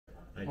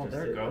I Oh, just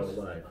there it did go goes.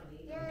 live.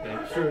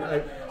 Okay.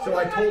 Sure. So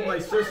I told my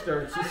sister,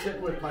 and she's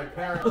sitting with my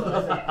parents. And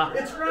I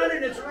said, "It's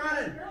running, it's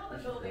running."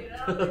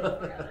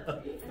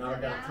 Now I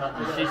gotta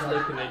tell. She's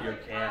looking at your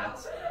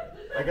cats.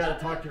 I gotta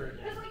talk to her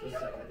again. Just a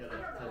second. I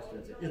gotta text her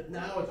and say,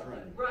 now it's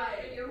running.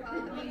 Right.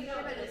 Make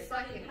sure that it's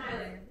second.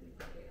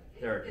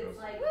 There it goes. It's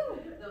like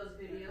those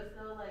videos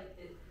though, like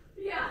it.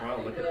 Yeah.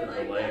 Wow, look at the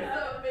Like, delay.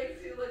 so it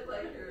makes you look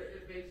like you're.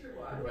 It makes you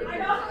watch. I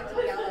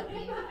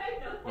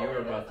know. You were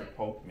about to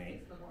poke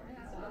me.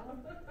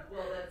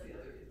 Well, that's the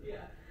other reason.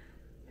 Yeah.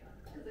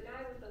 Because the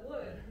guy with the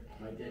wood.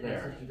 I did.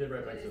 There. She did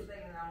right back. This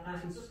thing around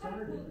Hasn't nine. So it's kind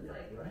of started cool. It's yet,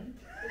 like right?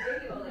 the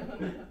video like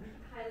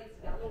highlights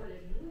the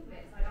elevated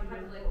movement. So I don't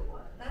have to like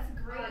what. That's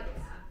great.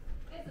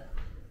 It's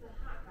a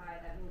hot guy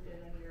that moved in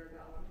a year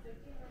ago. I'm like,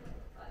 yeah.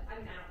 But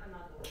I'm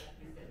not the one that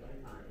he's getting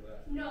fine.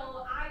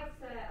 No, I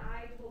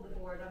told the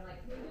board, I'm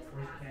like, can we just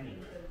Where's ask Kenny?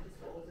 him to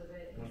dispose of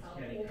it When's himself,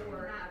 Kenny coming?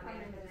 or not pay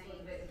him to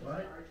dispose of it and just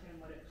What? charge him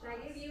what it costs? Should I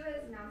give you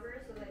his number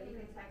so that you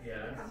can text him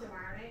Yes. to come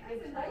tomorrow night? I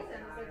told him,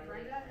 I was like,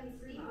 Brenda and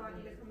Steve want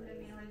you to come to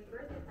me on my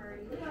birthday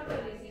party.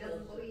 He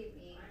doesn't believe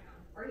me.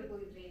 Or he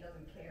believes me and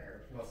doesn't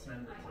care. Well,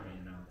 send it to me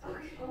now. Oh,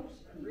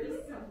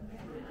 really? So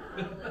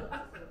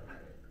mad.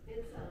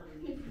 It's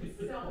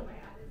so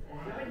mad.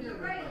 But you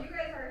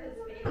guys are his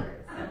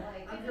favorites. So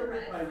like, I'm here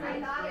with my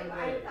I thought it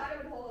friend.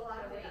 would hold a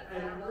lot of weight.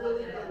 And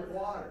really good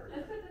water. He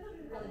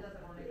really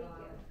doesn't want to go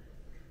out.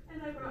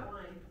 And I brought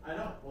wine. I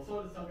know. Well,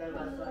 so did some guy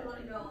last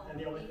night. No, And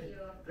the only thank thing,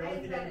 you. the only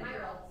I thing said I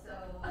Meryl, so.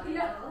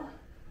 Yeah.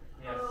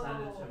 Yeah, send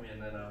it to me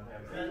and then I'll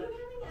have Is it.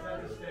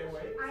 that to stay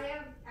awake?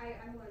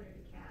 I'm allergic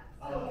to cats.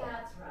 Oh,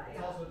 that's right.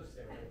 It's also to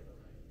stay awake.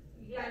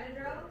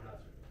 Benadryl?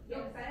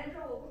 Yeah,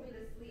 Benadryl will put me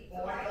to sleep.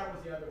 Oh, I thought it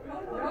was the other way.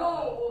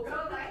 No. So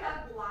if I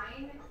have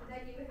wine,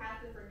 then you have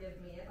to forgive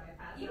me if I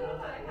pass Even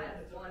if out. I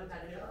had one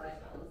Benadryl, I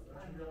fell asleep.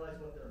 I didn't realize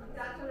what they were.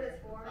 That's what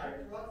it's for.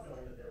 I grew up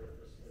knowing that they were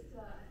for sleep.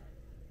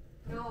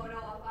 No,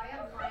 if I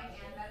have wine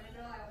and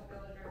Benadryl, I won't be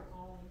able to drink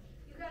home.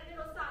 You got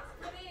little socks,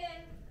 come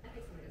in. I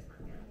think somebody just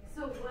went in.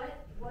 So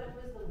what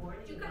was the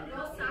warning? You got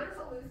about little this? socks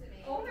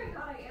hallucinating. Oh my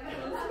god, I am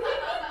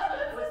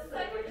hallucinating. What's the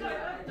second time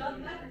I've done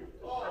that?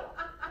 Oh,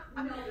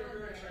 No,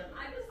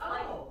 I just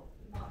like.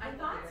 I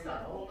thought so.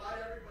 well, not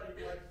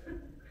everybody likes it.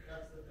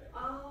 That's the thing.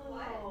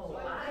 Oh,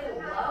 What? I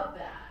love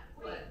that.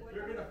 Wait, what?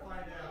 You're gonna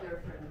find out.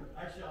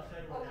 Actually, I'll tell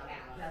you what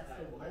happened last That's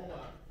night. the Hold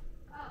on.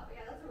 Oh,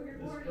 yeah, that's a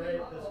weird This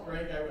morning.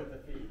 gray guy with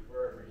the feet,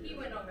 wherever He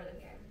went over the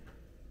game.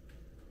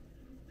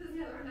 Does he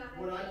ever not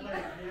When I have play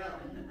feet? piano,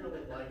 he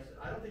really likes it.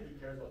 I don't think he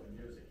cares about the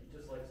music. He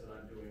just likes that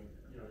I'm doing,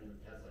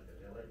 cats like that.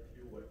 They like to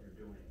do what you're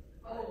doing.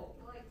 Oh,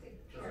 I like to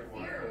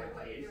interfere with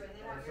what you're doing.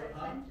 They want your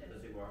attention.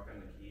 Does he walk on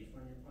the keys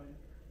when you're playing?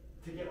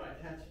 To get my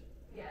attention.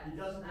 Yeah. He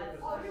doesn't look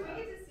at Oh, the do we sound.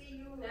 get to see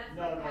you? That's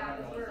No, like how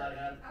it it's works. not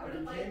happening. I When he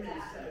would like came in, he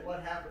that. said, what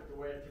happened, the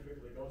way it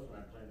typically goes when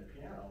I'm playing the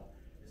piano,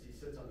 is he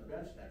sits on the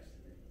bench next to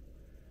me.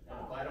 And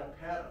if I don't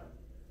pet him,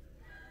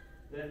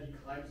 then he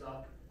climbs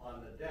up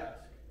on the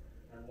desk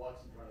and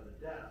walks in front of the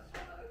desk.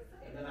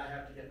 And then I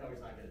have to no, he's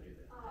not gonna do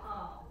that.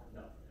 Oh.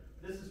 No.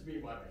 This is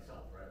me by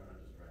myself, right, when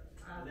I'm just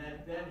practicing.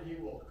 And then he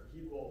will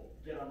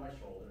get on my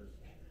shoulders.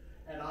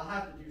 And I'll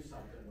have to do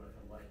something with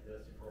him like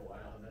this for a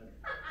while and then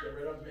get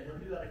rid of him. And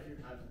he'll do that a few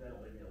times and then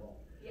he'll leave me alone.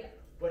 Yeah.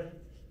 But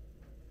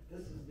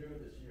this is new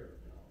this year.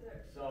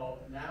 So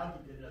now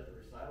he did it at the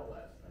recital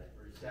last night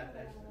where he sat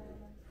next to me.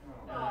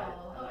 And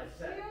I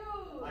said,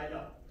 cute. I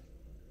know.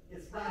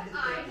 It's not his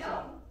I big know.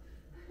 show.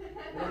 You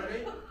know what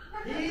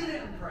I mean? He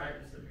didn't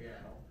practice the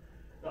piano.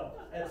 No.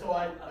 And so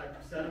I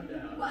set him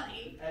down.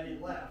 Buddy. And he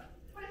left.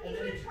 But And he's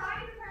then been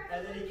trying to practice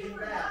And then he with you came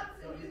for back. months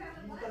No, and he you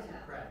haven't let doesn't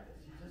him. practice.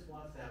 He just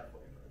wants to have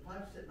fun. If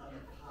I'm sitting on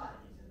the pot,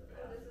 he's in the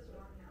Oh, bathroom. this is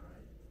wrong now,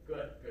 right?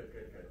 Good.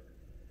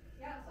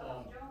 Yeah,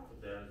 so don't.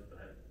 Is that his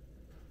bed?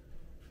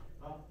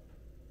 Huh?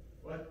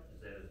 What? Is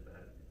that his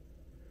bed?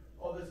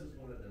 Oh, this is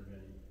one of their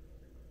many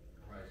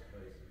prize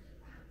places.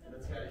 And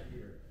it's got a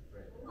heater.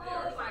 Right. They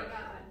are Oh my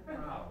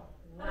special. God. Wow.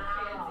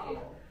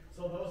 Wow.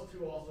 So those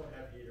two also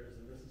have heaters,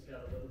 and this has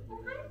got a little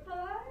heater. Wow, So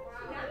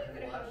now I you're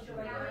can gonna watch go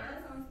the enjoy rain.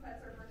 that. Someone's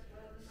pets are first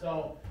blood.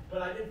 So,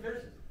 but I didn't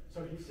finish this. So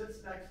he sits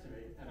next to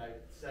me, and I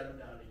set him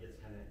down, and he gets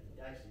he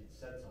actually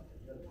said something.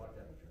 He doesn't talk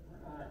that much.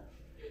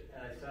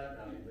 And I sat him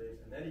down, he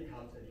leaves, and then he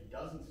comes, and he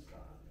doesn't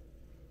stop.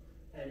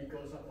 And he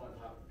goes up on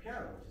top of the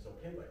piano, which is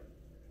okay by me,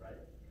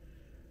 right?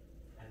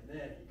 And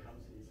then he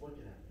comes, and he's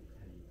looking at me,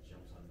 and he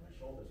jumps on my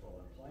shoulders while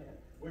I'm playing,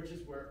 which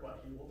is what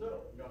he will do.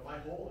 If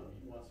I hold him,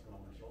 he wants to go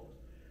on my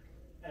shoulders.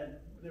 And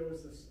there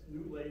was this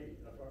new lady,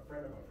 a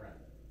friend of a friend,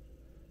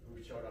 who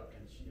showed up,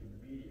 and she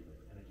immediately,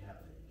 and a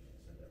cat lady, she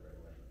said that right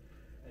away,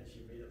 and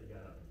she immediately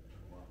got up and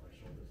took him off my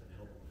shoulders and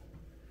held him.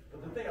 But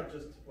the thing I'm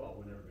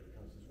when everybody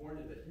comes, is warn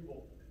you that he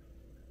will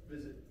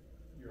visit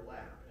your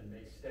lap and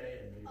may stay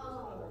and may visit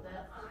other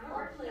laps.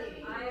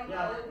 Unfortunately, I am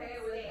Yeah. okay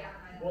with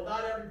that. Well,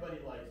 not everybody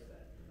likes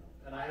that,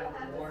 and I will have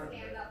have to to warn him.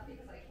 stand that. up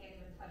because I can't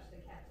even touch the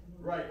cat to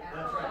move. Right, the cat.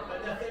 that's right. But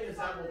the thing is,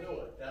 that will Sorry. do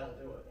it. That'll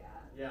do it.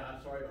 Yeah. Yeah, I'm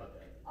sorry about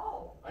that.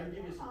 Oh. I can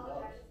give you some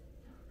gloves.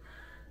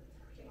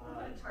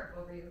 Apologize. a tarp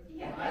over you.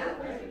 Well, I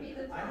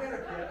had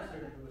a piano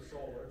student who was so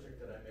allergic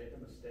that I made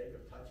the mistake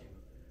of touching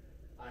him.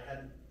 I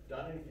hadn't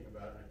done anything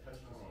about it, and I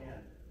touched his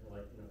hand,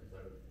 like, because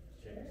I would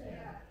shake his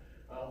hand.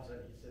 All of a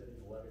sudden, he said he's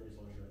 11 years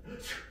old, and he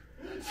went, so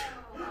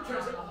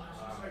I said, oh,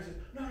 I said,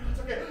 no, it's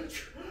okay.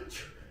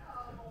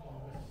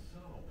 Oh, it was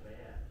so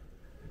bad.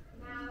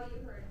 Now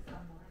you heard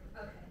someone.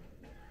 Okay.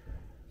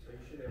 So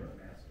you should have a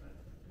mask then.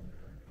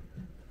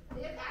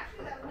 If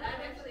actually that That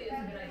actually is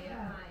a good idea.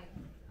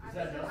 Is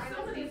that no? I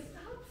So was many just,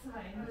 stop I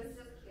signs. was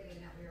just kidding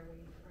that we were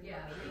waiting for you.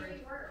 Yeah,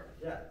 We were.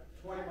 Yeah,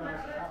 20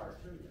 miles an hour,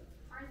 too.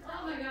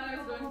 Oh my god, I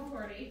was going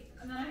 40,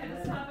 and then I had to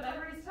stop at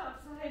every stop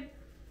sign.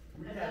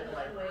 We had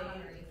like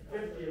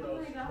 50 of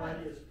those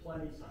 20 is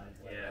plenty signs.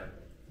 Like Yeah.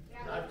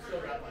 that. I've still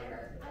got my.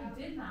 I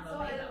did not So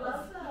obey I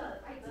love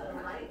those. the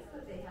lights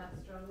that they have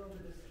strung over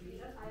the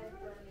street. I have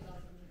learned about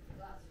them the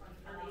last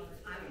 24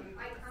 hours. I'm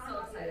I so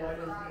excited Why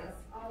for does- this.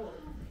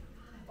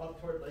 Up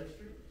toward Lake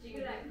Street? Did you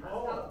get that in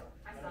Oh. Costco?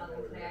 I saw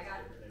them today. I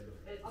got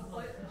It's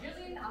a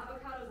jillion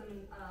avocados and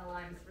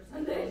limes for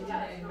Sunday.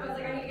 I was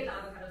like, I need to get the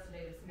avocados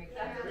today just to make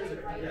sure. Yeah. Is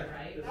it? right, Yeah.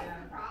 right? Is it?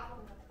 That's the problem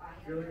with buying.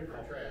 If you're looking for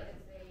trash.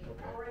 Is they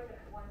Okay. all ripen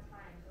at one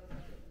time, so it's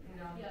like, You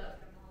know? Yeah.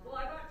 Well,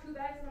 I bought 2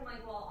 bags and I'm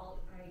like, well,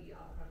 I eat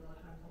avocados all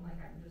the time, so I'm like,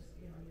 I can just,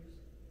 use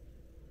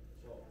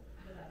So,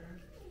 Whatever.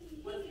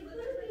 were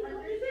there 2 6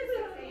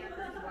 a.m.ers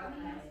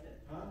coming?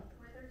 huh?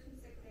 Were there 2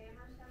 6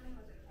 a.m.ers coming?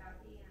 Was it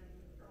Kathy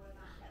or was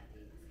not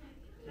Kathy?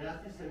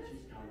 Kathy said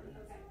she's coming.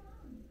 Okay.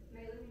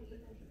 Maylin and Ethan.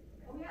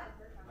 Oh yeah,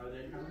 they're coming. Are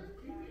they coming?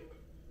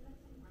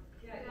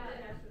 Yeah, I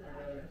didn't ask for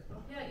that.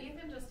 Yeah,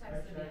 Ethan just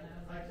texted me, and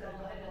I was like,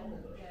 well, I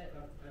didn't get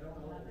I don't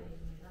know. all that I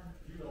done.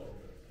 You know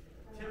this.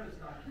 Tim is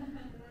not.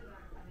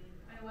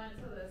 I went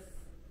to this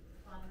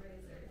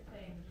fundraiser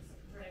thing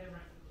just right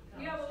around down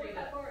Yeah, the what was street.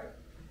 that for?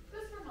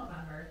 Just for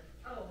November.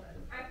 Oh,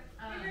 I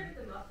figured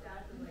the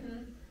mustache was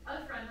like,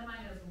 A friend of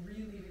mine is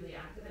really, really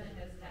active in it.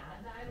 His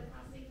dad died of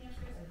prostate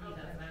cancer, so he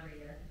does it every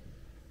year.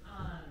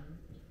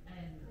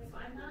 And so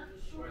I'm not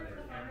sure Why if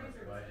the the camera's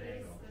fundraiser wide was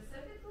paid angle.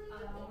 specifically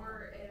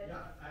or if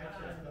Yeah, I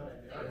actually thought I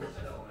knew. it was just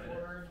still in it.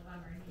 for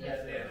November. He Yeah,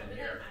 has they to have open it it.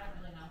 here. I don't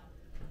really know.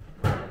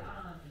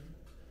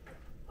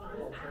 But I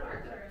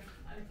worked there.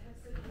 I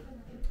texted Ethan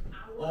like an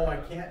hour. Oh, I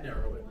can't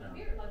narrow it now.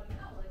 Here, let me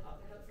know. Like, I'll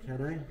pick up some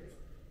Can I? pictures.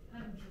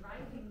 And I'm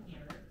driving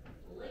here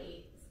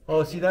late.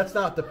 Oh, see, that's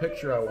not the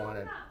picture I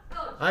wanted.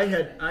 Oh, I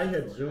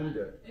had zoomed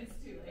it. It's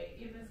too late.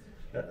 You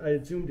missed it. I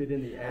had zoomed it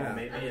in the app.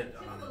 Maybe it,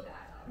 typical guy.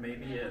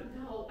 maybe it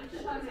No,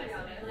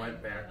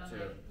 went back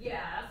to Yeah,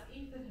 ask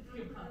Ethan if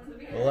he wants to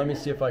be. Well, let me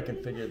see if I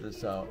can figure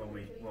this out. when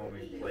we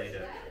played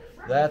it.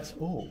 That's,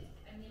 ooh.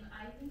 I mean,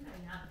 I think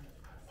I have.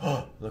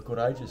 Oh, look what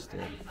I just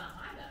did. He's not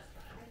my best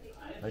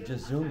friend. I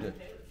just zoomed it.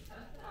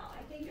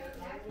 I think it's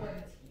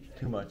accurate.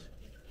 Too much.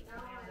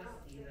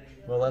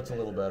 Well, that's a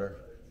little better.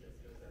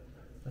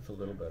 That's a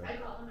little better. I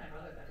call him my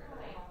brother better,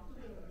 right?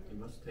 It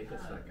must take a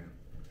second.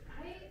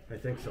 I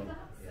think so. have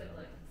siblings.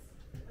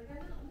 Like, I'm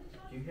the only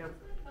child. Do you have,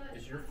 but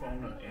is your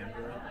phone an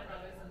Android? my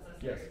brothers and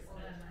sisters. Yes.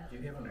 Do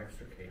you have an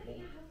extra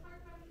cable?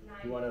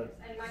 You want to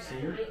And my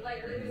see?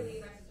 like literally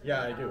my sister.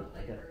 Yeah, I do.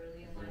 Like Okay.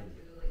 early in life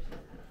too, like she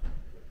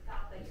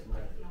got like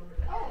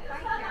Oh,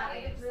 thank you. I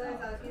didn't realize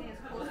I was getting as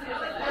close to it.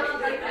 I don't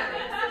like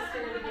having a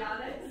sister, to be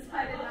honest. I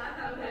did not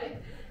know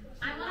that.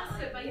 I want to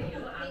sit by you,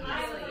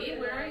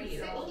 obviously. Where are you?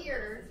 Sit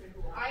here.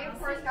 I, of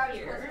course, got as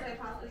close as I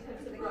possibly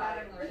could to the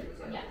cat I'm allergic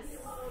to. Yes.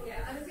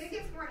 Yeah. I was gonna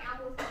get some more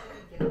apples so I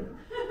could get them.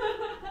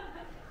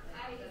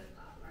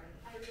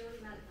 I really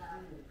meant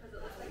that because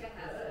it looks like it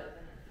has it.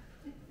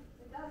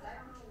 It does. I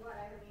don't know what.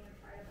 I haven't even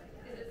tried it, but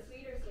yeah. Is it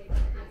sweet or savory?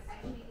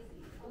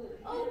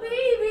 Oh,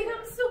 baby,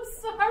 I'm so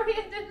sorry.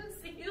 I didn't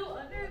see you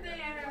under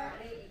there.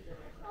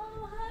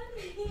 Oh,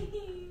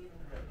 honey.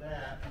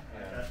 That.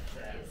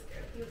 Yeah.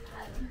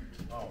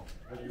 Oh,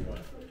 what do you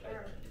want?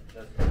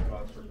 That's what it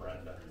was for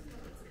Brenda.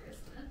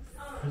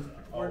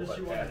 Where does but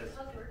she want that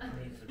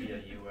it? needs to be a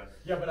US.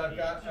 Yeah, but I've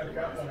got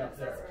one up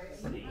there.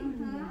 See?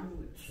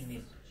 She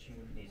needs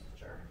to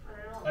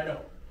charge. I know.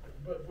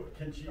 But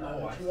can she, Oh,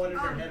 would I you want it in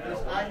her hand?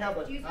 This- I have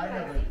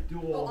a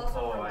dual. Also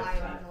Oh, for I live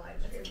see. on the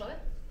live stream.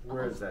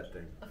 Where is that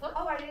thing?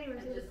 Oh, I didn't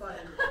even see this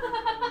button.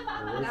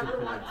 Where's it Number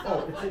one. connected?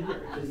 Oh, it's in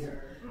here. It's in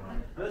here.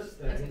 This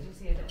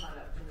thing.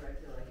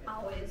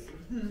 Always.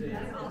 See,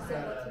 And also,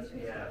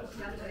 Yeah. that's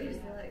why I use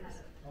the legs.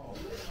 Oh.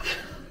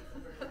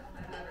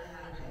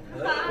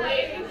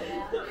 Wait.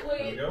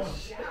 Where you going?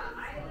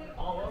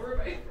 All over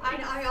my.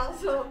 I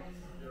also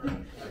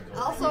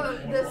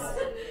this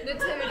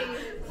nativity.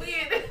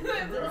 Wait.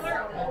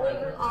 They're all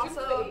over my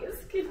Also- face.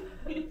 Okay.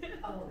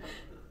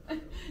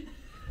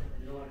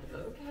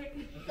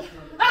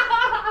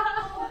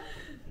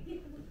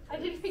 I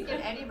didn't get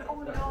any.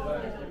 Oh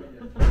no.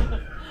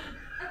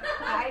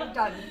 I've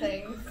done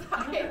things.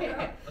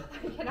 I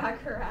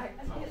cannot correct.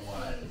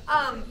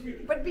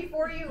 But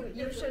before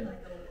you should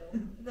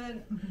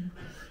then.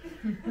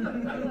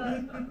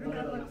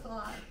 That looks a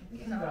lot.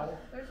 You know,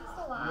 there's just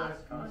a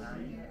lot going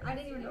on here. I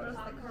didn't even notice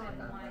the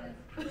color on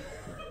it.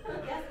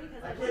 Yes,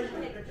 because I can't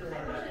even picture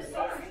what it is.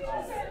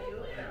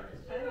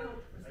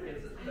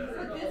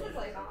 But this is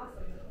like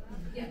awesome.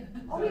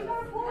 Oh, he's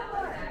got a pull That was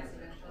bar. an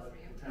accident, trust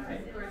me.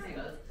 Alright, of course he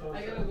does.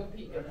 I gotta go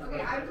peek.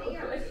 Okay, I'm taking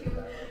out 2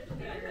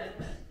 chairs.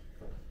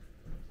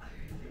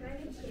 Can I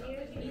get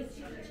these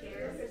 2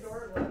 chairs?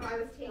 Adorable. No, I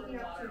was taking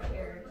out 2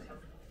 chairs.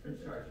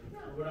 Good charge.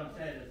 What I'm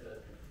saying is that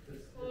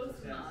this is a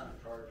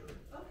sensitive charger.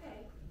 Okay.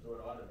 So it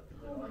ought to.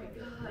 Oh my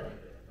God.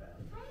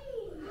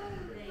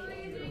 What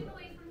are you doing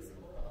away from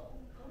school?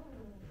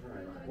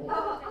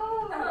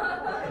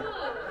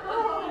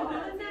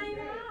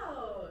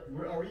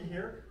 Are we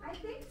here? I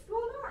think,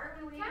 well, no, are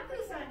we waiting for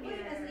Kathy's not someone?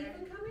 here. Is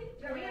Ethan coming?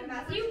 Do you want me to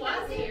message He was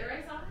Kathy? here. I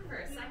saw him for a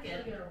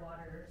second. Do you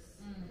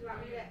want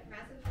me to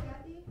message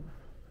Kathy?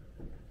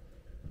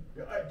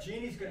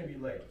 Jeannie's going to be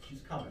late.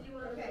 She's coming.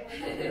 Okay.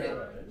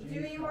 Jeannie's Do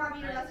you want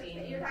me to Hi, message?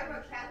 Jeannie. You're talking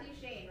about Kathy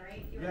Shane,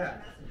 right? You Yeah.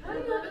 Want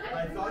me to message her? I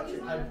thought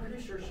you, I'm pretty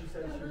sure she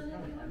said she was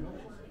coming. I know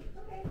she's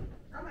Okay,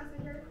 I'll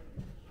message her.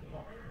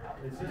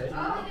 Is this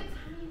Oh.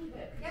 Jeannie?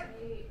 Yep.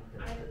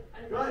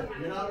 Good,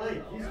 you're not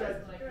late. He's got,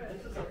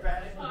 this is a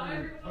fast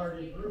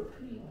party group.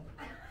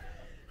 I have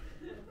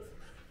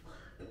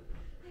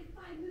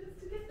 5 minutes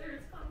to get there.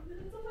 It's 5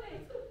 minutes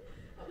away.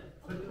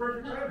 It's the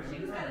perfect timing.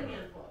 She's got a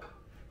handful,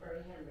 or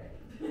a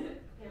handwriting,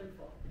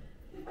 handful.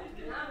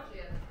 Now she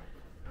is.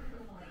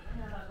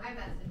 I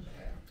messaged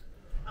her.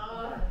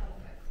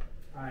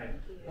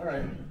 All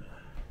right.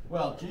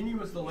 Well, Jeannie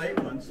was the late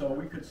one, so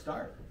we could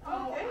start.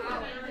 Oh,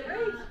 wow.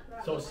 Great.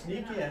 So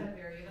sneak in.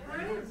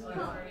 I'm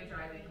sorry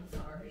driving. I'm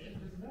sorry.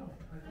 I'm so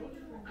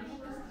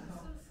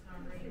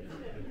sorry.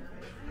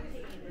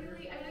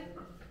 Really,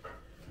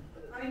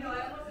 I know, I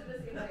almost did the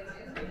same thing. I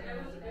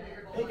almost did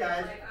your goal. Hey,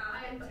 guys.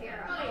 I'm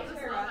Tara. Hi,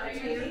 Tara.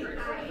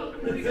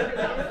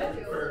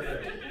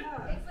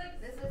 It's like,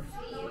 this is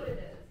Steve.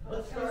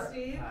 Let's start.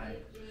 Hi.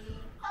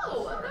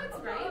 Oh, that's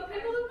right.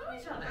 People don't know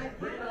each other.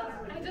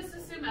 I just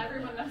assume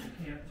everyone knows.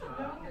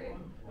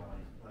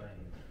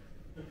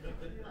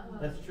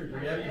 That's true. Do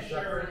we have any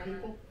separate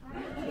people?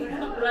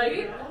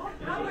 Right?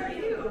 How are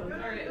you?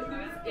 Alright,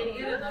 who's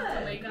idiot enough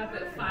to wake up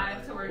at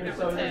 5 to work Okay, out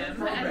so with this Tim?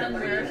 program And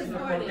then is-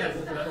 we're. Yes,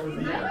 this is for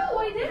the- No,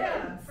 I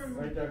didn't.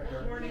 Right there,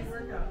 Karen. Morning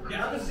workout. Get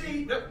on the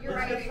seat. You're Let's get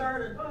right.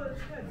 started. Oh,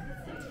 that's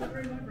good.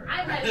 Remember.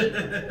 I'm ready.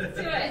 Let's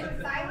do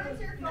it. Silence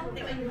your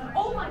phone.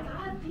 Oh my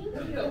god, thank you.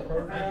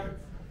 Program.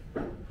 I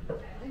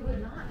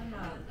would not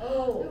have.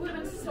 Oh. It would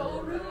have been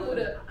so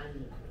rude.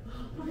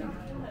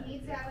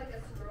 Needs to have like a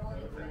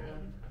scrolling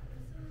thing.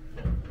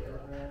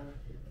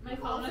 My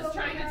phone is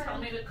trying to tell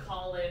me to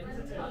call in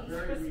to tell you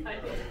I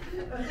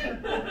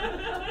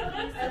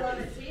love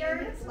it. We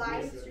are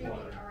live streaming. I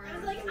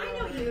was like, I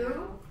know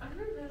you. Are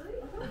you really?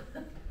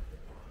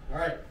 All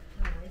right.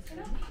 I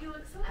know, you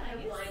look so I have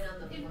nice. wine on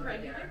the In floor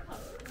regular there.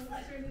 clothes.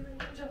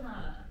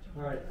 Johanna.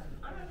 All right.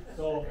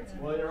 So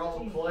while you're all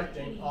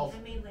collecting, I'll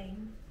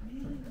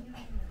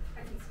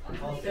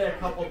say a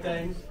couple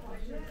things.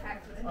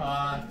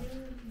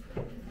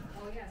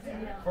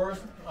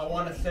 First, I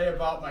want to say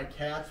about my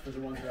cats, for the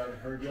ones who haven't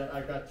heard yet.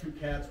 I've got 2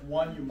 cats.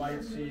 One you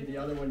might see, the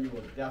other one you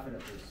will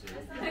definitely see.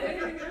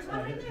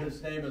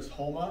 His name is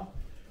Homa,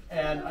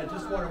 and I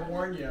just want to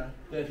warn you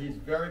that he's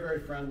very,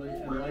 very friendly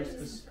and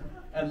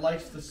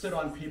likes to sit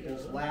on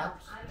people's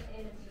laps.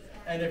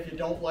 And if you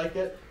don't like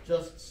it,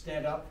 just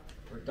stand up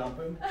or dump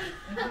him.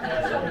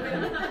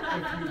 And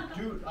if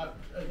you do,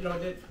 you know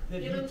that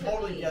he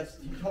totally gets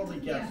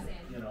it,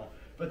 you know.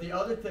 But the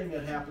other thing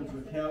that happens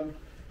with him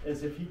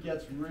is if he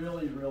gets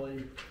really,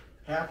 really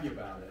happy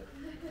about it,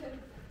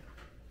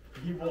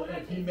 he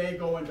may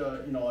go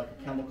into, you know, like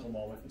a chemical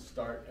moment and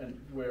start, and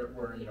where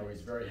you know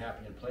he's very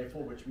happy and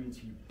playful, which means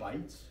he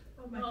bites,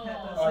 Oh, my cat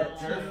or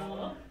does that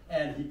too.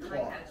 and he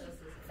claws,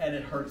 and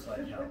it hurts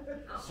like hell.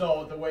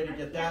 So the way to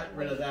get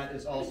rid of that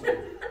is also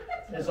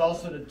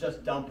to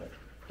just dump it.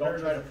 Don't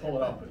try to pull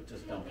it up, but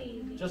just dump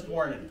it. Just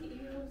warning.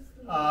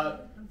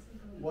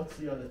 What's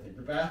the other thing?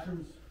 The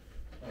bathrooms.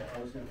 Oh, I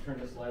was going to turn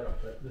this light off,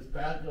 but this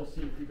you'll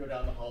see if you go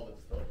down the hall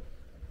that's still.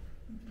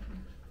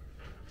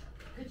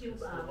 Could you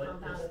It's the pump lit-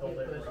 out it's a the few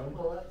lit push room.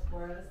 pull-ups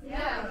for us?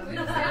 Yeah.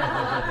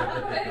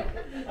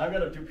 I'm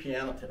going to do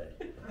piano today.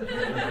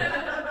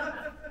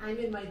 I'm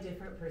in my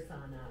different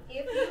persona.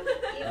 If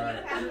you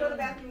Alright. have to go to the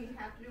bathroom, you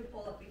have to do a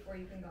pull up before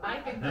you can go. I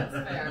think that's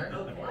fair.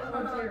 Okay.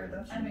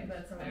 I think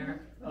that's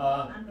fair.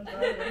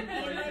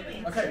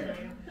 Okay,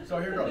 so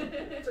here goes.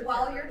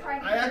 While you're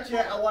trying to.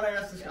 I want to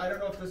ask this. I don't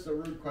know if this is a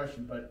rude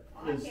question, but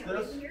I can't wait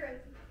to hear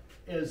it.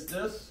 is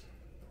this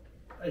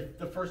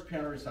the first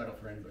piano recital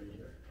for anybody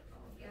here?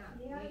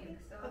 Yeah, I think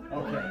so.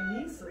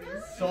 Okay.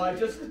 So I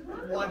just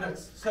want to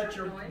set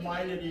your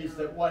mind at ease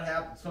that what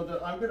happened. So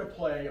that I'm going to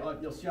play.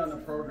 You'll see on the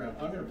program.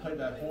 I'm going to play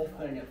that whole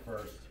thing at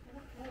first,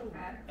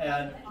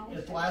 and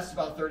it lasts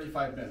about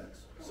 35 minutes.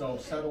 So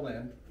settle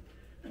in,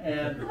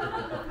 and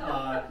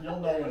you'll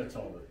know when it's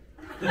over.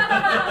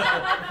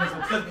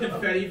 Because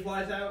confetti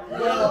flies out?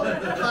 Well,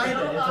 kind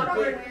of.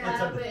 Clapping.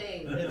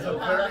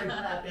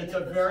 It's a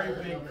very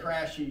big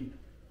crashy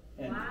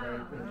and very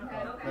big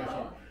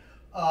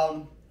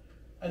crashy.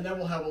 And then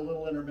we'll have a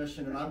little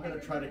intermission, and I'm going to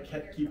try to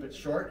keep it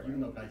short, even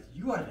though, guys,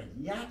 you are the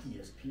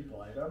yakkiest people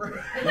I've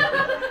ever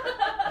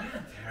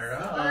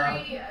Tara.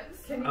 Sorry.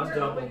 I'll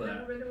double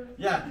that.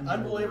 Yeah,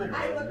 unbelievable.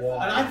 I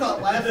look- And I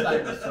thought last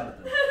night was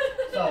something.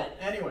 So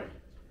anyway,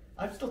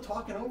 I'm still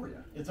talking over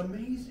you. It's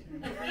amazing.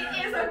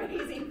 It is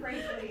amazing,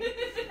 frankly.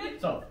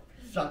 So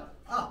shut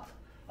up.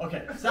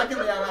 Okay.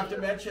 Secondly, I have to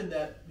mention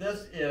that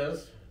this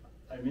is,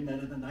 I mean that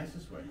in the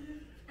nicest way.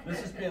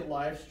 This is being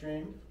live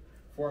streamed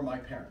for my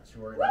parents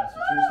who are in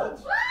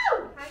Massachusetts.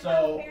 Woo!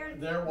 So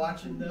they're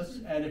watching this,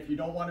 and if you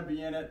don't want to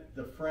be in it,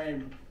 the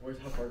frame,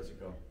 how far does it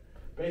go?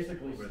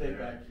 Basically, Over stay there.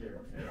 back here.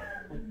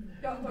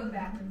 Don't go to the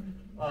bathroom.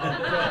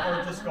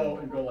 Or just go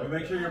and go like But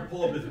make sure this. your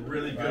pull-up is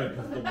really good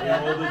because the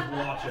world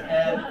is watching.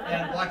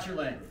 And watch your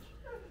language.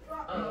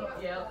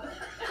 Yep.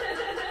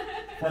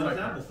 For my How's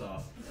parents.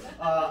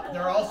 applesauce?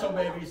 There are also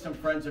maybe some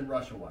friends in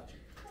Russia watching.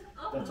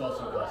 That's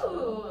also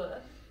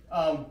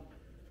possible.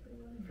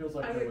 Feels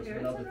like there was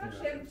another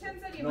thing. Tim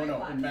said you might No,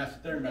 watch.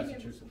 they're in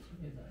Massachusetts.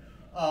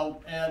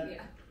 And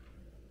Yeah.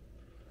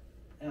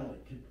 Emily,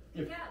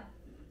 Yeah.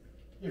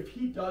 if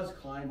he does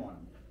climb on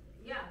me,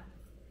 Yeah.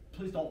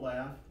 please don't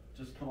laugh.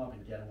 Just come up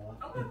and get him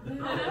off. Okay.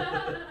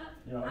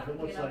 You know, if it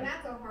looks like,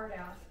 That's a hard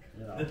ask.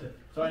 you know.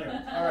 So anyway,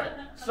 all right.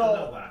 No So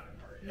laughing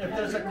part. if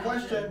there's a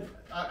question,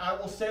 I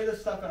will say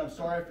this stuff, and I'm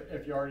sorry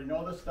if you already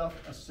know this stuff.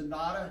 A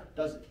sonata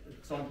doesn't.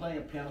 So I'm playing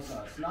a piano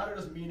sonata. Sonata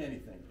doesn't mean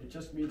anything. It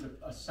just means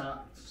a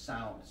sound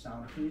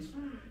piece.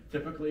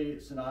 Typically,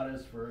 sonata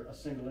is for a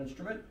single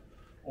instrument,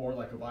 or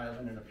like a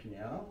violin and a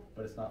piano,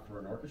 but it's not for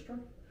an orchestra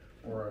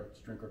or a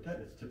string quartet.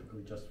 It's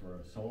typically just for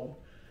a solo.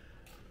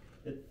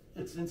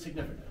 It's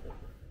insignificant.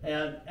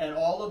 And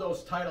all of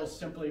those titles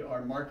simply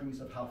are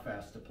markings of how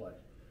fast to play.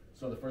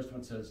 So the first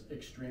one says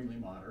extremely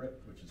moderate,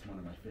 which is one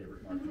of my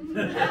favorite markings.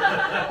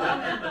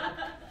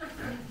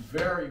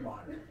 Very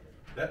moderate.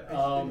 That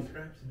basically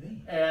describes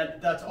me. And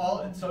that's all.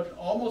 And so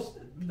almost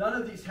none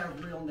of these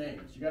have real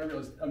names. You got to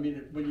realize. I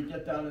mean, when you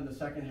get down in the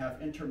second half,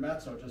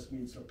 intermezzo just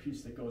means a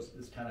piece that goes.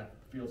 This kind of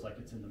feels like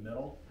it's in the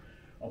middle.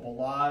 A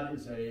ballade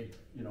is a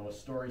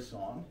story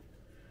song.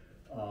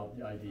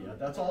 The idea.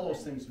 That's all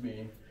those things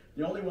mean.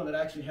 The only one that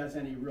actually has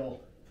any real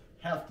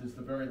heft is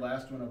the very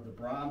last one of the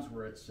Brahms,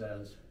 where it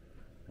says,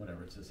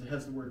 whatever it says. It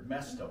has the word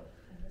mesto.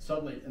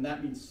 Suddenly, and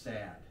that means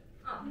sad.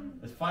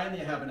 It's finally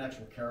you have an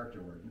actual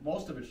character word.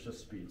 Most of it's just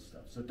speed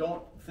stuff. So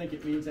don't think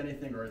it means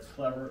anything or it's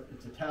clever.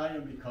 It's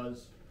Italian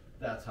because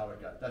that's how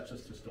it got. That's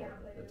just historical.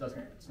 It doesn't.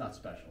 It's not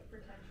special.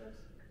 Pretentious.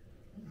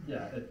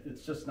 Yeah,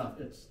 it's just not.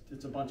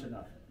 It's a bunch of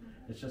nothing.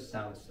 It's just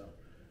sound stuff.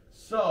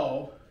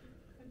 So,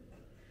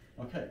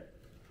 okay.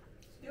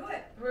 Do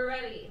it. We're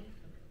ready.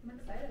 I'm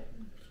excited.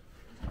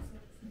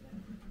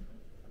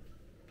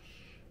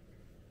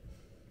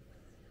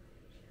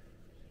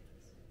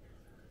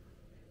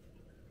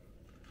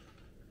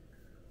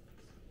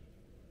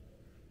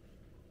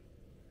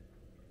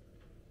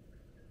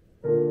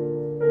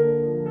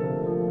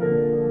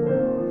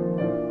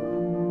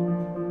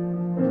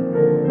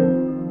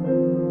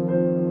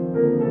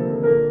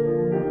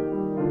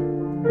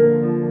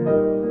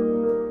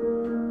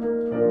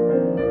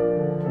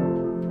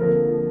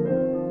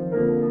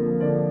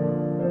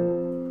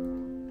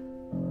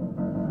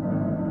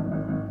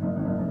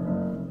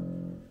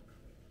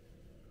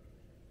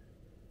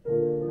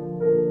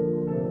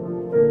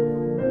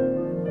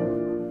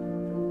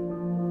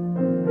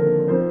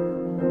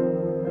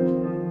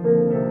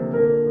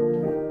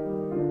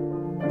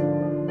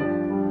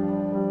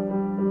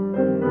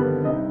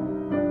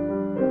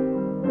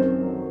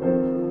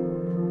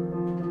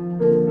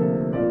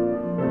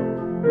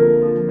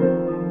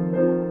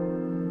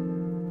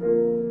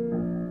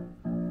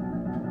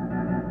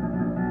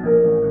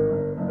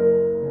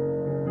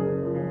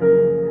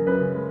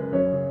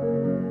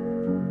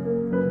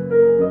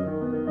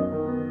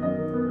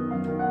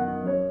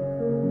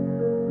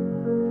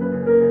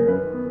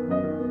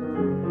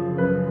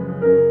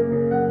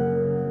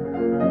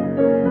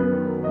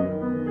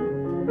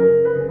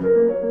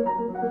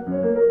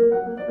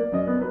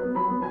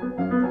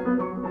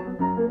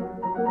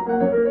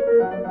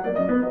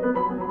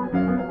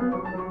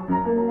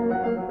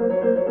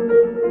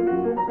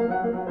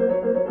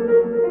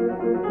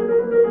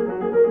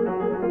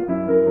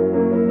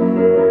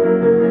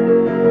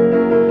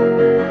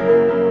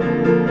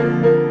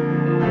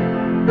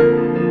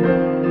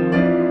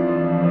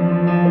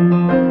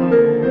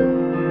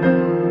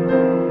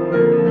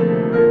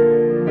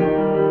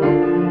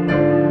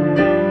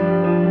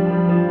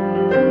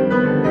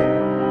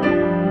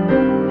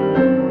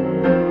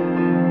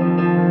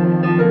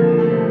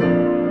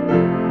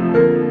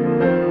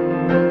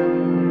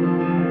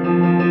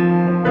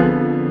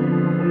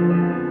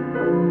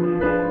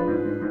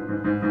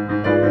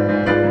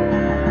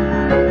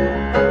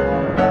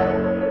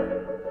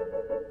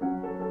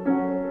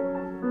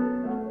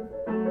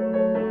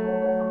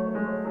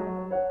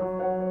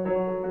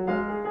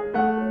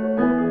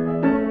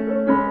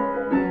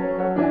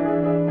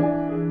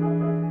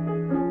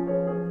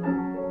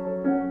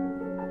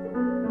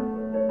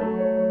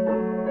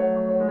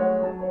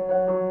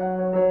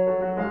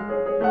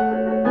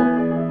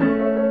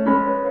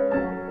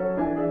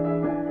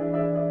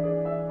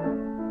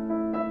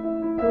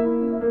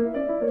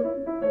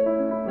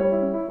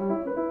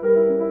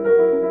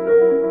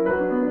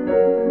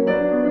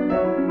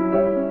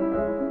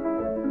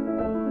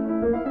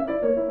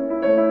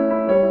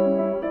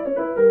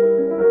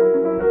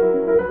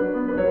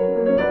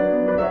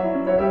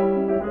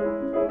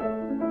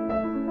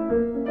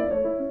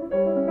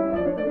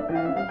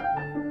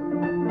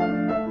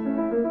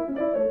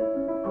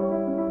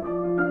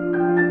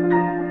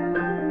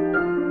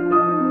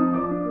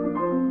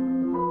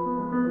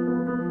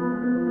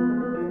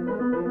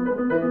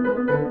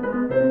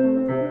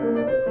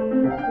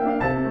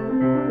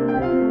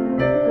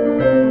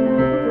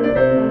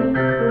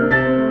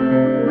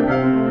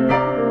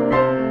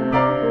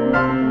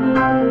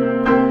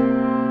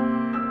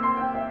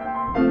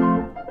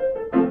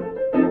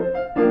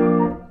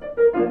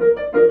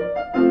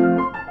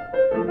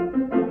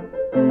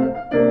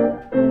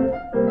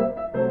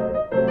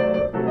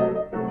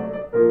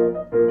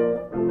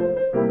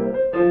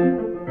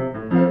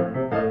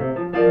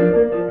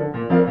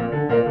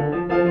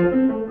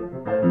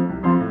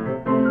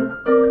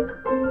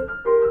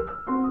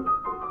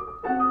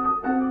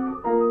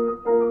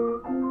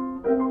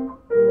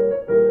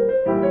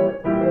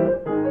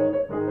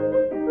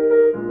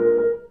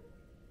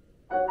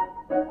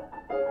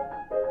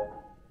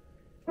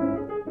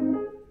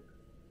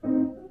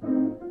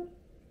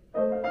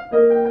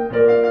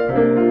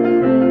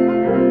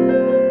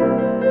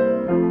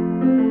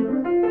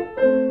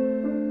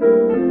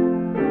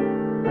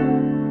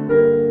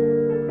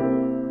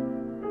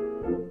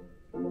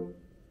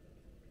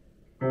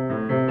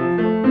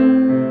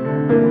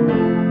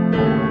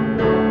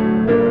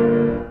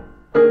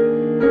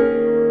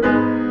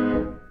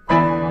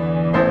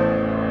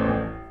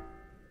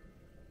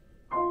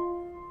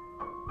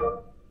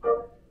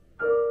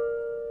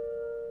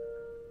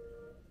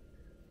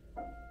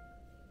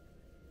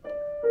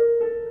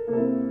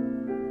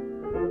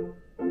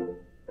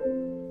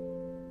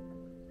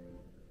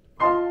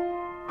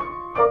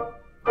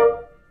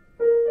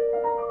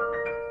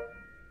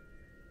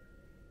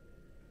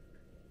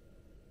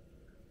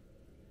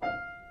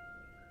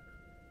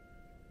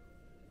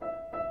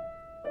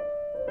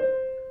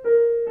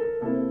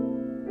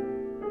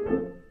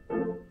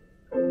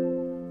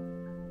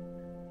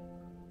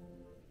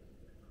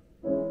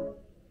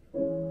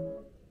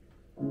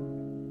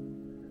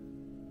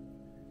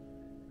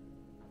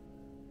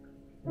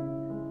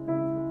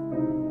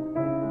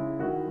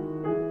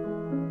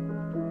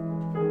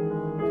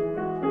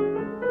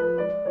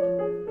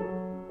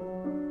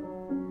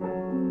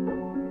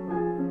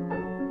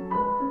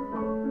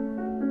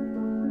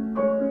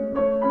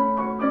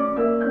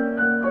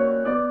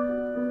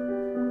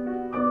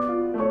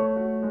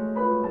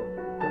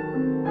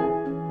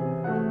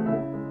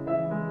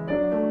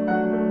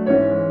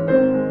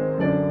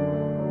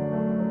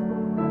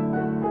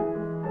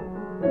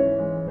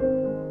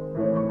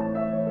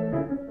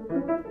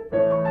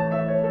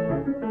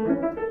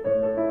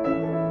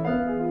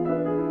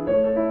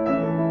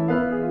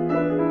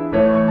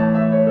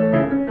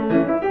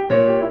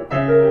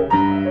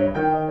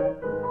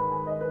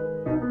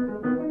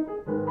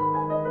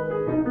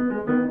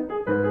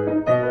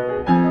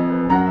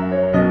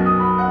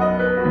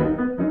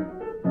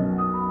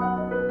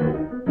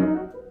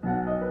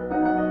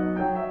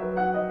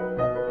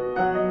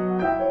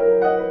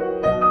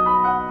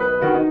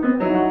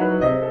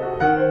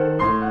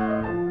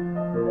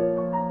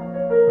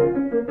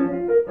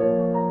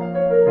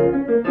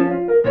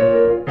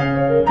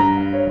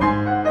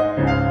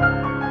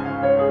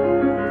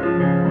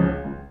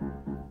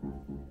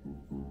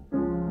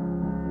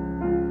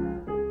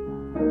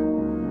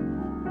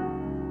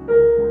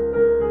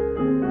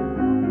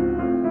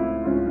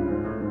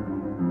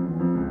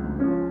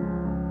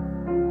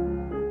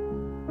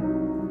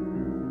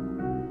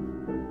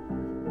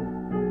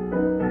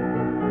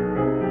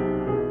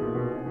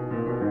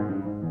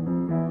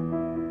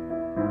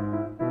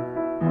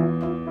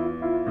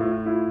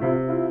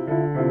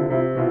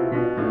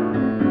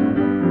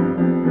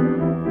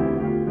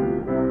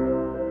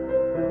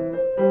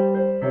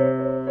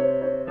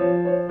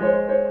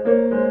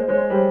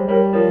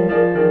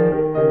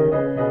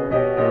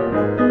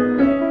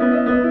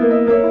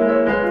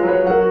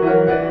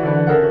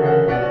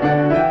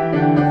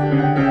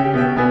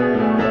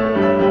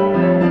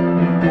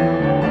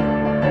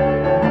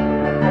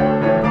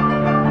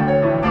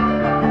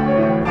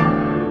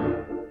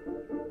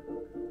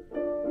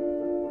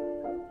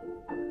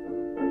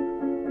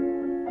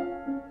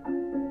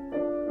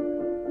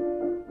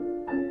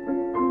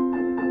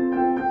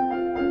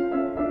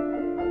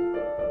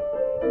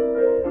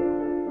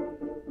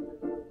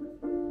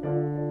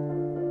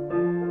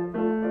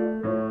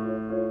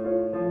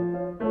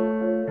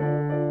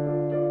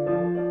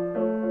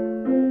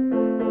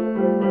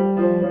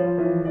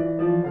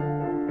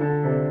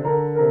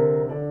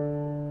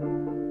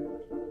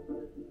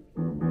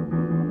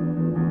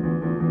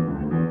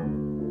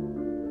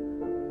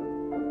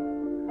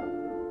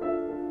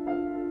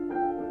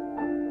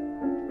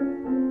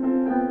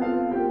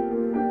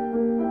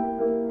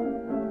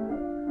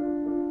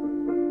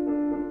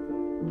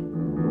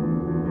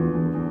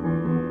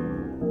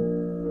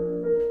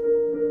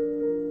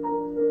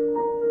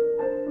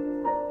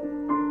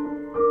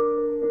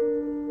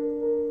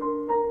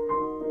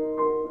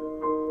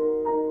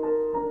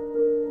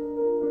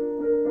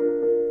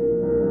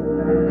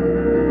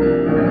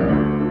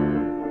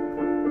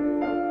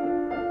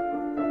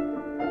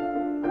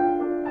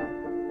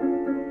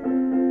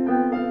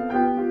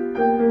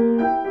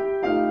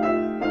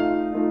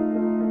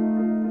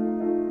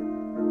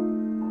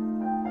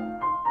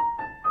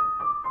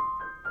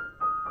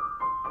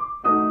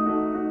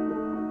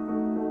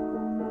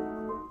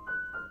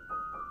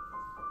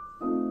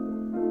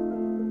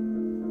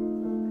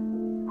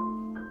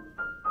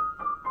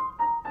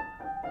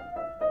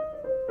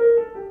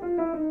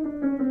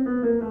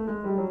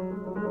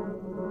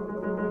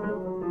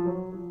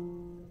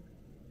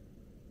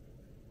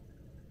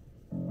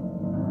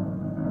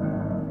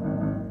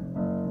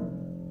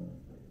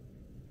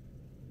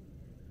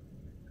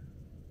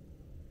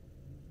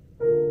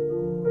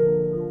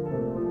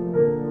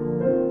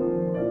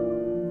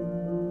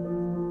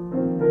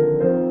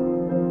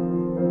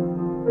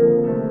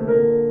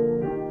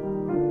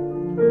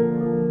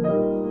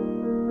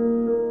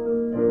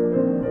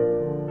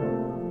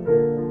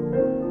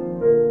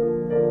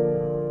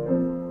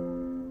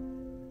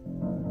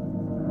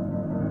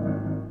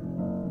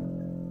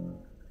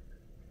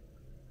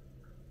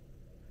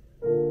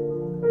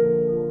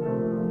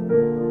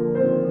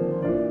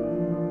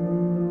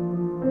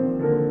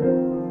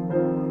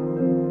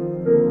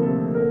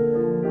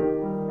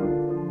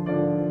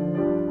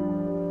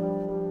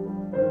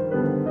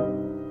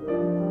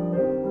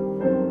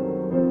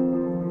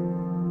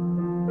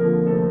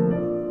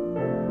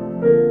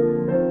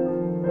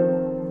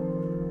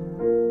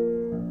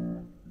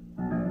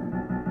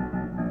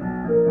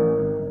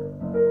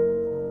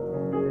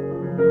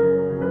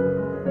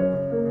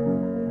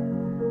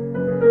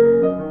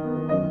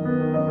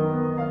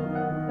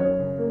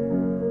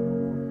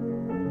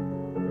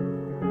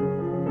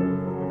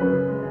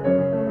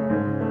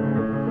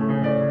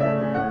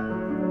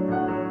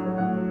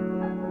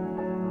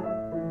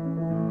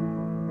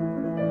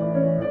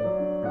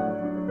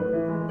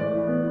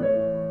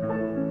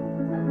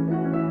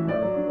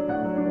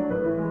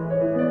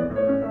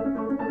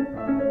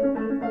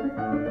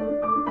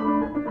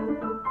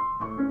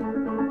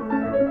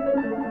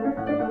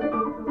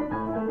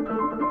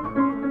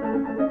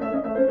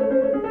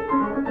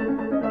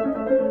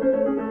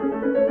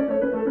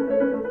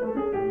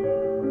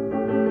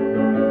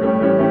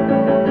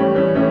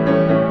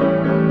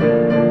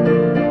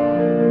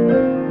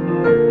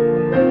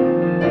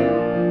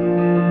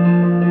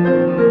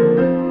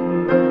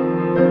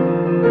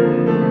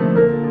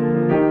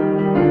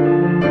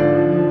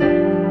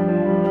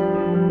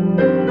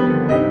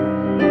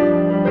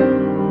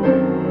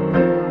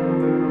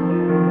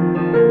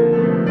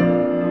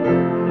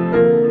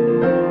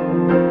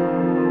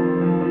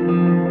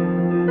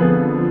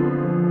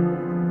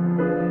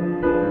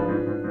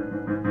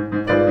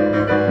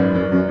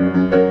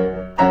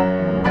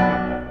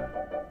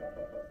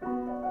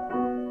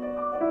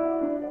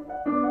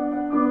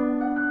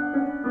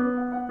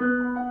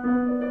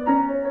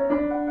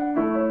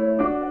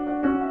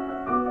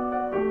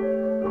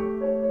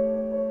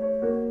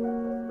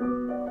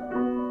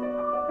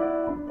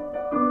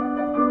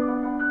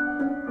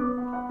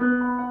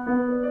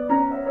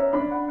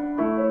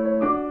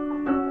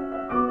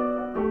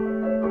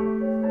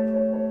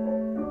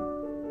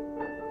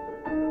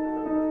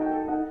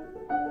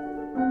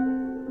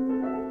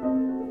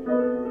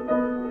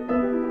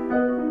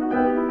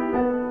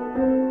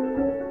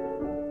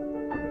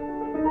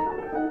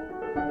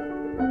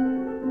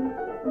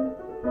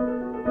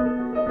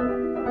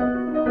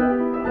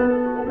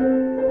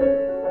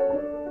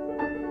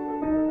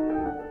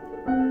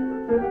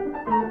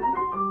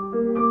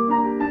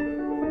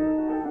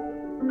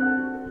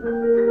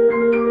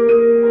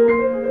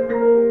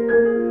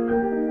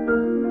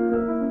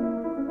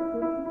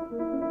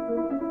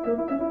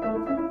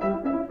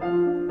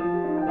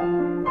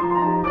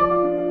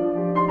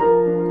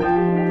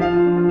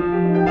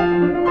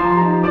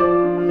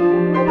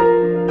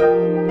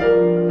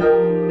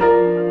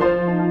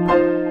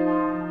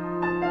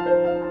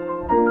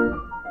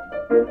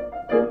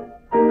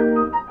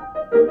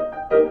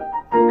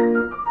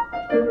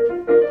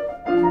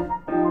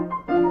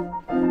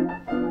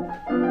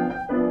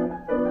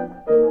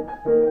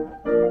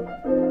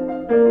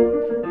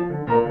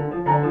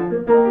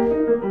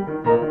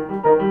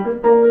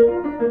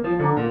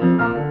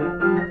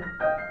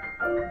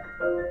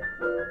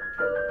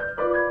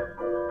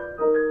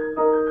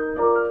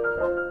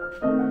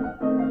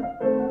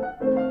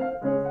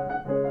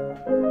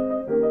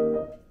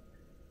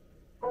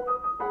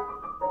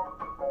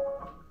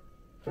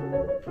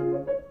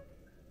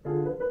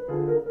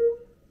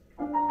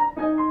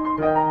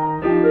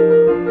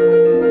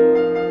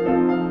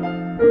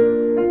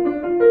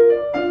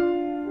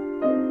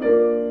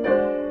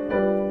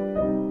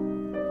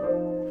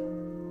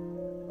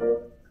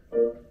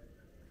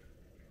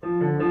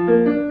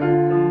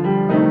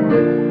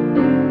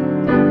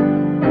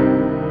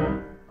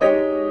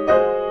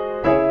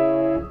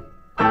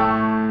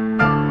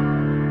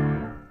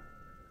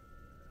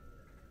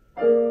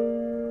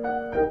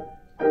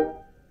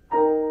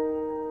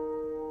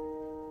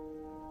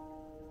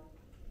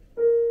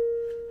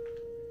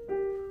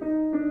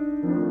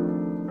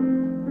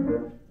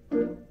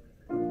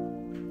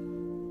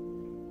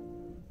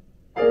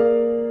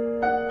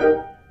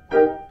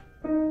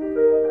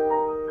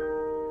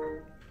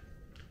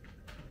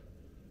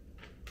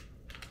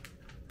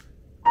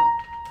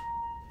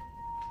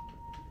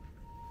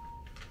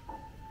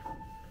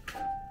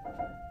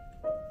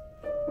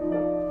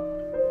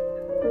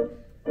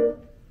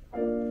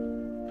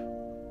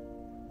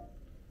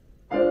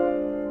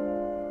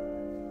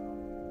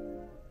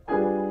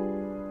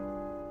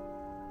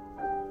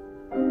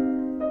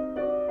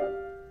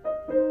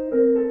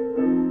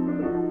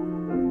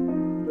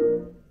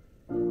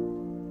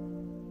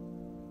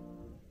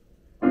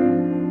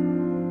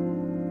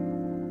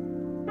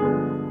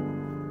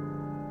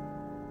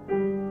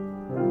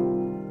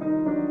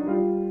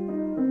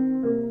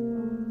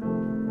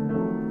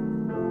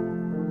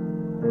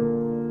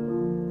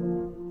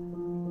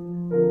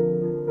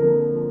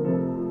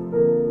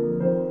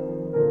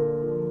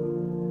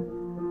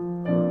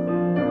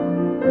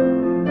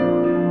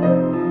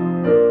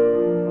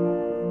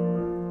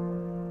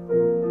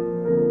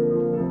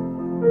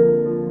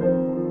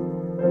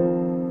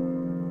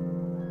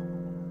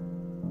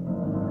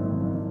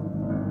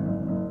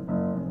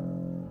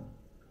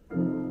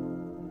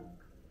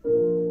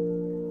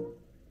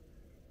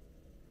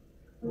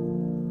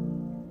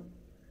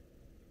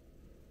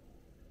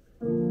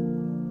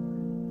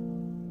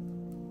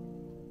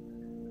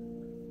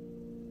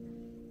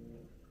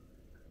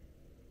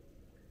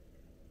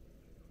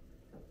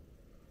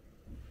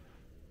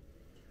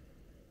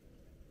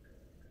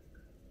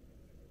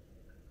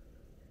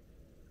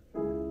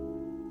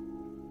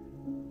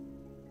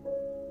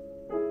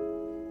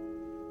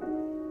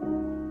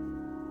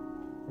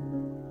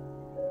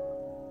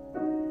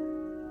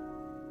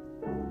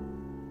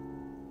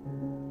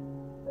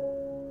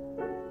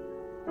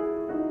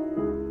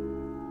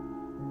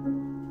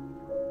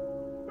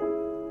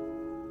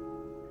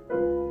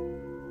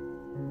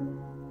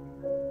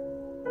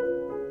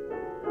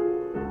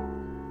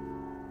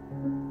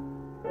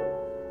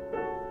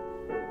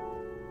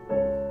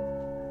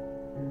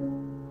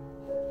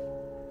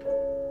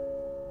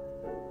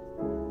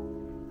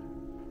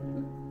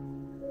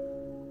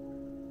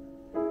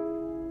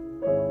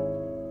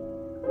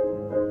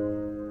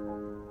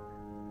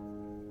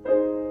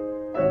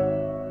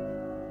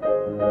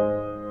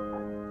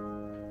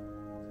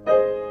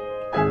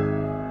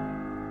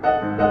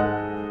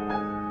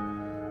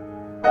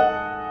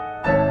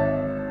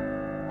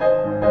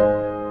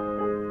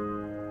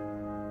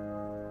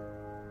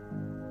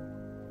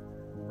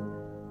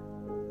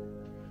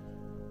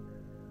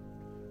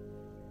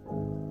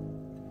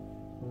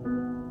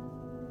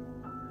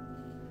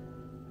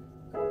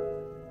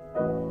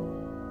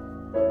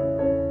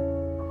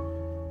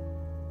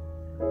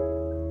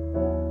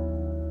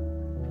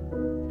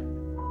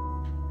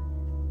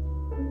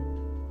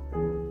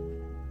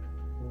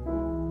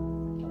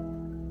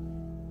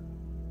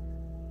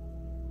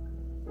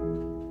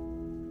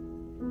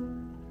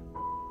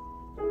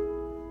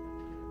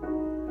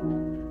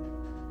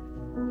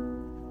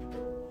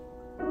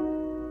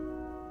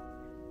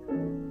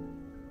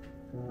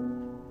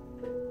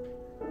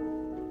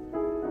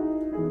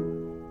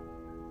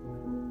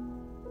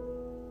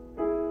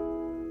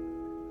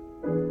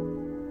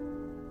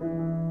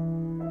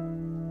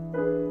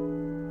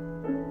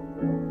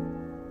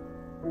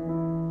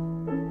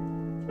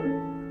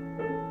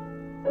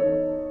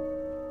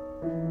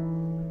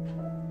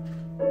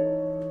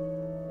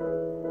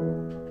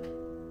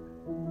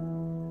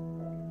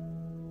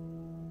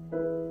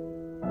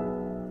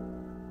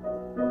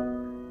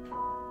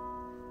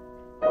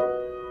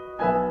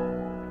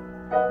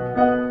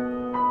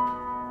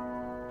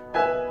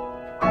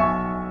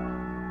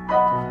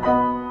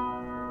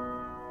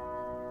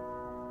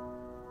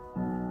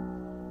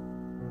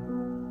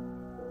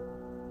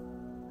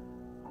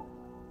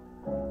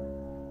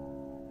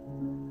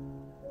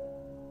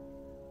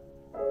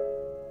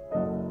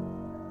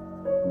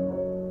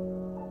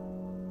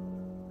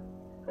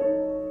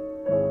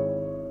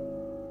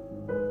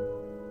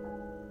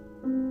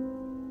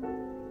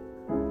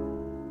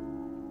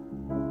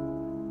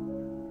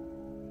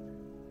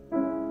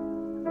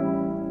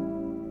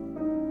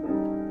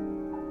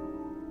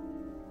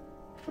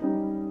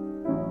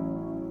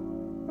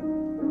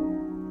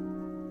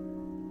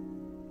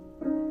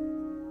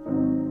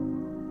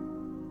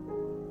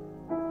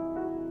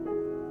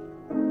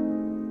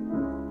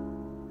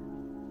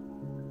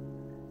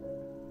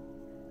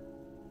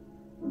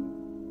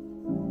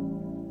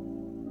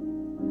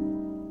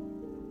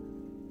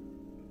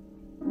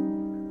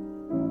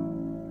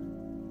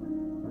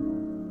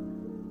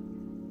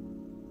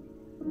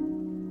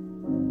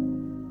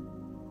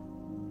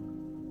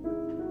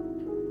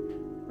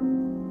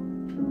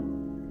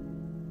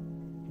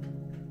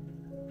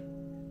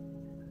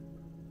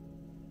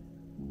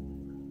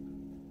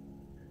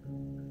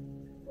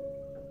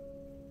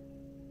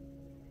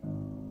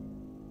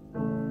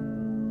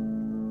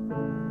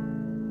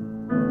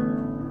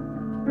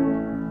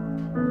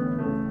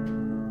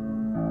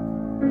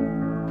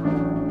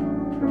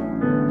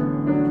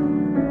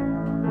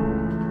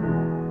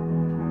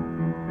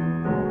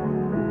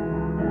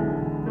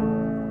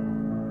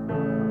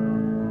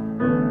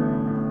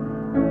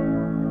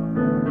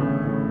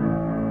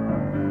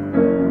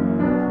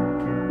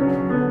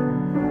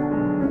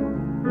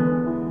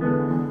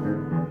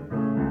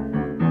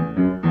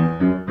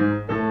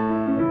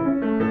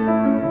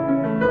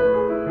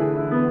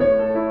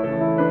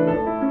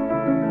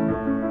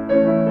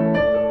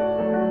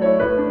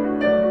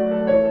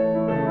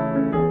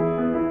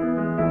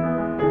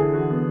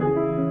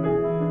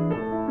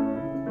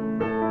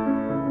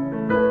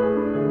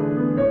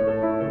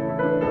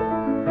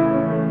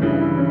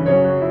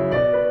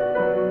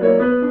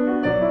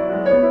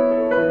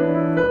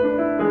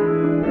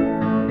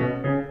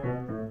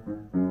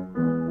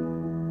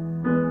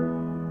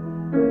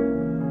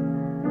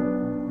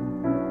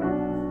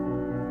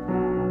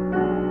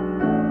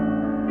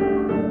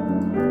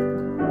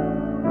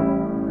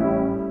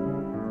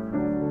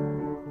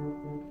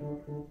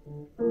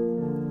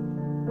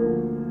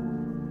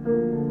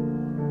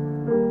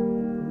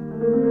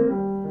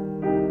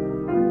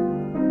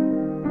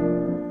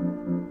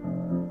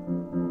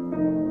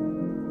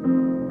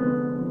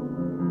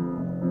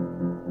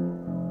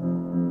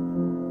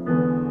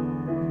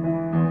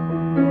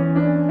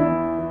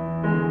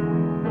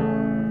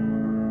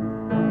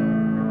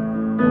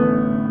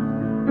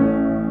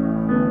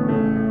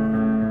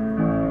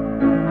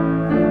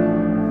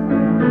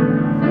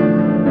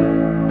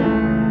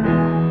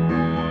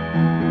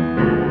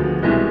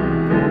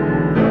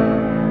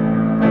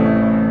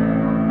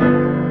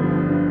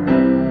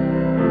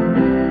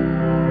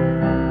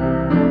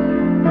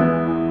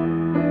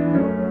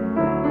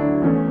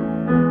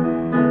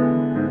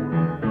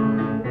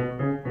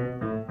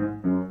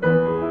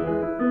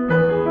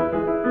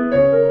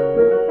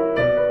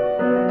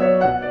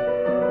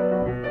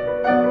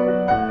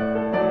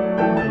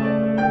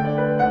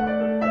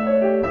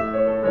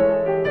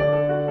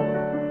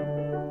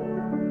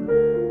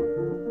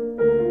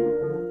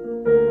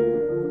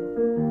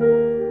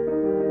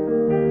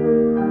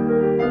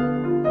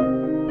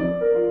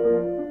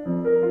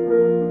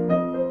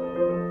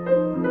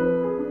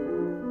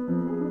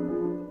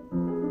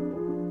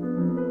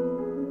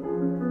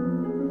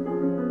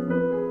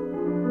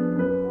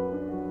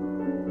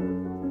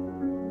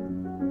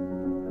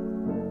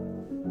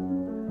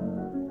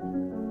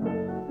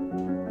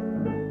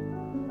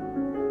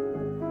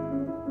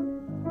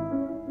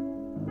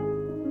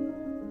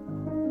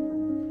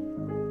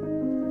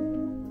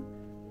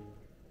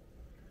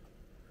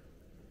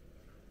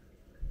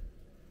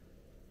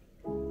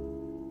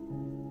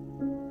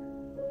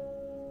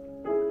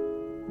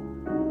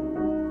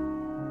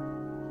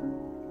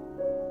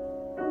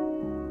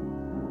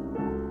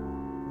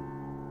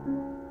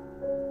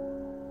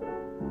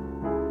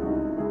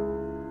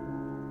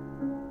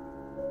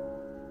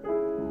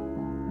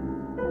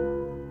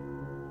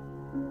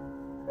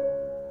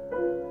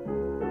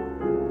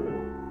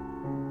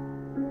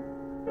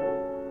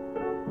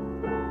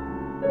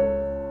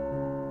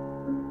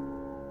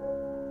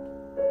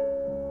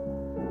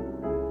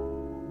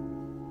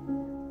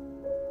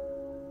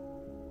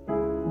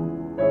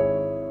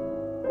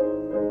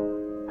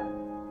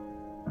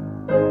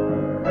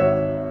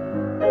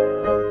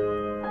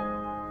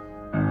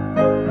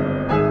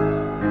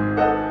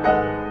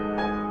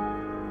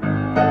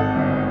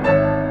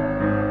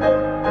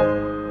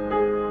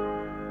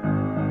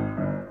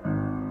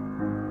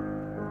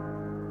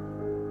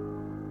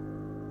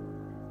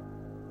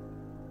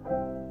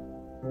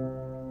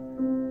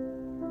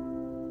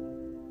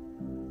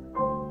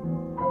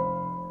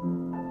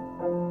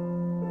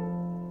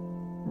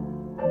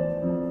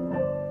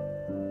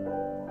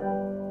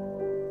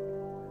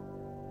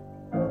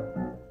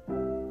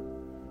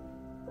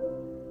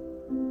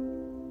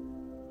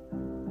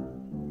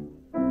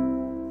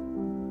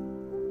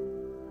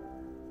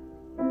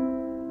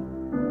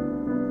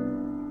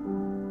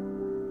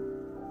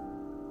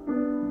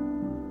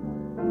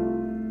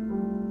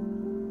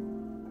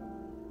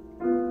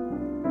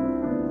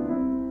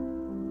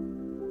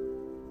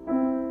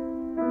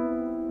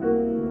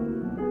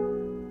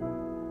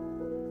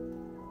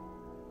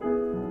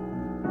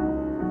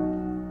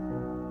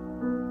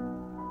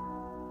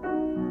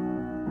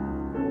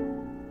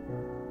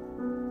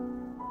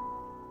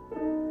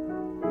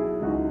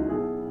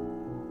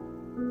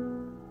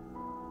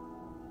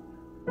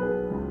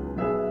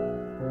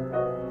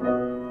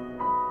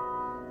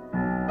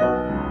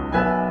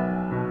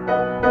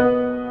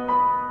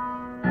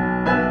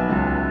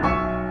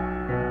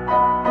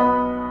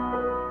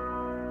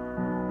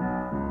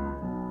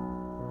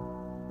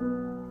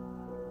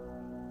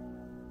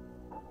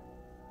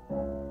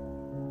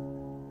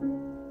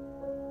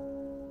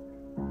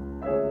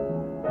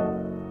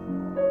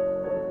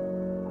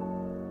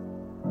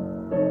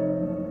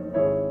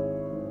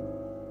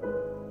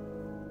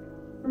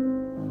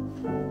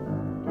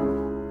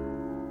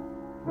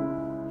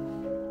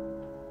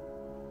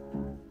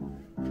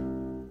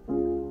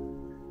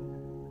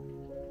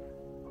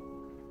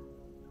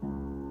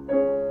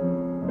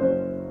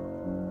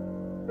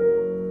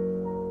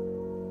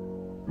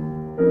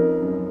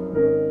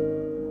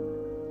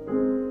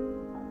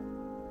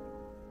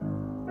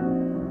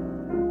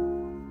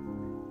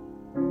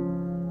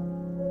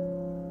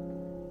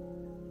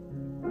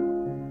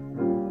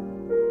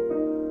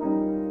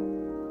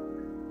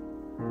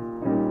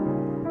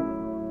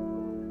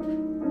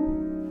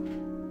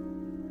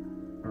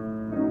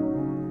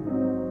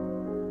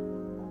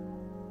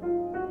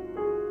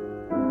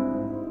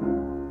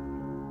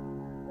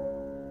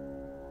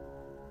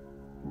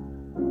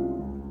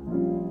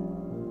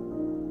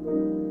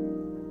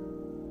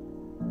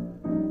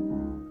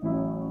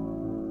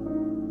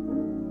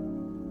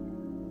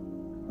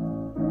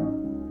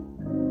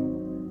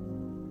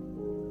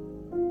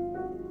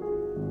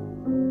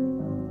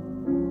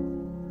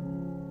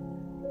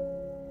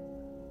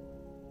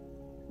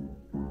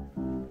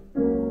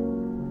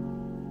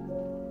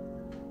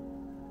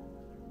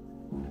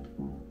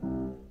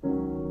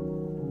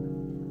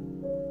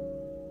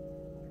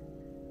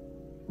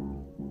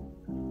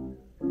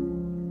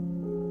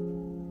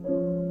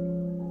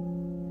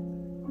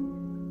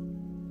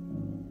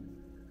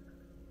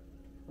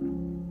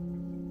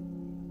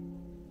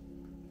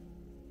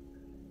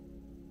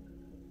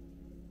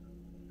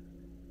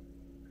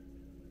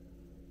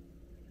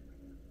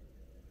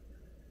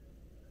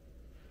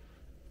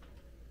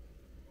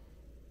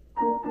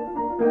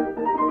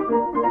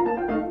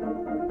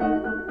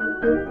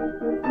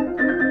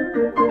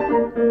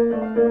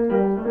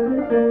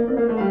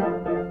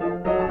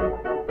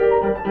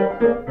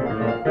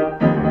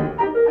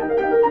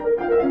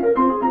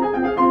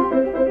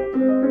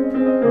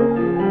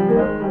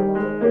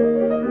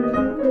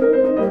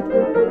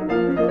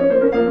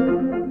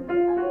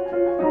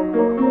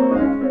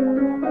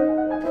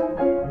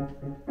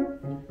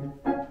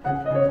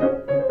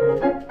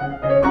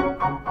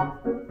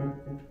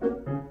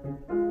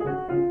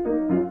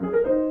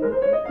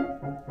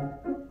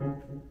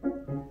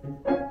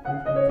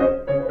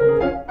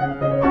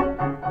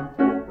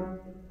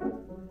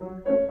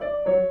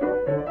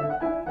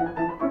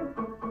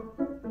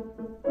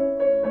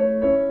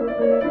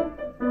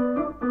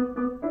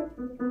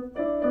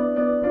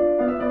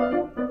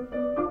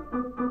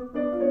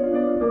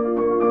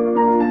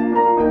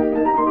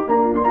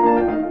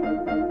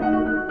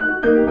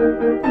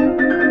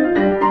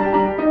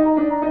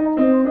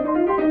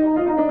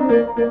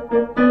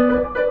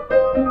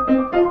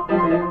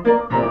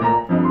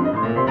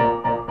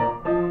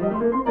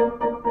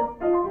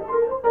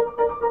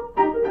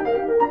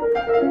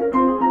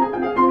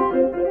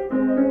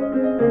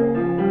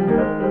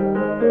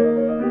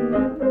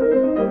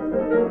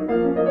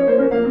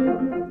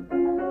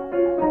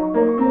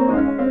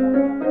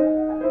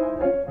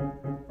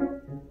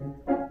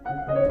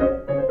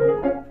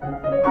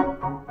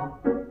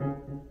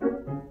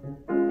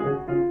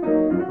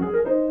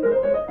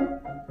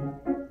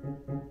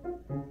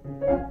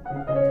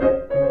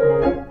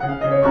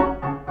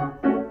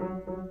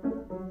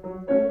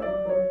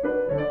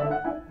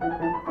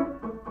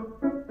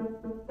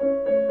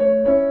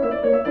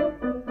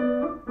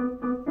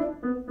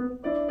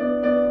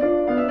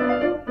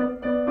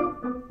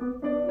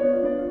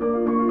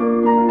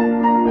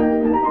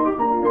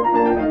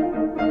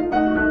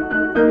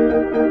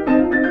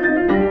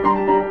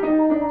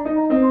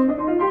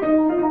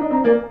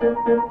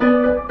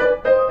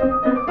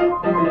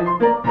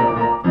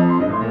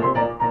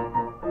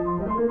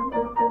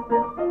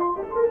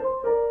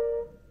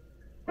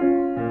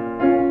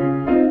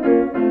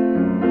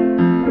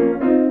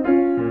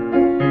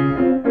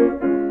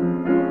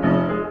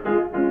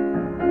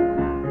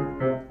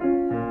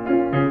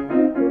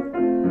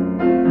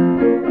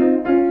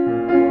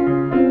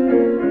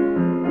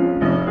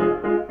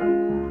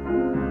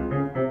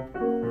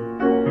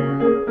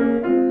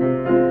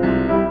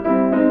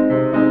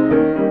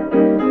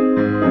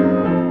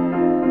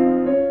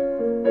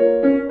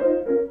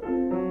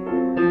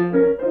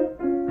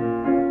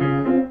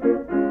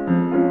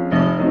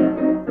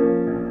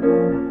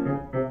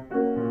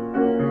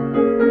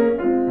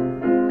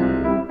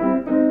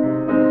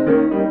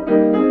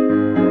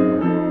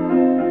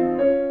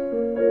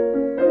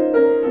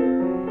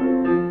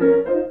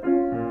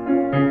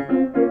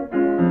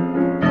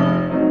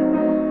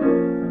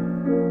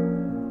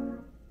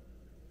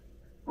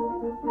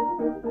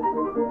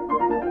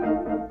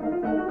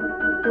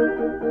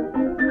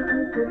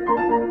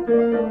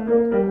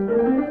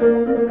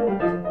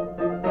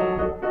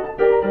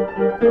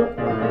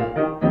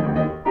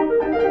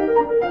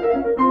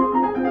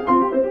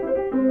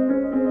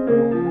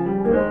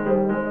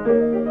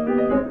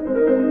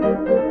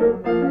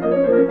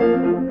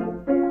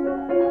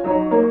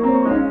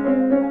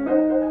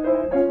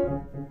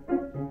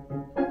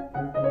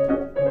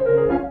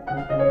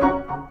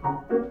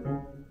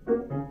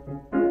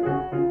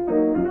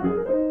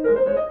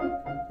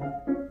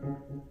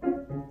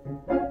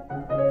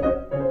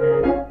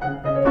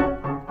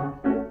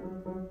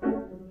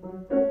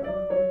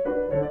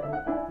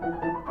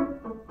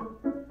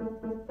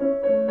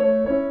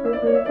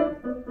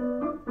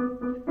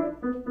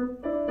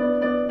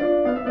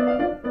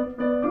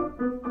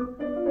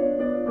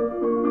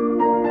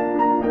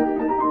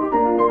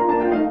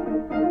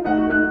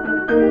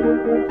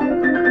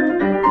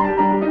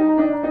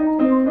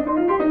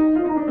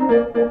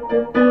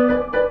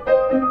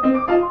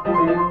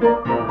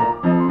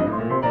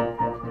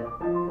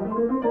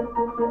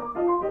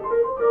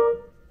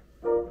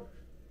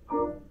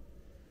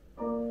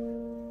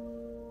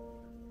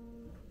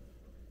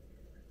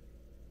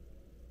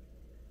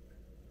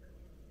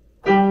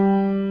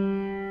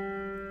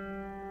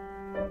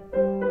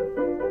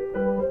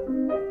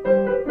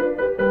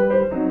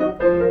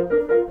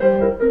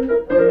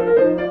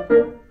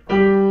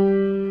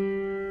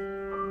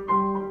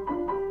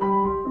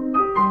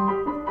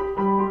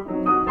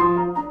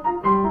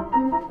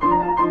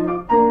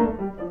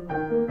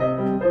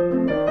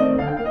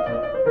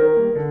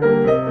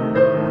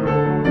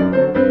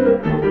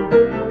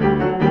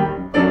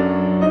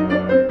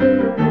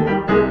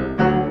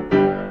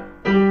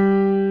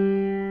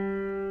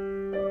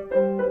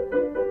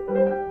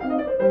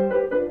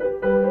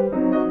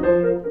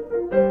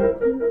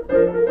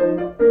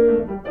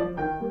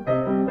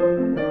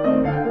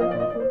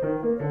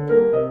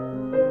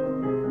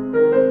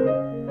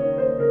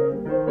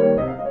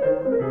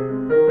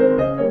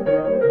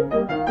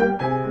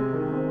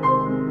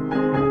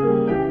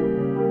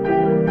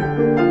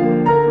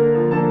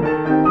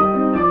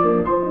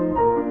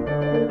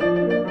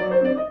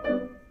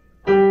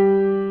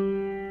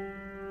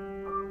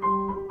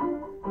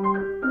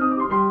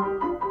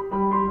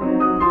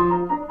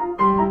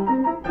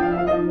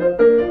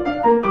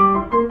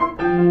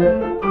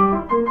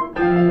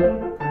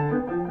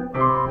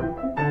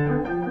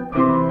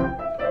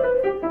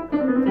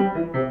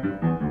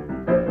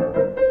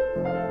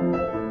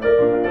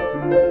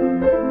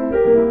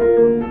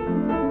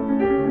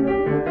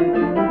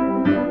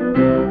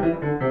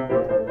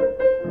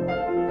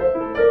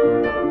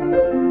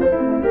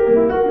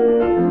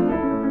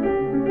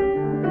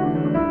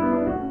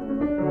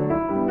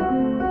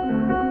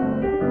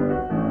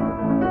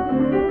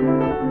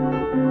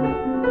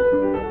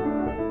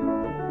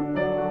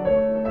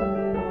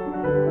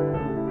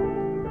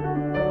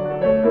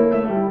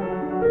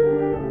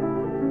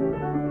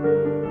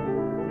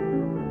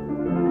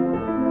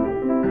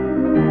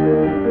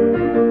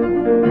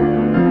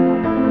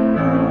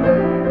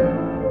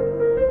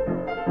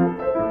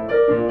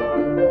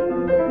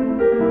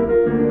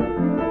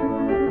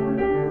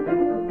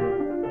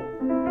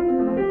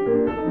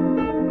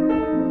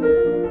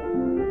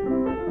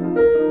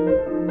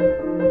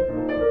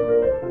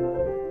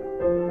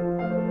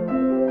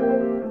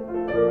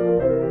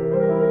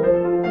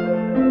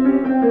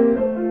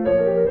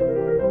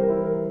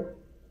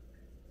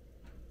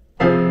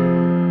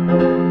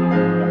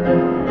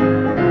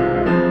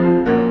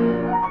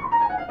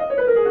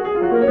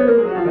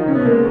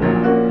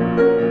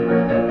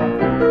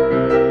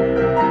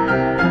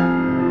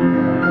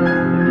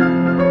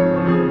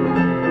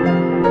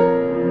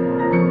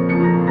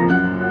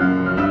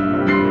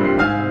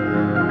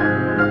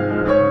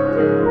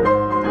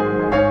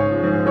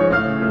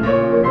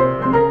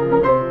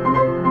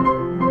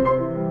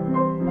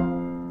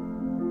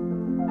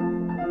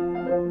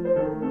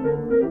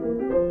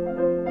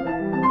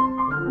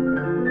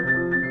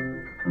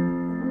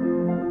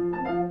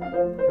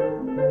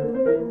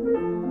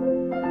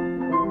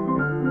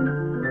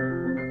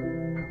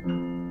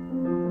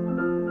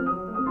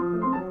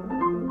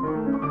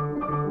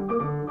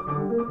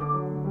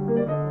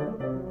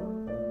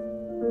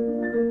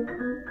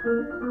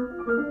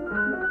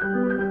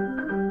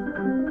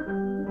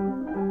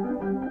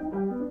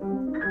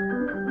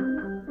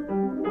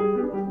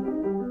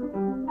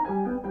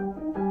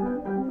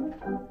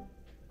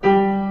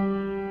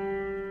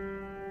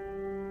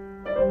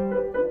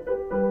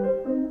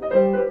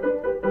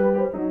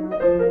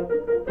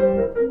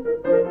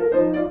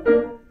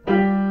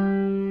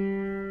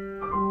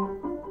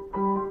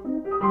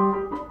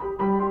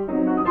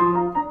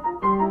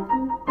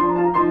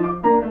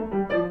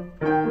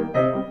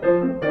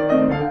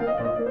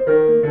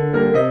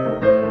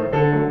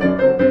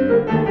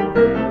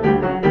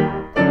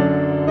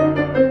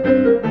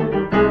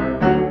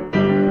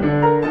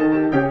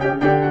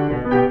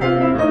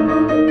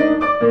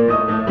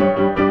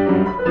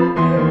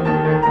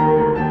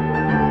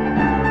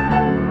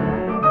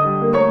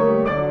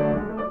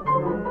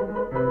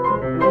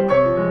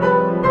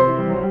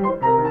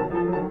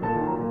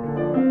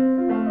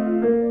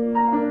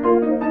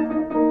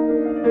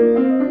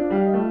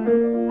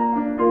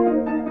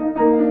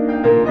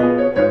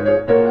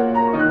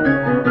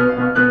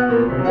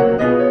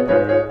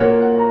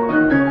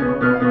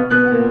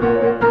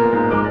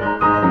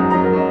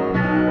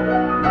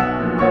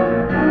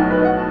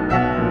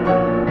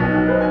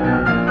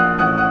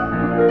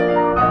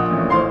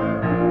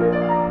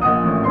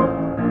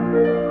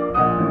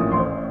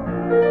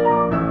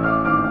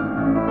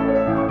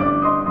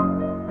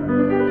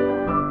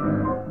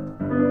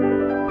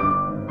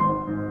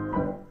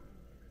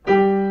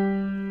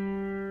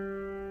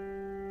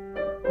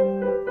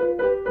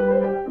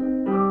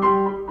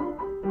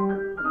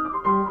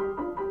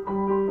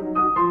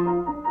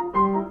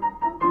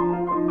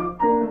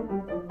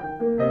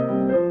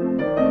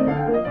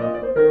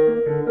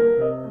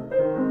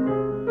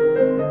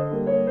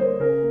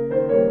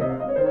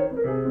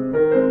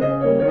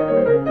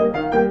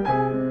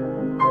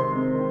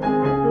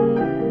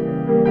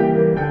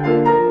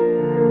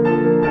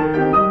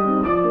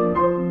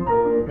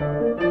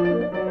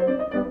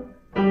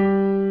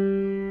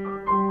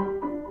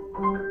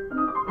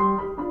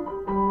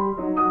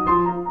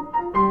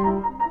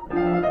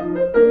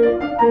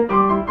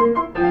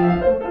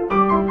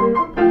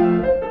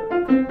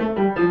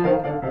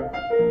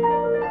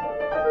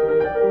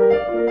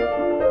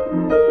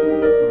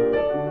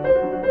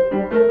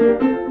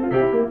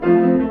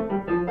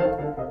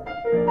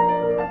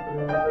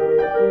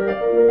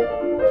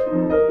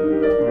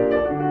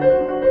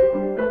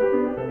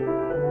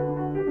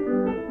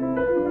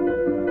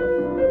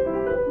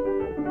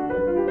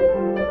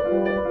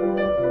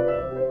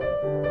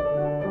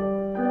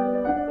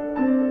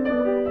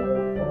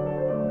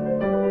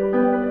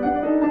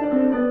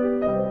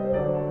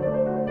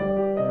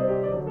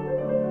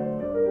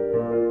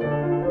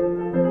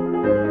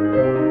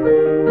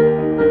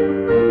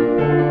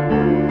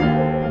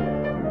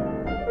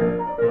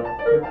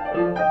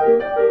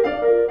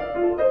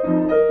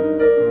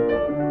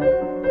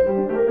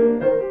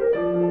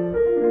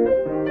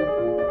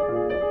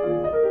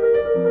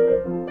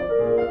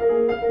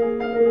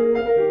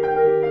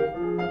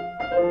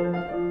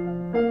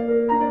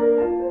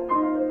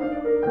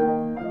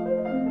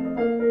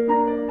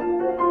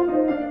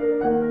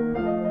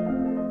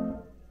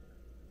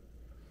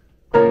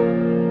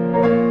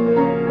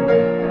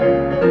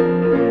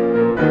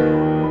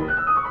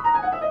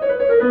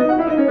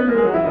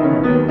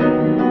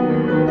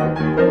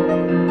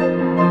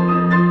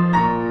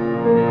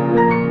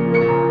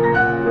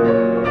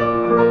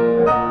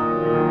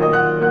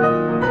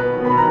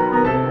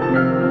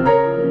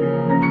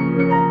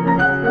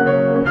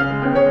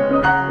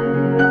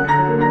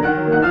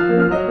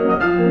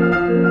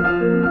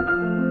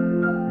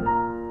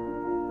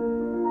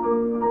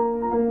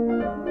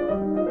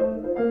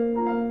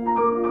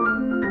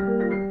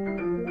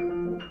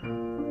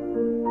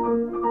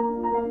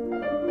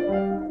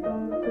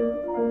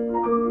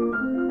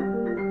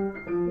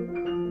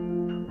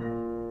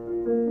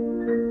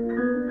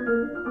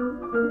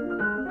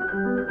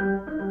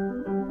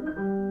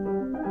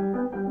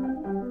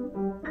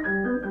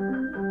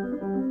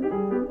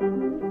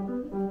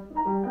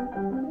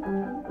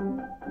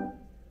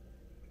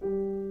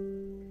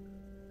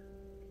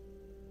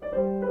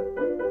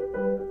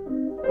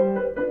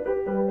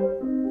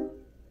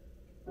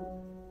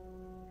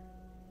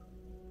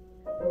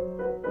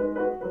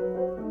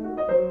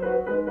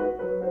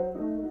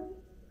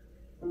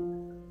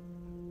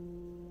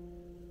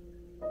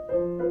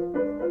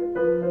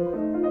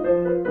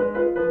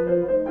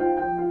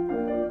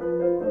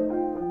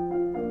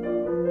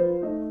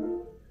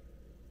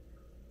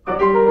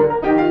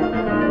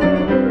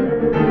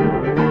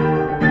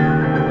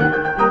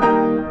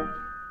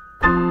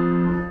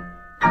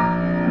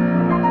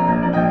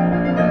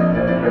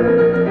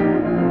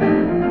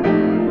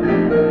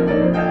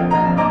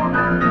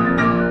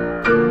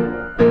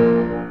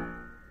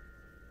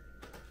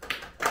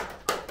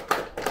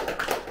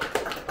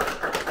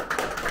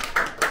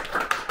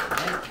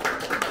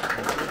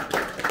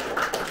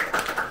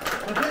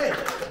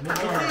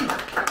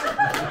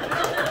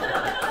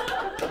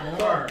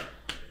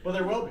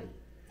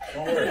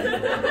 Don't worry.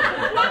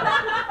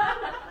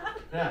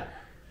 Yeah.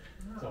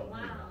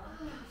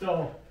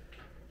 So,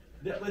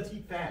 let's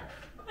eat fast.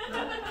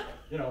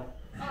 You know.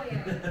 Oh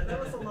yeah. That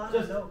was a lot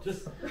of notes.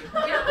 Just. Yeah.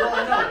 Well,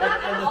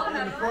 I know,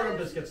 and the program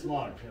just gets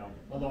long, you know.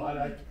 Although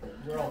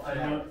we're all. I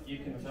know you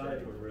can tell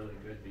you were really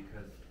good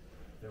because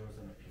there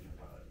wasn't a peanut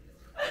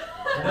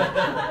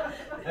butter.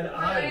 And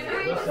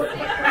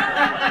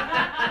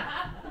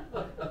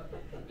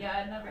Yeah,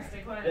 I'd never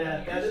stay quiet. Yeah,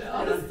 on that your is show.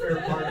 an unfair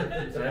part of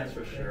it. That's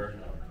for sure.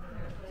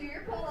 Do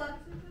your pull-ups.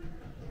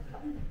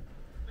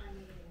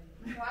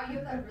 Wow, you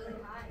have that really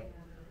high.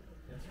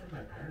 That's from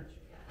my parents.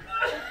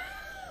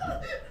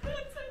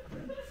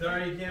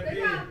 Sorry, you can't Good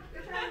be. job.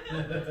 Good try.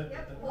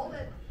 Yep, hold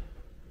it.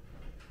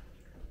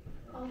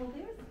 Oh,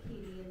 there's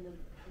Katie in the.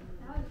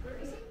 That was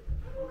great. It's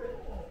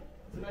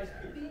a nice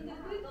picture.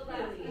 The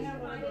last piece reminded me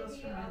of,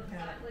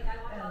 like, I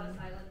watch a lot of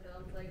silent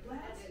films, like, it's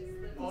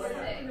Oh,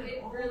 yeah.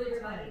 it really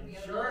reminded me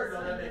of Sure, those.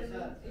 no, that makes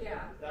sense. Yeah,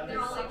 That they're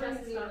all makes like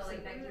sense. dressed in,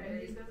 like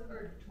 1930s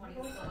or 20s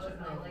clothes, and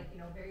they're like,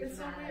 very It's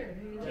so dramatic. weird.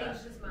 He Yeah.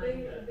 changed his mind. They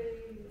kind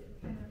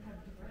of have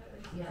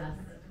different. Yes,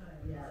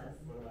 yes.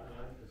 What about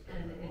that?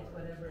 And it's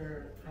whatever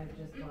I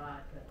just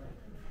bought, but like.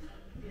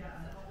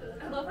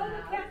 Yeah. I love how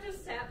the cat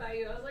just sat by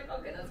you. I was like,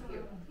 okay, that's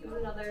cute. He was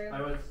another.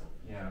 I was,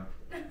 yeah.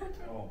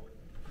 Oh.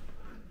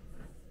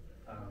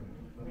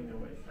 Let me know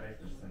what I have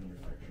to send you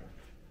a picture.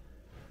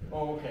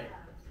 Oh, okay.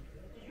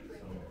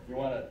 So, You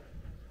want to?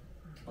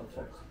 Oh,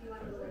 text.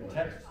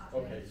 Text?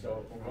 Okay,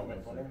 so we'll go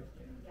with whatever.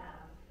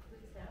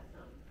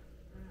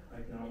 I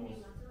can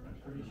almost, I'm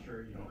pretty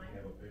sure you don't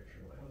have a picture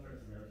like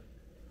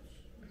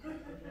this.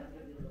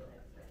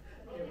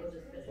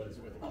 What is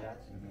it with the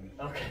cats?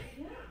 Mhm. Okay.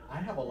 I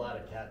have a lot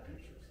of cat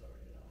pictures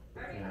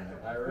though. Yeah,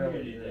 I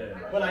really you did.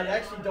 But I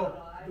actually don't.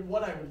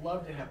 What I would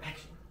love to have.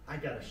 Actually, I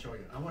gotta show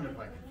you. I wonder if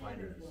I can find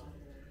her.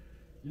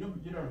 You know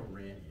who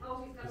Randy is?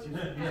 Because he's an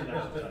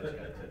exercise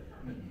guy too.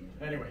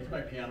 Anyway, he's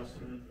my piano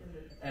student,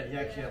 and he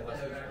actually had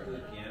lessons.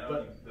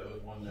 But that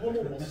was one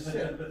Homo will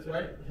sit,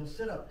 right? He'll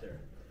sit up there,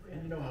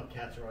 and you know how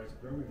cats are always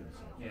grooming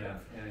themselves. Yeah.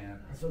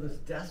 And so this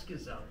desk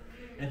is up,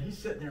 and he's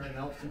sitting there, and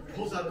he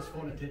pulls out his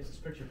phone and takes this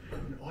picture,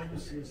 and all you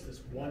see is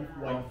this one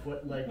white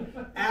foot leg,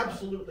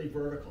 absolutely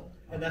vertical,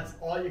 and that's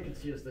all you can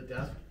see is the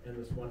desk and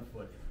this 1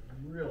 foot.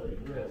 Really,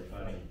 really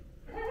funny.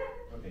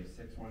 Okay,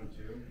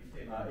 612.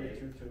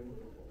 822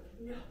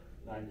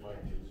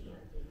 9520.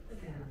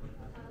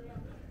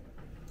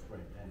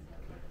 Right, and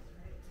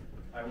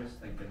I was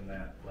thinking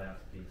that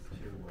last piece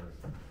too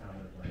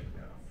sounded like,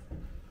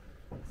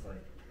 it's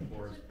like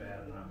Laura's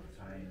bad enough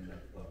tying the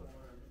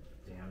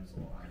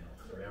damsel on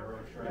the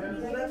railroad track.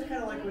 well, that's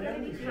kind of like what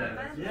Emily's saying. I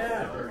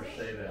heard her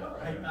say that.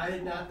 I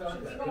had not thought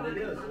of that, but it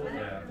is.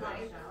 Yeah.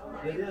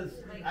 It is.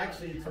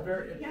 Actually, it's a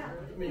very,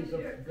 I mean,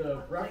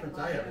 the reference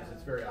I have is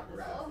it's very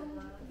operatic.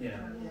 Yeah.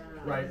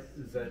 Right,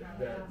 is that,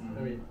 I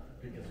mean,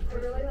 because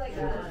Really like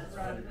that.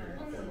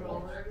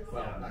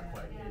 well, not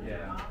quite.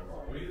 Yeah.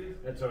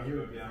 And so he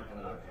would be on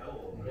an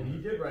opera. And he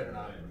did write an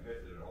opera.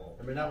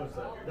 I mean, that was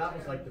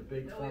like the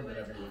big form that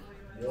everyone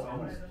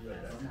almost read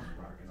that.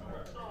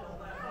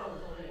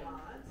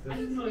 I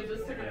literally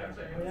just took a Yeah.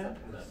 picture. Oh, yeah?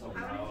 It's so I want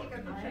to loud. take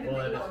a picture. Well,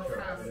 that is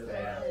true.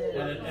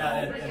 It is.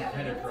 And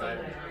kind of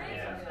private.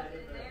 Yeah.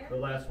 The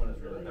last one is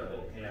really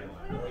good. Yeah.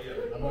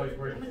 I'm always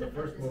worried because the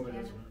first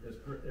movement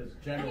is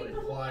generally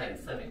quiet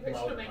and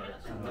loud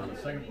parts, and then the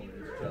second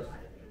movement is just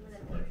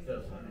like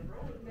this.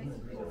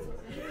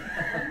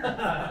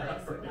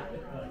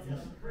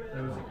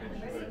 That was a good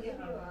choice.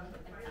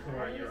 So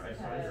I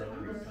saw your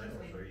other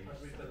recitals.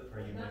 Are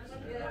you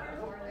mixing it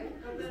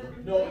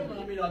up? No,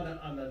 you mean on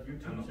the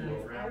YouTube On the channel?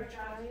 program?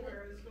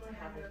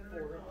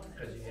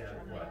 Because you have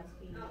what?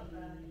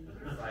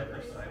 5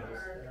 recitals?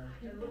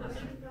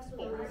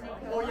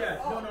 Oh yeah,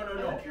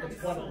 no.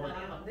 It's one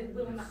program.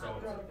 So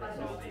it's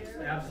all these.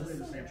 Absolutely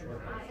the same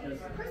program.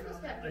 Christmas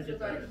I pictures get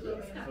are that.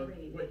 cute. So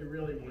what you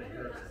really want to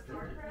hear is the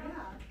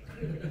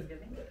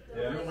 50.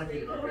 Yeah. I don't like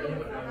it.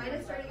 Mine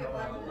is starting at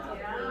 11. I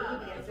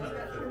just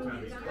got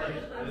trimming.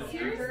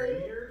 Seriously?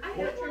 I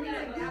got trimming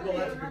like that. Well,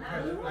 that's a good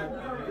question.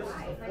 This is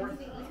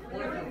the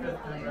fourth or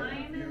fifth time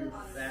I've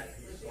used that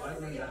piece, so I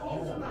learned that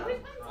all the time.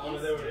 Oh,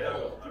 there we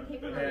go.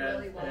 People are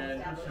really well And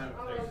each established. time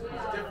it's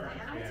different.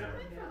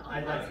 Yeah.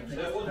 I'd like to think That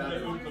it's wasn't better. a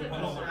good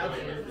one.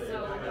 Absolutely.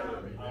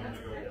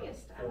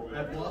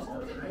 I've lost it.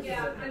 I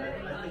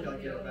think I'll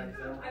get it back.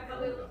 I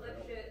probably look like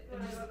shit.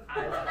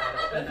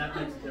 And that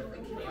makes a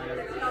difference. I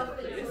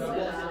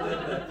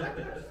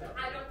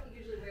don't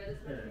usually wear this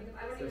much makeup.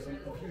 I There's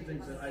wouldn't a even few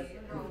things that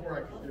before I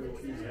could do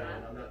easily,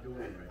 and I'm not doing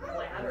it right now.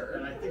 Ladder.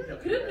 And I think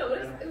that's. Couldn't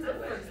notice. It was the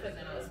first thing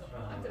that I was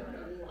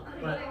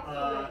But,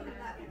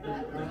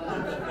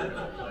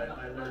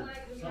 I learned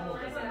some of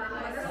them,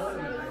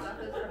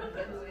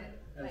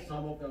 and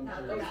some of them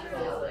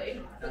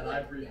and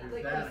I've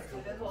reviewed that a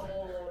couple of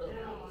times.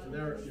 So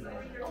they're,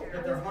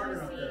 but they're hard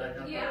enough that I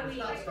have, it's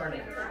not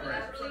starting from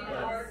scratch,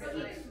 but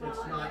it's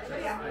not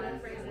just,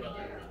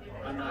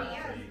 I'm not,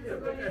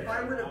 if I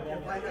had a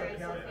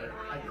piano player,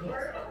 I could,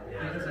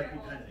 because I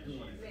could kind of do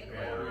it.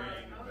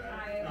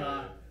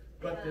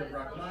 But the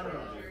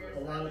Rachmaninoff, a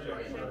lot of the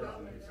Rachmaninoff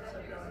pieces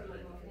have got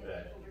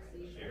That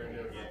you're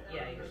gonna get.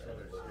 Yeah, you're so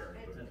they're scary.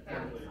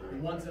 The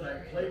ones that I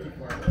played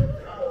before,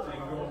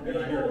 and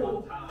I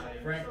heard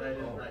Frank, I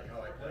didn't like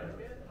how I played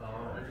it. Oh.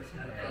 I just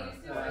kind I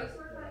used to, I used to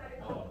work for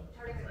a Oh.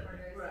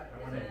 I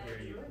want to hear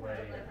you play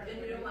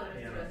And you don't want to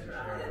piano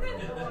stress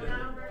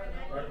concerto.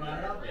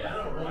 Rachmaninoff?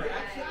 Yeah. Well,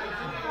 actually,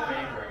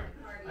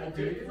 I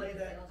did play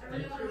that. I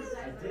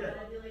did.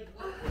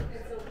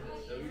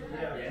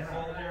 Yeah,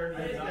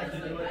 solidarity is not to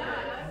do it.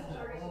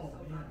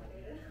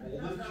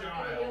 Oldest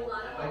child.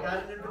 I got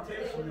an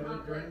invitation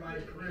during my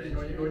career. You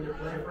know, you go and you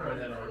play for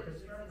With an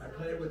orchestra? I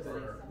played with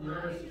the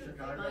University of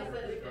Chicago. My son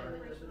is getting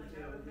admission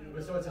to.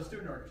 But so it's a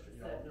student orchestra,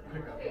 you know,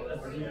 pickup.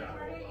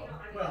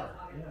 Well,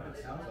 yeah, it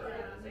sounds like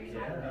it.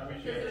 Yeah.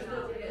 Because there's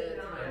no kids,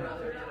 my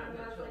brother and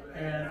my children.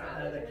 And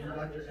the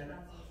conductor, and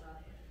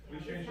We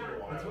changed it a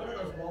while. it's one of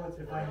those moments,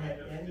 if I had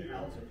any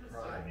ounce of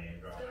pride,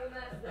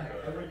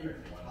 I wouldn't even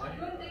talk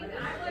about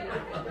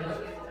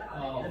it.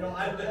 Oh. You know,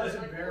 I was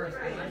embarrassed,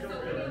 but I don't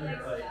really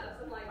like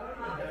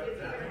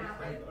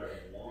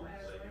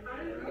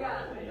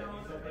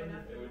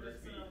It would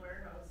just be.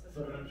 So,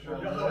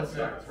 you know how it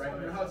starts, right?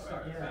 You know how it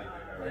starts. Yeah.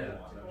 Yeah.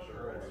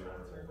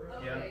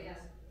 Yeah.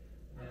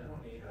 I know,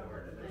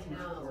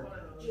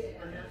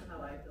 and that's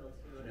how I feel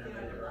too.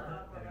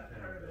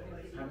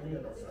 How many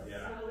of those are?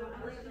 Yeah.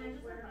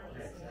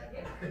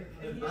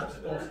 Exactly. I'm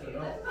supposed to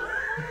know.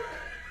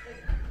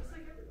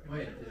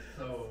 Wait,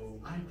 so.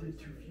 I did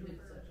too few.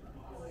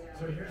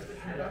 So here's the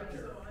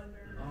conductor.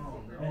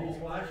 Oh, And he's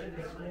no. watching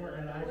the score,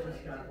 and I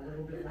just got a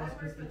little bit lost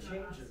because the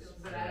changes.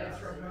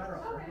 It's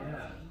Rachmaninoff, right?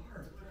 Yeah.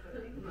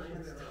 It's hard.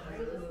 It's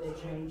tiny little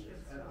changes,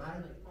 and I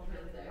have to.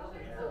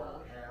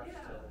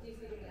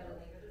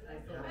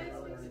 I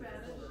speak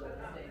Spanish, but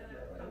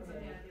comes in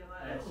handy a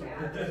lot. And so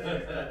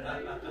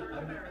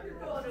You're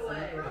going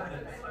away.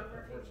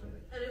 Unfortunately.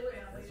 And it was,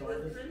 And it so was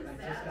I kind of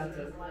just sad, got to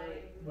because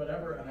like,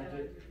 whatever, and I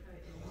did.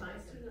 my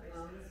student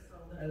loans,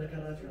 And the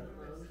conductor.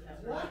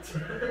 What?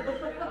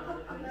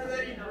 And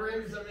then he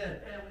brings them in.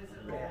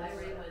 I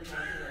really went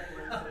down to like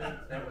once a week.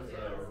 That was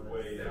a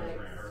way down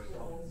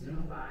rehearsal.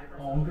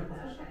 Oh.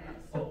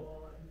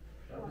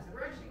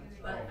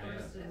 But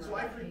so I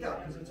freaked out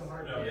because it's a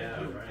hard No, yeah,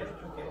 to do. right.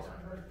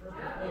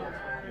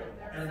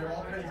 And there are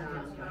all kinds of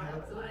things that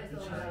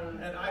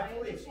happen. And I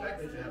fully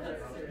expected to have a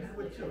problem. You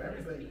would too.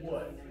 Everybody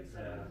would.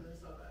 Yeah.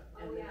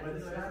 But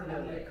it's not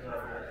really a good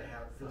idea to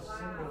have the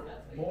single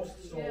most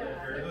solo.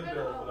 Here's the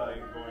bill that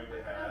I'm going to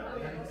have.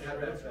 Have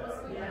that stuff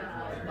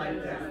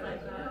like that.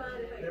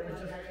 It was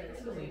just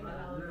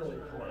really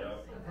poor.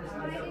 First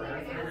time I've ever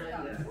had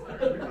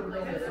that. We were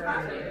really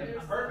frustrated.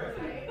 Perfect.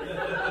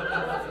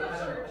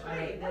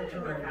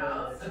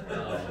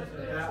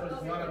 That was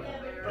one of them.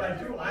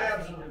 But I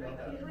absolutely love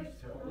that piece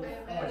too. Oh,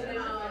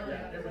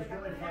 yeah. It was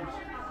really fun.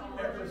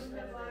 It was.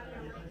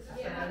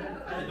 I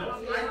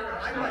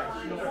like,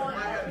 you know, I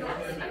had a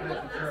kid who was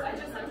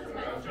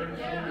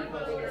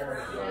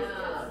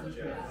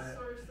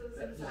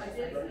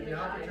the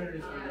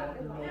opportunities for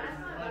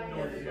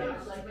unknown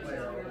kids to play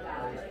are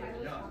always pretty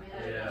young.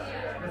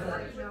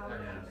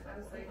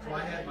 So I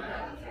had my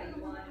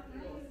opportunity.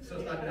 So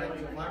it's not that I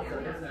was a five year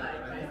old, I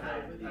think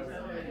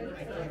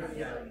I can't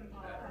get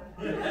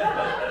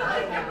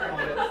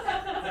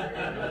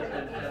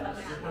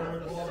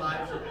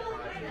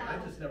I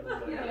just never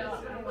really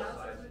understood the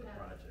size of the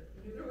project.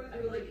 It was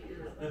really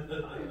cute.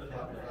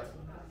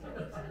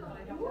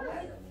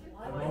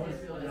 I've always,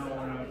 you know,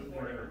 when we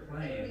were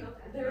playing,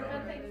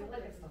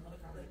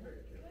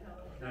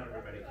 not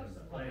everybody can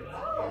play like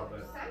you,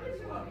 but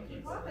there's a lot of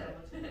people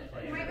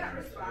playing. You might not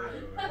respond.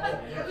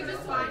 We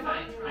just fine. I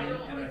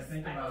don't. And I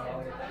think about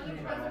all the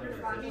musicians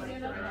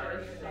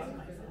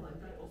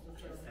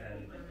and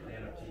they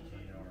end up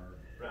teaching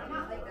or I'm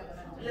not like that.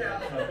 Yeah.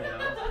 something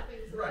else.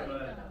 Right.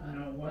 But you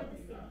know what?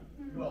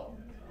 Well,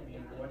 I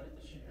mean, what's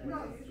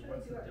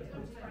the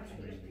difference between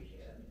somebody that's a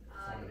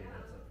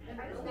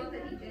I just think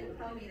that he did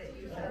tell me that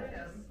you sent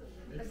him.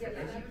 Again,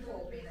 that you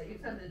told me that you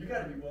sent it. you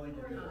gotta be willing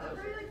to do I was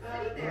this. really like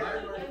When sitting I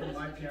there. wrote for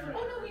my parents,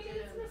 Oh no, we did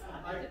it this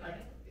time. I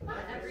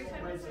every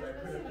time ways that I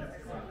could have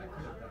kept going, I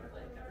could have done it.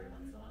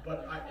 But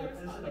it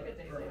isn't a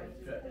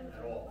perfect fit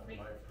at all for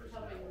my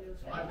personality.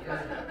 So I'm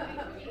very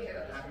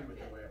happy with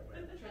the way it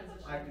went.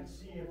 I can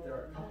see if there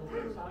are a couple of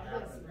things that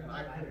happened, and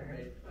I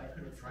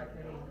could have tried to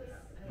make it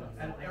happen.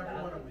 And every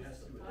one of them has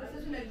to do with This it.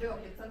 isn't a joke,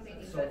 it's something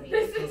he So said.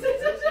 this is, you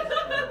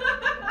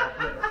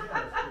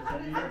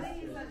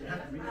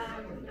have to meet the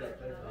people who got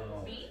there.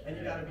 Oh. And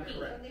you gotta be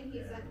correct. Something he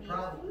sent me.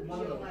 Problem, one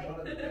of the bad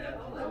things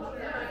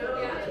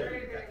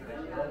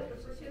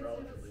is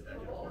relatively that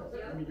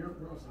I mean, you're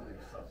listening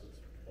to stuff that's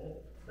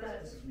old.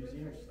 This is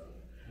museum stuff.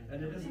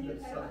 And it isn't that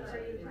stuff that's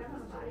that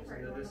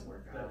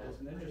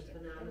isn't interesting.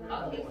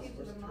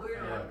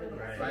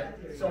 Right?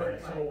 So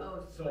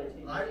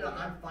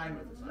I'm fine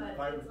with this. I'm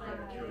fine with being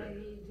a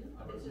curator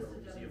of a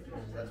museum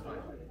piece. That's fine.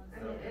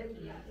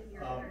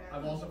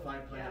 I'm also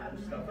fine playing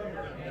new stuff.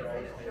 They're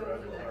always taking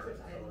around the art.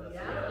 So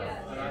that's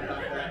and I'm not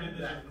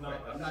that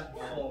quick. I'm not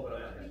slow, but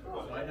I'm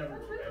not. So I never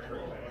go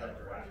that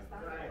direction.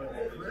 But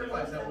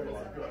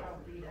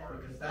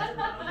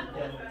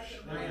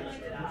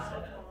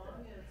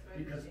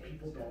because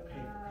people don't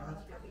pay for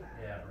concerts.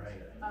 Yeah,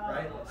 right.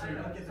 Right? So you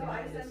don't get the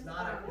money. It's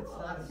not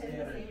a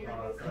standard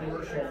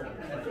commercial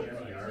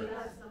engineering.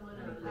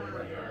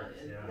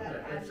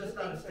 Yeah. It's just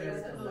not a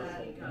standard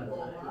commercial.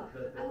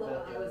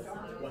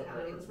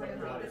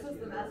 This was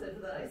the message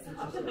that I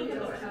saw on the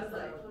video, and I was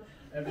like,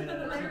 I mean, it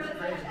seems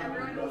crazy.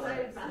 everyone was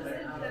like,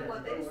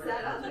 what they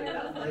said on there, I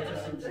was like, It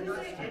just seems did they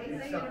nuts say to me.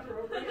 anything So-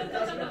 inappropriate? It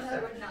doesn't make I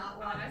sense. would not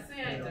want. Honestly,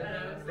 I didn't know it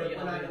was But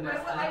we're not in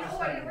that. I know,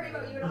 I didn't worry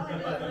about you at all. I didn't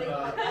think But,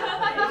 about that. I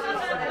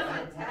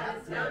went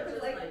test, and I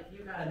was like,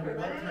 you got And it. the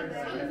one time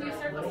If you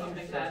start with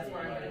something, that's where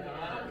I'm gonna go.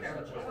 I don't care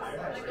what you say.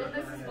 Like, oh,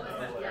 this is what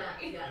it's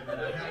yeah, And yeah.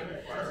 I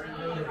haven't just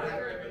really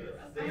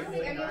I don't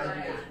think anyone guys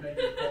did. just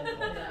making phone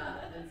calls.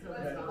 Yeah, and so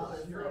That it's all is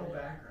this zero like,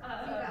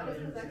 background. that was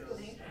his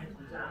explanation.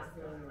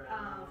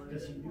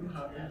 Because he knew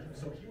how,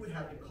 so he would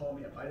have to call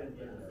me if I didn't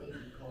get there.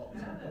 He'd call me,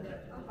 okay.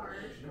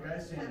 You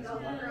guys saying this is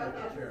not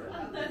about Jared.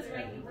 That's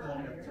right. He'd call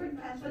me up. Turn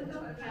pencil to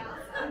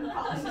accounts. I'm He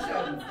calling said,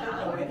 them "I don't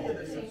know any of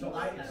this stuff." So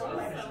I explained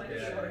it.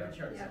 Yeah. Short of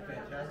chart, it's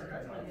fantastic. I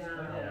know. I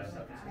explained all this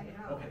stuff. He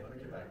said, okay, let me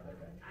get back to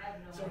that guy.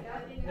 So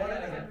one of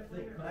the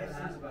nice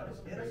things about his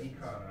But he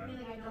caught on.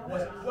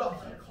 was, well,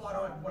 he caught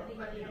on what I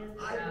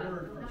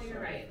learned from No, you're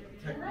right.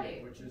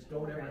 technique, which is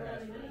don't ever ask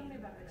for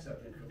anything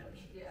except information.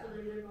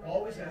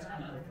 Always ask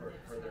people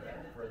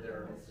for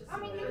their. I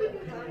mean, you can do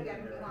that again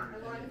if you want,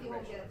 as long as you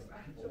won't get.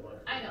 People love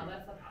it. I know,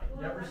 that's the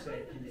problem. Never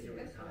say, can you do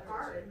it? It's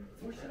hard.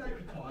 Who should I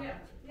be talking Yeah, to?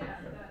 yeah.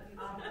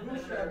 Who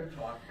should I be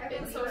talking to?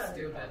 It's so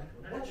stupid.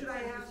 What should I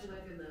ask?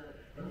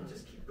 And you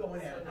just keep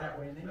going at it that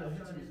way, and then you'll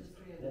hit some.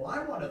 Well,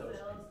 I'm one of those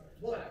people.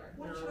 Well,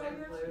 what should I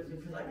ask?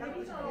 Because I got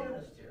this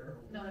pianist here.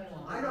 No, you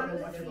won't. I don't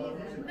know much about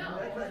music. No.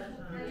 But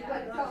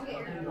don't get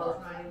your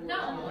hopes high.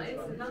 No,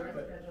 it's not.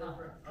 But, No.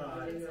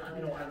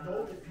 you know, I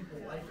know that people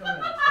like them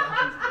and it's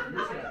happens with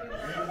music.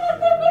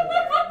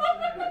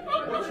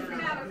 What should We're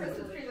gonna have a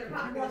Christmas tree in their He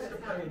pocket. wants to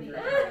play in your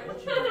what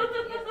should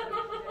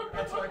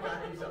And so I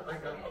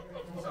got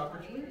these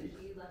opportunities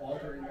all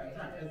during that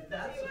time. And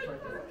that's the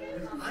part that,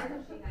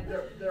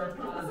 because there are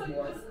people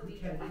who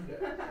can't do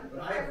that. But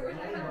I have a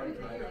really hard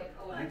time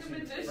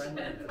mixing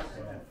friendliness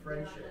and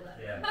friendship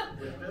with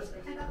business.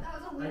 And that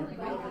was a I really really,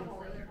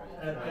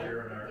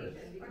 You're an artist.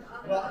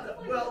 well,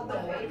 no,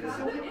 because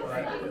some people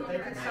think that they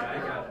can I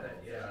separate. got that,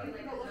 yeah.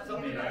 Some I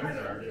mean, people I'm an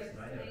artist and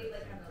I have a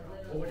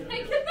Well, what do you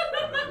do?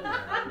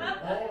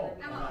 Oh,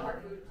 I'm on hard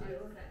food too.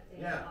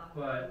 yeah.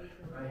 But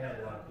I had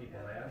a lot of people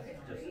ask,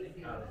 just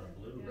out of the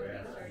blue,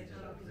 ask me to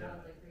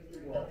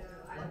exhibit. Well,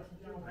 I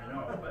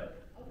know, but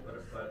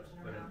if I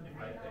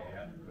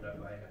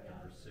have to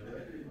pursue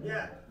it.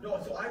 yeah, no,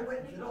 so I went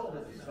and did all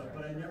this stuff,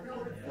 but I never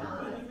did the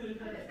follow. And I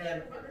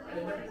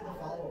never did the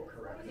follow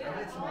correctly. I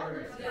made some other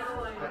mistakes. If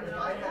I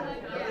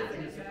had, the other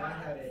thing is if I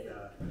had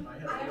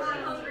I'm not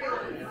hungry. I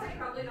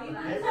probably know they would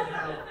that.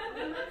 have,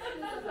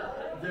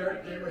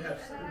 they would have,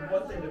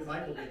 one thing that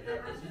Michael didn't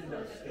have was he didn't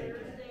have staking.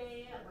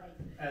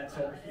 And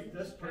so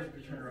this person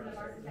could turn around and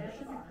say, you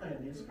should be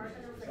playing these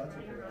pieces, because that's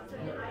what they're on.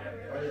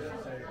 Or they should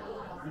say,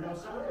 you know,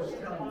 someone was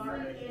telling me you're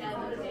making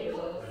money.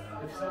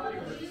 If somebody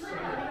were to say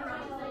outside,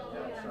 right,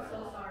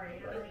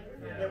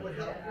 it would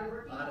help.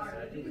 Honestly,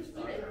 I do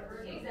respond to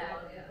that.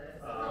 Exactly.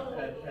 And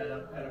a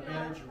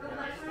manager would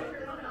have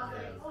stated, right?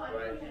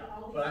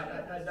 But I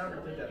never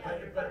did that.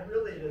 But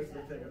really it is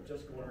the thing of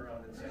just going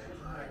around and saying,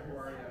 hi, who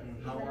are you?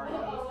 How are you?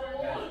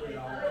 And, you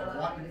know,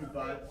 walking through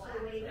buds.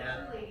 And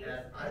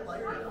I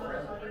like it.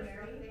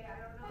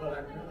 But I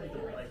really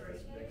don't like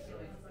this mix of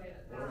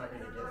what am I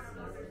going to get from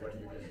you and what are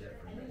you going to get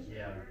from me?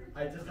 Yeah. I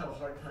just have a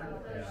hard time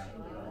with this.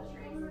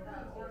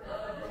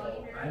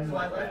 I'm So I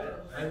like left it.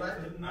 I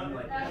left it. I'm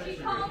like, She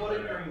called What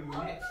if you're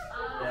mix?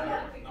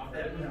 yeah. Not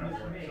That that kind of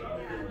you me. mix. The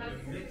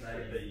mix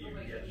that you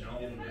get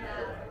known for.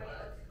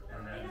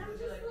 And then,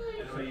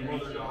 So you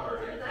meet your daughter.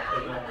 they go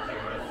on the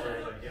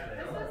website and say,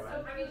 oh, I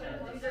mean,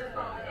 these are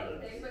called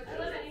anything, but you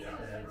live anything.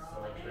 and so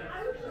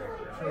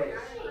So,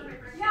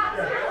 yeah,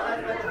 the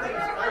thing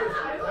is, I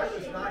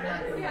was not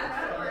happy with the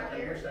start. I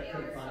wish I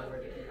could have found a way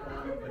to keep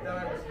going. But then I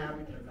was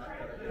happy to not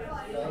get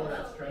all of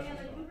that stress was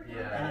gone.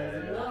 Yeah.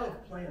 And I love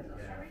playing this.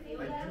 I do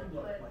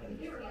love playing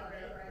this.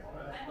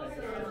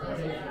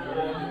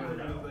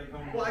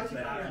 Well, I teach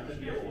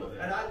piano,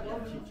 and I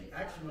love teaching.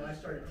 Actually, when I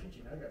started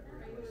teaching, I got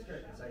really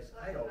scared because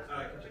I always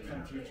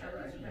become a teacher,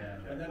 right?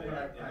 Yeah. And then when I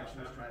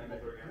actually was trying to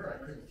make a career, I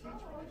couldn't teach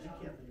because you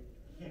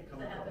can't come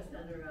up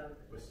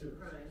with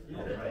students. You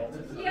know, right?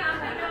 Yeah, I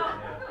know.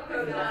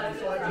 And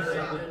so I just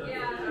stopped.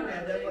 Yeah.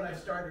 And then when I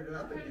started it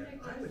up again,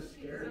 I was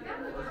scared that I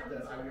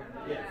wouldn't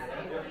be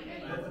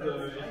able to.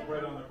 It's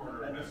right on the corner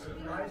of And the Memphis.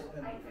 surprise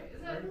and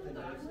everything is,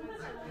 I absolutely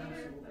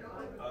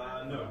love it.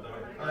 No,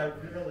 I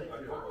really do. I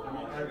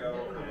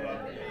really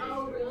love it. Oh,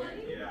 really?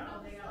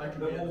 Yeah. I can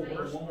be in the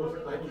worst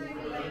mood. I can be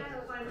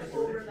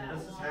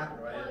this has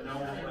happened, right? And now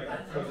I'm like,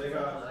 So they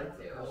got, I like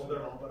the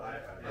personnel, but I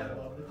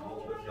love the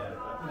teaching.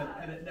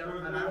 And it never,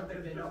 and I don't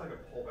think they know like a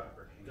pullback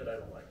for that I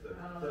don't like the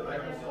that I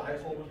high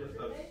also school kids. I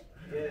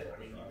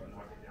mean, you can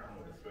knock it down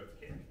with a Swift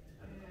kick.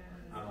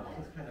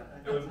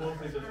 It was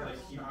mostly just like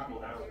keep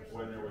people out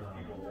when there was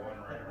people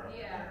wandering around.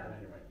 Yeah.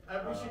 Anyway,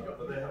 we should go.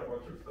 But they had a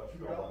bunch of stuff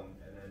going,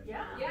 and then.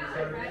 Yeah,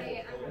 I'm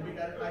ready. I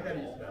gotta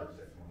use that.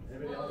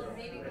 Well,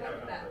 maybe go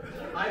with that.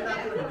 I'm not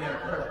doing a damn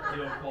pull-up.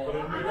 You don't pull But it.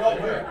 when we Oh,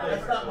 wait,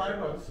 that's not my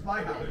road, it's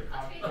my house. There's a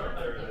coffee shop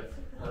there that's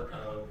part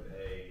of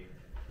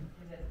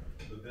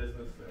the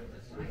business that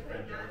was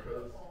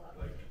Frangelico's,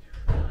 like,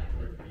 2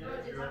 or 3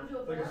 years ago.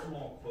 It's like a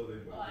small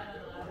clothing boutique.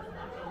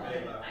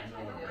 They left,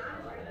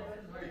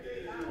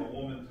 a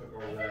woman took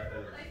over that as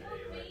a, like,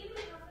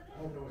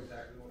 I don't know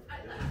exactly what the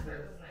business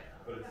is,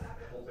 but it's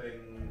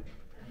helping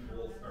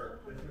people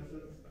start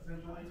businesses,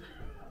 essentially.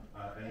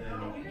 And then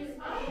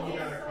she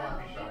got a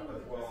coffee shop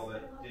as well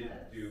that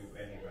didn't do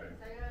anything.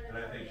 And I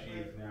think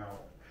she's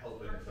now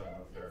helping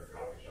someone start a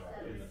coffee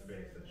shop in the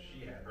space that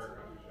she had her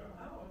coffee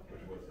shop,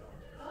 which was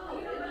downstairs. Oh,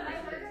 you know what?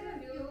 I heard of a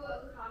new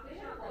coffee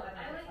shop. Well,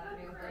 I like the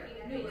new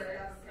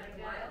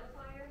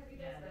Wildfire. Have you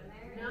guys been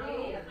there? No.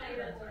 They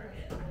hire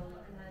people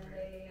and then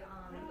they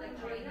like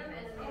train them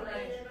and then they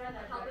like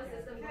help a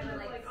system for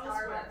like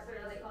Starbucks or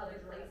like other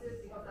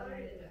places because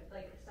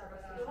like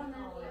Starbucks is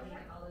small and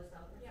like all this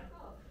stuff. And it's like,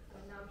 oh,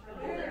 well, now I'm trying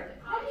to go there.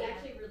 It's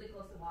actually really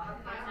close to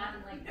walking. It's on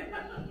like the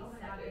Sabbath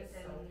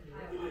and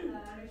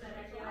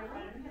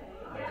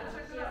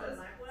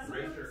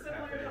Racer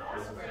Cafe is a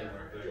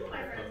similar thing. The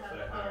folks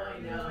that hire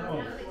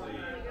mostly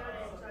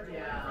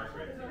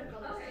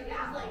okay,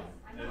 yeah.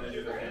 and they do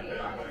the campaign.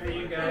 Hey,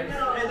 you guys.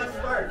 Hey, let's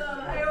start.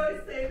 I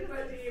always say to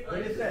my team, What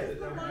do you say?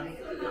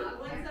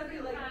 once every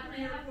like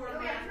 3 or 4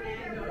 months,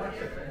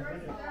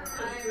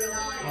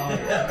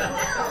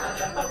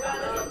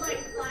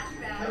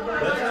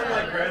 That's how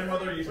my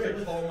grandmother used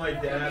to call my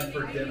dad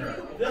for dinner.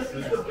 This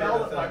is the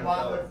bell that my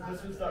mom,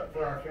 this was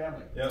for our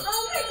family. Yep.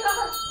 Oh my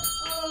god!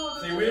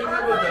 See, we didn't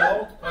have a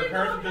bell. Our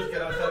parents would just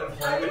get outside and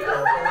hold the car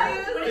for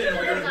us. And we would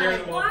hear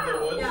them off in the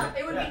woods. Yeah,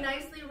 it would be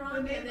nicely rung,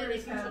 and then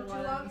if you took too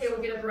long, it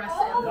would get aggressive.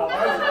 No,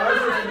 ours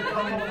was going to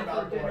come home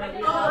about door.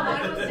 Oh,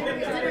 mine was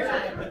serious dinner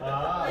time.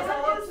 Ah.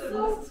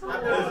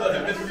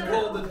 Mrs.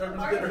 Cole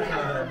determines dinner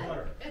time.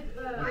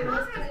 My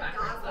mom had a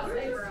dog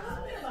over us.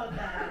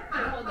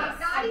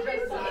 Not even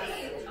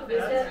kidding.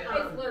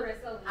 It's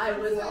Larissa. I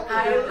was You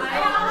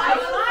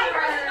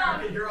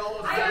can hear all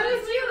those I sounds.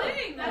 was you.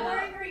 I'm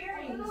wearing her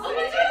earrings. Oh,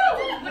 me too.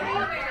 What are you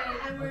wearing?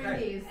 I'm wearing Okay.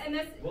 these. And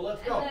this. Well, let's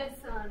and go. this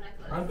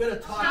necklace. I'm going to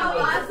talk How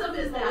about awesome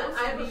is that? I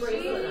have a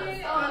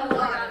bracelet on. Oh my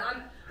god, I'm.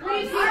 All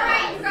right,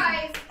 you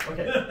guys.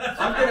 Okay,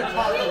 I'm going to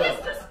talk We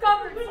just about.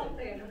 discovered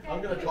something. Okay? I'm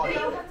going to talk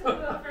about.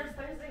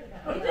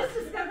 We just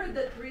discovered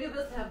that 3 of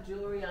us have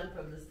jewelry on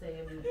from the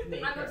same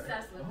maker. I'm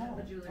obsessed with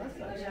the jewelry. That's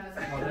nice.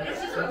 Yeah. Oh, that's-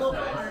 It's just a that's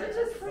local nice. art. I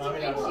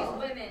mean, And I she's love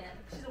it. women.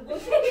 She's a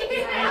woman.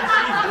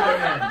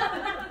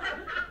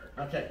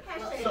 Okay,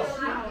 She so.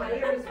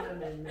 hires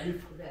women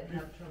that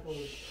have trouble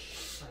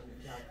finding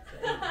jobs.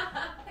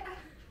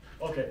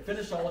 Okay,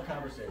 finish all the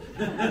conversation.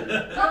 No,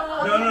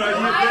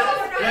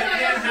 that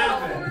can't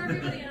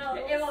happen.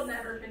 It will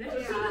never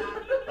finish.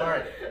 All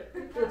right.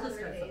 We'll just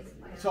start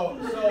something. So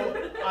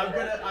I'm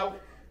gonna.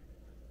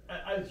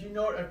 As you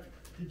know,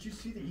 did you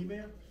see the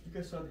email? You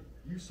guys saw the.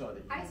 You saw the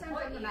email. I sent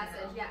them the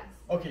message, yes.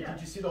 Okay. Did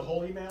you see the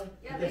whole email?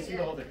 Yeah, Did you they see did.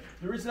 the whole thing?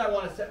 The reason I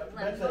want to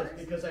mention that is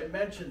because I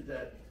mentioned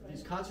that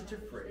these concerts are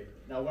free.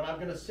 Now, when I'm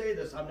going to say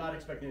this, I'm not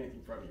expecting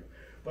anything from you,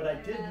 but I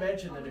did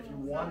mention that if you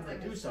wanted to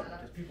do something,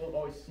 because people have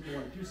always seen you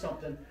want to do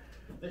something,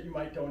 that you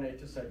might donate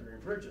to Siberian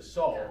Bridges.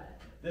 So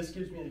this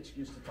gives me an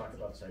excuse to talk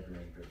about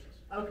Siberian Bridges.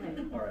 Okay.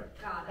 All right.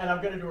 Got it. And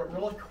I'm going to do it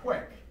really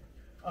quick.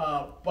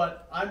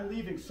 But I'm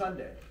leaving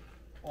Sunday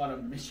on a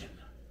mission.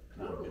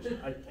 Not a mission.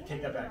 I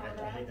take that back.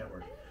 I hate that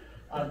word.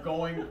 I'm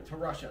going to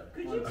Russia.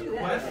 Could on you a do that?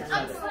 quest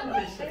On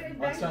Sunday. Sunday.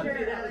 On Sunday.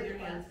 Do that with your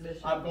hands,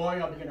 mission. I'm going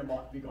to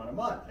be gone a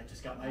month. I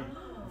just got my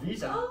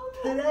visa Oh.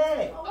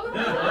 today. Oh,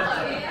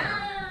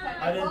 yeah.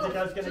 I didn't think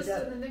I was going to Just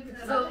get in the it. nick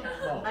of So, time.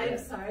 Oh, I'm yeah.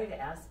 sorry to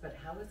ask, but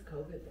how is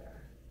COVID there?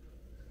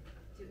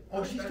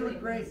 Oh, she's doing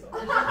great.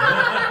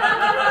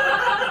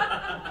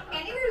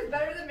 Anywhere is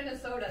better than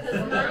Minnesota.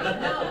 No,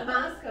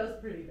 Moscow's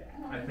pretty bad.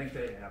 I think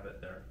they have it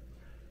there.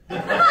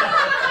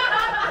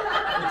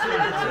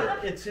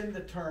 It's in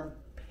the term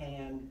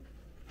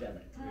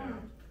pandemic. Yeah.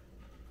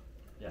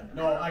 Yeah.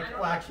 No,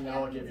 well, actually,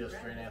 now I'll give you a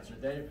straight answer.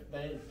 They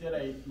did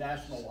a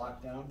national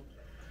lockdown,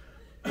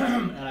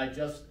 and I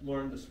just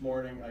learned this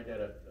morning. I did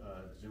a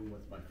Zoom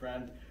with my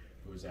friend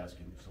who was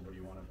asking, so what do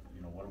you want to,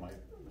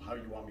 how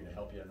do you want me to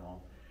help you and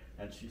all?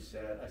 And she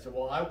said, I said,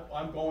 well,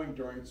 I'm going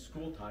during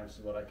school time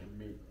so that I can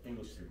meet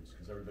English students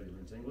because everybody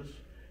learns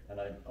English, and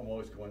I'm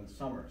always going in the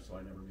summer, so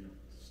I never meet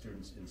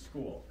students in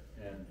school,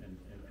 and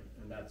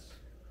that's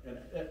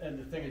and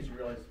the thing is, you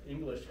realize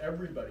English,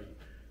 everybody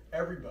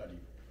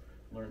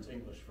learns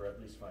English for at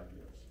least 5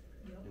 years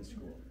in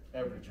school,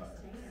 every child,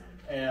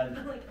 and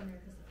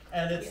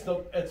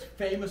it's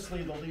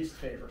famously the least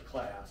favorite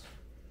class,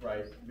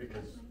 right?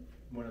 Because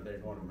when are they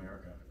going to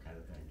America, kind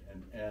of thing,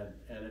 and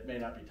it may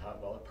not be taught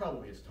well. It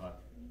probably is taught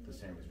the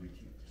same as we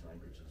teach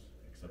languages,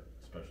 except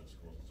special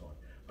schools and so on.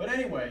 But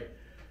anyway,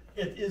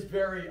 it is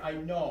very, I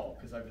know,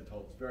 because I've been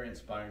told, it's very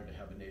inspiring to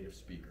have a native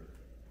speaker.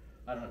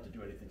 I don't have to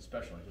do anything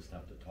special. I just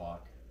have to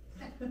talk,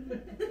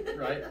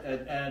 right?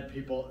 And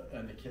people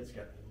and the kids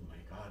get, oh my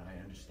God, I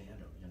understand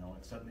them. You know,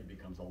 it suddenly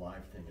becomes a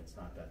live thing. It's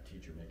not that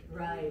teacher making it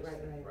Right.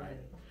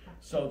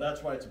 So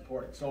that's why it's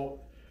important. So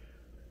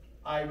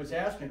I was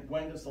asking,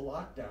 when does the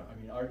lockdown? I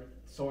mean, are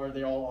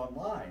they all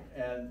online?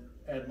 And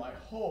my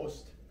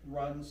host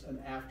runs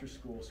an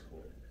after-school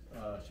school.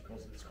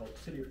 It's called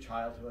City of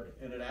Childhood,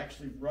 and it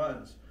actually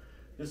runs.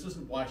 This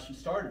isn't why she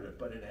started it,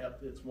 but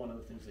it's one of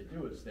the things they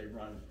do is they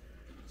run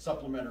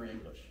supplementary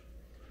English,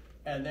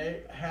 and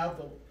they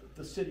have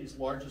the city's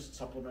largest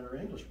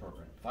supplementary English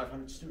program,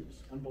 500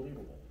 students,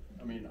 unbelievable.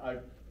 I mean,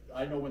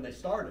 I know when they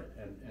started,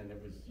 and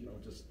it was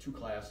just 2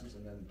 classes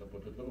and then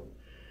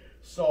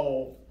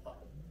so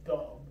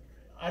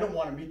I don't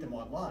want to meet them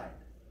online,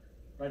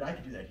 right? I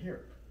could do that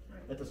here.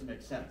 That doesn't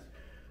make sense.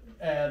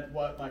 And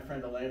what my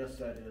friend Elena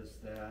said is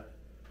that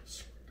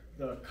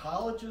the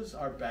colleges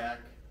are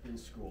back in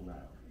school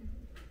now,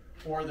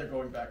 or they're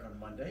going back on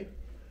Monday,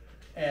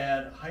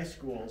 and high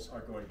schools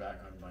are going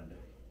back on Monday.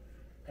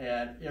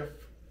 And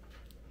if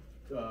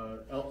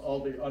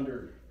all the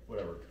under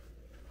whatever,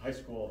 high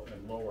school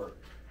and lower,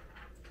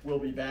 will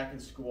be back in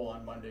school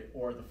on Monday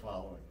or the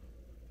following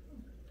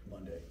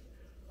Monday.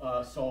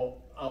 And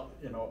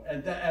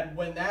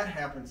when that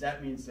happens,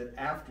 that means that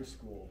after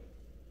school,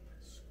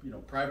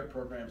 private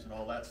programs and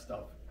all that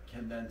stuff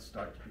can then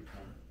start to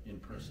become in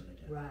person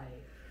again.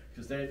 Right.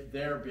 Because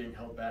they're being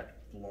held back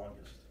the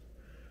longest.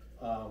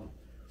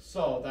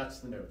 So that's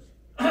the news.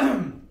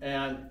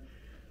 And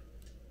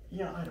I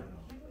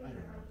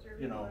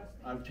don't know.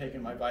 I'm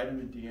taking my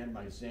vitamin D and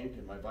my zinc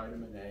and my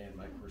vitamin A and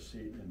my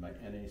quercetin and my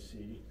NAC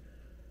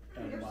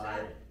and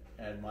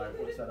my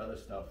what's that other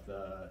stuff?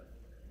 The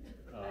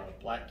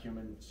black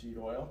cumin seed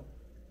oil,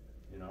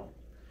 and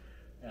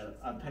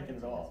I'm taking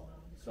it all.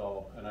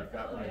 So, and I've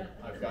got my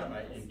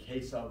in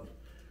case of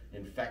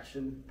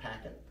infection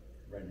packet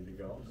ready to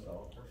go.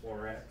 So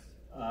Florax.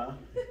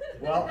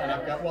 Well, and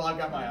I've got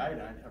my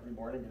iodine every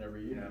morning and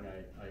every evening.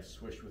 I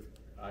swish with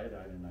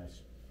iodine and I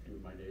do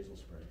my nasal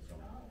spray.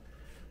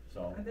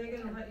 So. Are they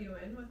going to let you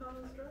in with all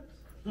those drugs?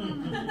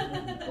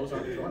 Those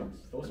aren't drugs.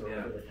 Those are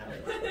over the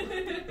counter.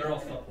 They're all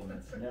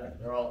supplements. Yeah,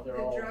 they're all. The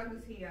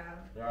drugs, yeah.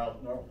 They're all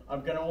normal.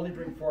 I'm gonna only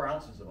bring 4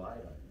 ounces of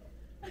iodine.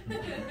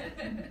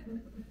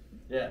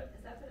 Yeah.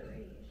 Is that for the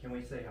radiation? Can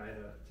we say hi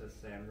to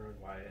Sandra,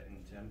 Wyatt,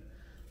 and Tim?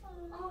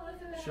 Oh, that's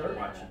a good Sure. They're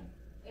idea. watching.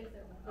 If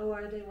they're watching. Oh,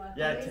 are they watching?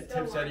 Yeah, Are they Tim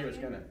still said he was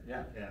watching? gonna.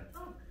 Yeah. Yeah.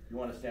 You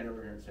want to stand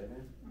over here and say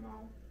that?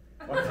 No.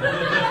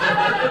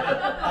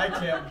 Hi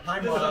Tim. Hi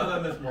Just saw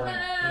them Mom. this morning.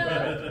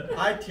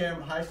 Hi Tim.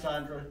 Hi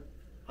Sandra.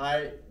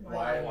 Hi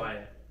Wyatt.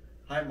 Wyatt.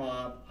 Hi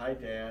Mom. Hi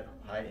Dad.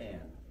 Hi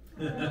Ann.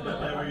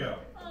 There we go.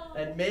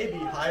 And maybe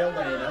hi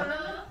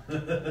Elena.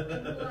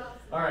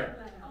 All right.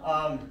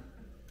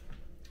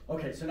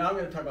 Okay, so now I'm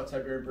going to talk about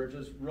Siberian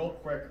bridges real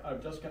quick.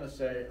 I'm just going to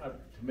say, to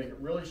make it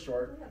really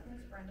short,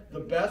 the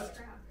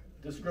best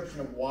description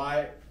of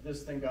why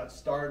this thing got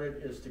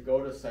started is to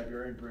go to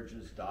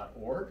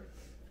SiberianBridges.org.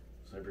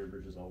 Siberian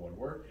Bridges, all one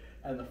word.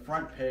 And the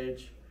front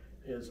page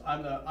is,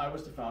 I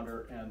was the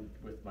founder and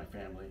with my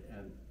family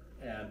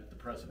and the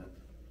president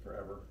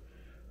forever.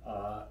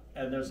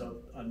 And there's a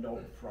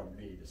note from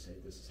me to say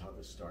this is how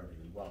this started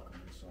and welcome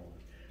and so on.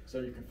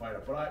 So you can find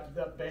out.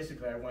 But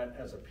basically I went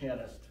as a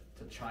pianist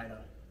to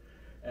China.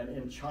 And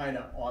in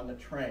China on the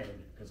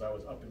train, because I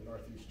was up in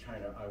northeast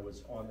China, I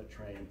was on the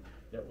train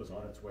that was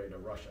on its way to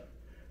Russia.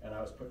 And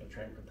I was put in a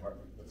train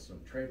compartment with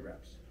some trade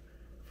reps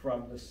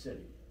from the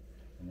city.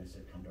 And they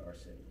said, come to our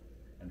city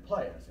and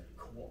play. And I said,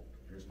 cool,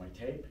 here's my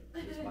tape,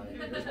 here's my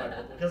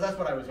because that's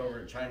what I was over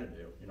in China to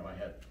do. I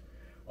had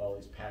all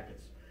these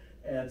packets.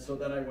 And so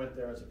then I went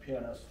there as a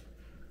pianist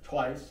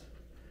twice,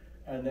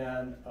 and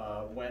then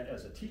went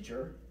as a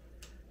teacher.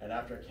 And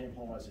after I came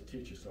home as a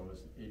teacher, so it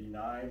was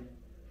 89,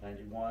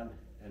 91,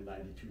 and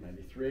 92,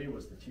 93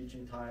 was the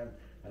teaching time.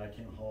 And I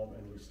came home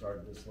and we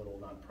started this little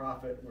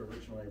nonprofit where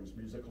originally it was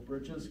Musical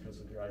Bridges, because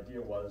the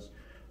idea was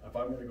if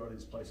I'm going to go to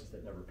these places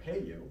that never pay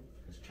you,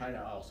 because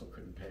China also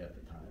couldn't pay at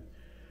the time,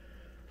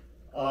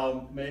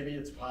 maybe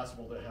it's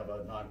possible to have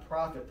a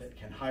nonprofit that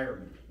can hire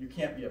me. You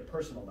can't be a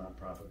personal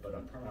nonprofit, but a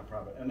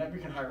nonprofit, and then we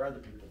can hire other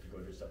people to go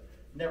do stuff.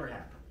 Never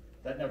happened.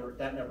 That never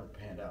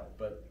panned out.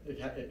 But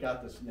it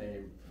got this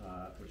name,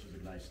 which is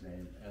a nice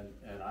name,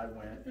 and I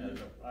went, and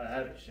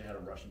I actually had a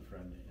Russian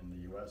friend in the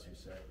U.S. who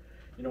said,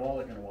 all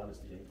they're going to want is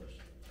the English.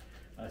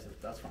 And I said,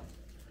 that's fine.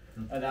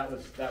 And that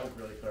was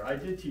really clear. I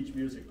did teach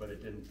music, but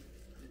it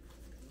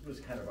was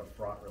kind of a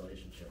fraught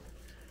relationship.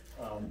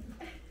 I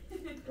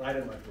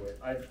didn't like the way,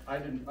 I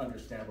didn't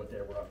understand what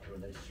they were up to,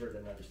 and they sure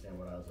didn't understand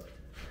what I was up to.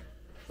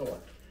 So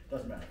what?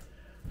 Doesn't matter.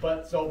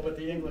 But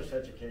the English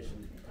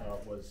education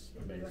was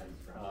amazing,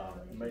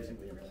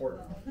 amazingly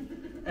important.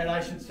 And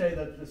I should say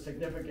that the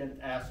significant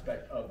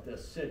aspect of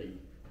this city,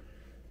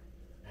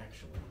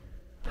 actually,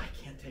 I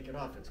can't take it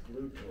off, it's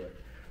glued to it.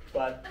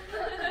 But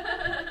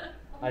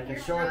I can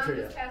show it to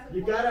you.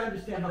 You got to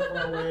understand how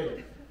far away it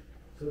is.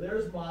 So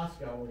there's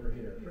Moscow over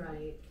here.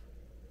 Right.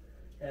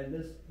 and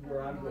this,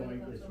 where I'm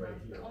going is right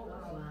here. Oh,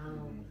 wow.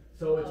 Wow.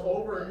 So it's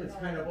over, it's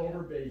kind of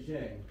over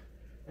Beijing,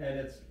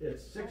 and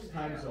it's 6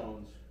 time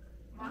zones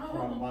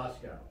from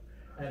Moscow.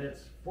 And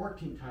it's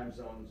 14 time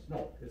zones,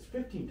 no, it's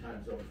 15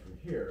 time zones from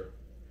here,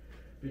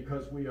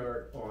 because we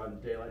are on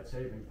daylight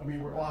saving. I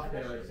mean, we're off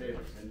daylight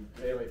savings, and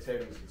daylight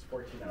savings is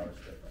 14 hours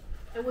different.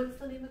 And what's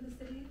the name of the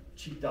city?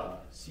 Chita,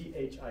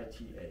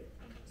 C-H-I-T-A.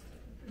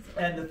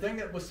 And the thing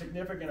that was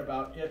significant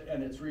about it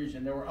and its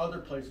region, there were other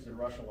places in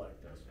Russia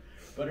like this,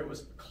 but it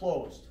was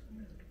closed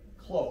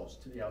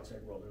to the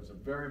outside world. It was a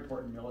very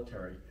important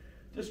military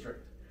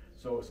district.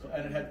 So it was,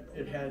 and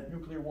it had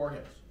nuclear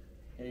warheads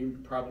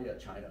aimed probably at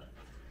China,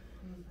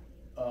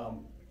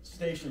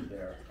 stationed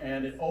there.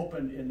 And it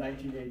opened in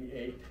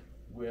 1988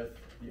 with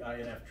the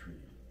INF Treaty,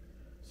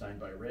 signed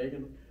by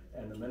Reagan.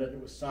 And the minute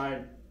it was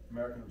signed,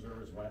 American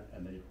observers went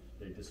and they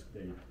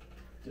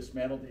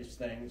dismantled these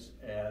things,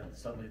 and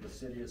suddenly the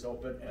city is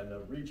open and the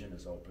region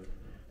is open,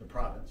 the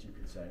province, you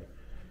could say.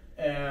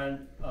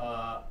 And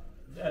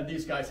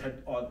these guys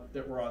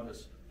that were on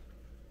this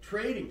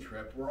trading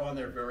trip were on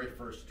their very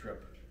first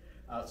trip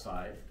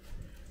outside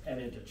and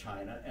into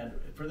China. And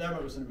for them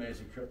it was an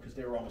amazing trip because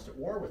they were almost at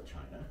war with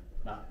China,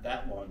 not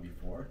that long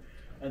before.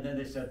 And then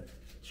they said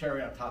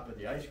cherry on top of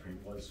the ice cream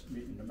was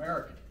meeting an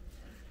American.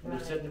 And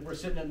we're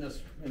sitting in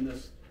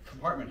this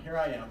compartment. Here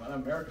I am, I'm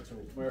American, so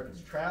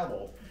Americans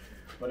travel,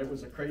 but it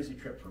was a crazy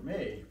trip for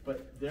me.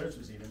 But theirs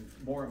was even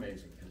more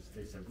amazing because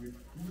they said, who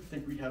would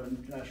think we'd have an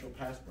international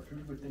passport? Who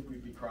would think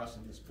we'd be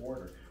crossing this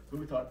border?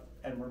 Who thought,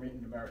 and we're meeting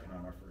an American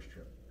on our first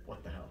trip?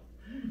 What the hell,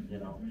 you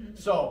know?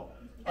 So.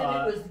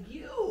 And it was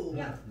you.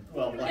 Yeah.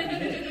 Well,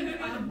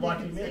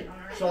 lucky me.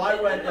 So I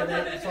went,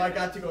 and so I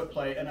got to go and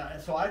play,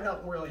 so I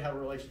don't really have a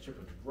relationship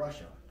with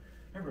Russia.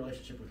 I have a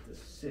relationship with this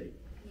city,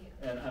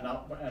 and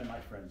my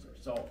friends there.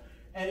 So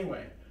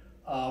anyway,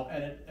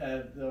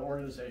 and the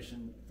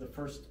organization, the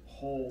first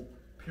whole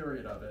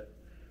period of it,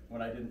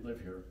 when I didn't live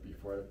here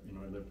before,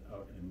 I lived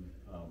out in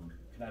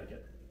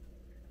Connecticut,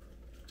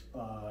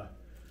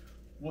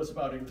 was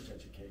about English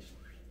education.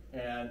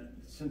 And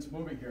since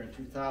moving here in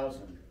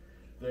 2000,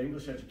 the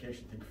English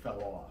education thing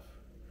fell off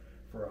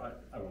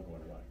I won't go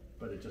into why,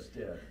 but it just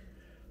did.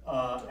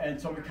 And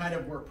so we kind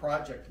of were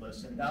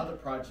projectless, and now the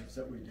projects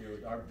that we do,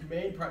 our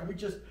main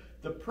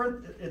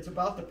it's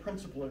about the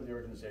principle of the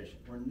organization.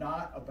 We're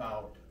not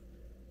about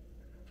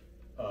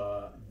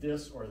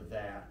this or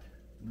that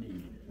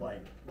need.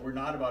 Like, we're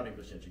not about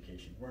English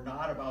education. We're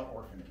not about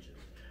orphanages.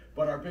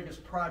 But our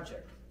biggest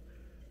project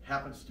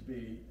happens to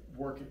be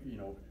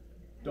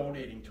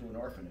donating to an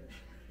orphanage.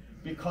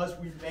 Because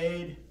we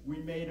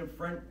made a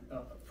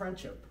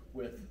friendship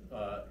with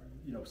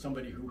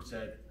somebody who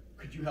said,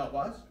 could you help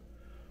us?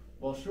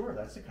 Well, sure,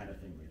 that's the kind of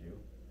thing we do.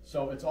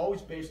 So it's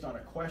always based on a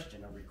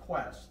question, a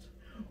request,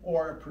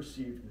 or a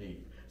perceived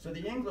need. So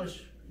the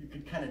English you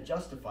could kind of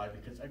justify,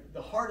 because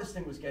the hardest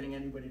thing was getting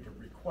anybody to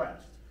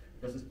request,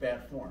 because it's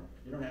bad form.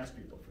 You don't ask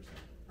people for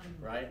something,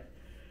 right?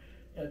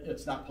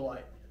 It's not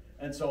polite.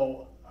 And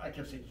so I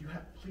kept saying,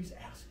 please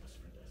ask us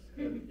for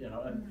this.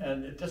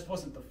 And it just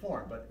wasn't the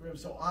form, but it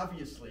was so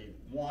obviously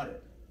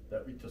wanted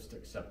that we just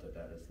accepted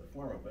that as the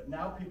form. But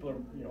now people are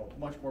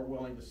much more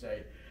willing to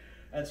say,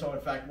 and so in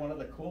fact one of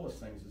the coolest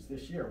things is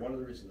this year, one of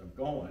the reasons I'm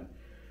going,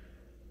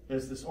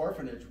 is this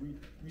orphanage.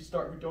 We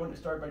started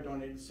by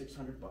donating $600,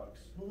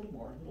 a little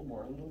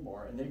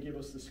more, and they give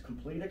us this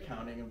complete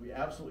accounting, and we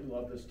absolutely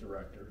love this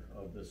director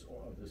of this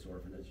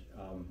orphanage,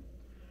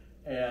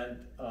 and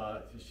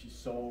she's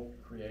so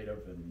creative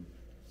and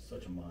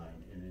such a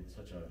mind and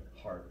such a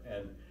heart,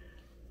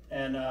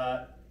 and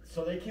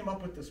so they came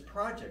up with this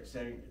project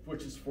saying,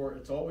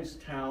 it's always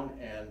town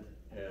and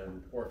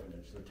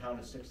orphanage. The town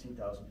is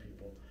 16,000 people.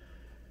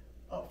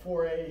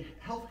 For a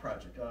health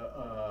project,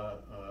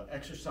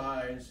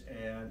 exercise,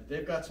 and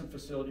they've got some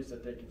facilities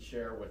that they can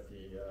share with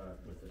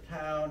the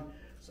town.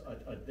 So,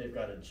 they've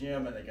got a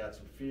gym and they got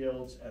some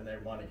fields, and they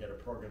want to get a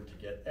program to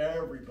get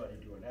everybody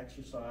doing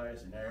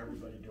exercise and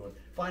everybody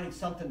finding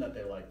something that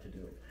they like to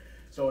do.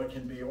 So it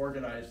can be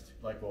organized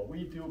like what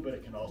we do, but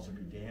it can also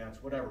be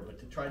dance, whatever. But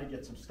to try to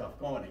get some stuff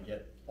going and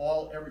get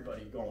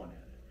everybody going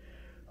at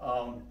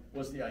it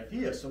was the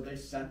idea. So they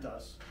sent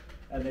us,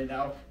 and they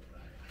now.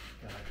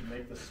 God, I can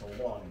make this so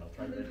long, and I'll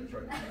try to make it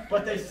short.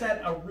 But they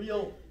sent a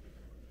real,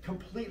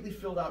 completely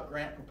filled out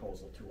grant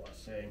proposal to us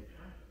saying,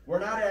 we're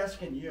not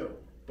asking you,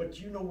 but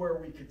you know where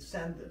we could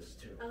send this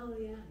to. Oh,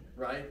 yeah.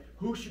 Right?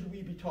 Who should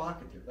we be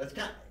talking to? That's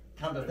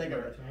come to think of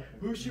it.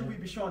 Who should we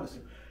be showing this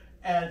to?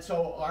 And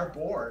so our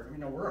board,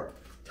 we're a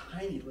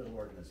tiny little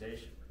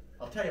organization.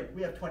 I'll tell you,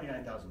 we have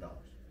 $29,000.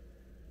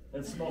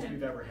 That's the most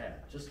we've ever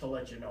had, just to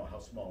let you know how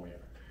small we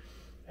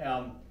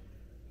are.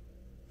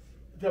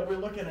 That we're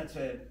looking at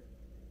saying,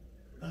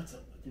 that's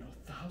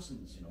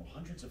thousands,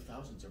 hundreds of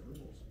thousands of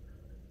rubles.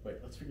 Wait,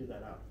 let's figure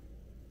that out.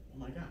 Oh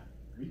my God,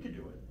 we could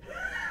do it.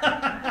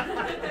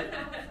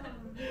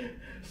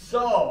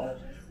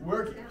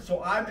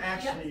 So I'm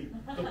actually,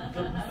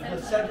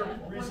 the central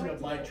reason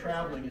of my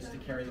traveling is to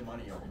carry the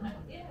money over.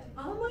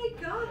 Oh my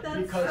God,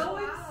 that's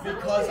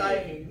Because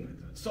exciting.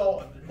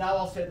 so now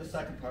I'll say the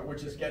second part,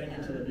 which is getting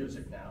into the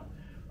music now.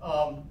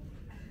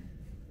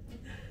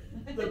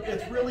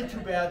 It's really too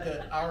bad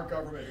that our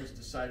government has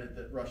decided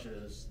that Russia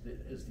is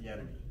the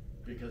enemy,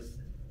 because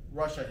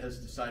Russia has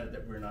decided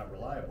that we're not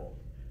reliable,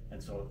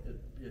 and so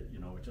it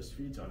just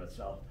feeds on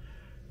itself.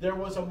 There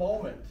was a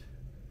moment,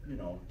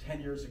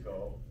 10 years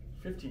ago,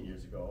 15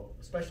 years ago,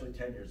 especially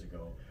 10 years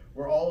ago,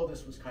 where all of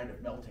this was kind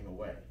of melting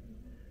away,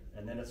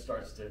 and then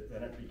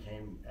it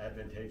became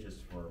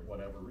advantageous for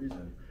whatever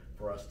reason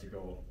for us to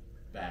go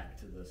back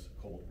to this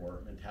Cold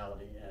War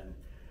mentality,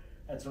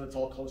 and so it's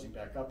all closing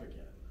back up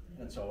again.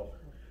 And so,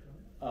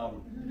 I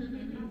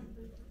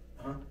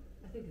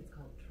think it's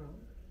called Trump.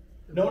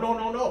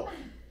 No,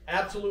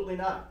 absolutely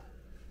not.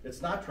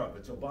 It's not Trump.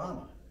 It's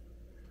Obama.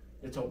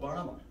 It's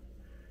Obama.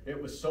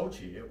 It was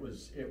Sochi. It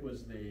was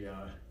the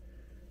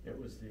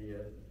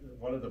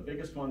one of the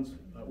biggest ones.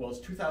 Well, it's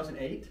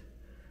 2008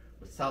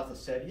 with South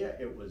Ossetia.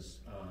 It was,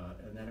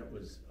 and then it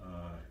was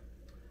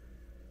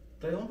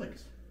the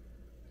Olympics.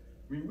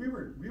 I mean, we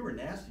were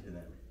nasty to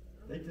them.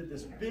 They did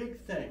this big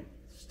thing,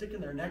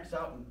 sticking their necks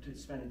out and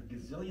spending $1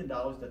 gazillion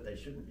that they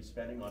shouldn't be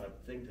spending on a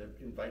thing to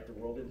invite the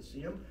world in to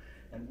see them,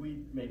 and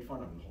we made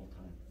fun of them the whole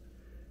time.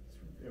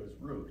 It was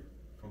rude,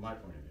 from my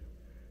point of view.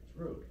 It's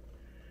rude,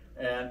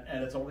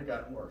 and it's only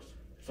gotten worse.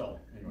 So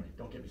anyway,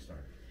 don't get me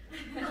started.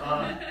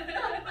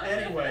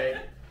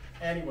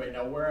 Anyway,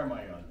 now where am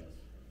I on this?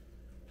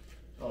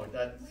 Oh,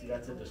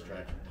 that's a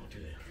distraction. Don't do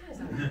that.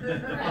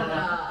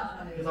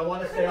 Because I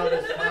want to stay on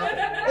this topic.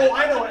 Oh,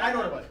 I know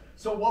what it was.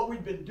 So what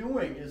we've been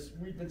doing is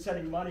we've been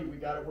sending money. We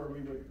got it where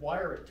we would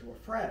wire it to a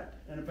friend.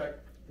 And in fact,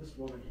 this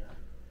woman here,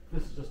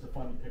 this is just a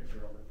funny picture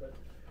of her, but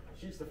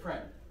she's the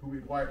friend who we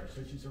wired.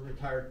 So she's a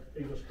retired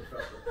English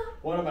professor.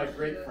 One of my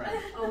great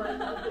friends.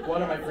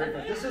 One of my great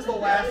friends. This is the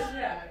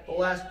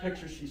last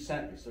picture she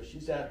sent me. So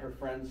she's at her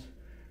friend's,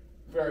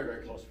 very,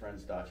 very close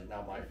friend's dacha.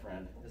 Now my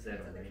friend. Is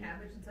that Elena?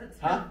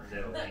 Huh? Is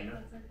that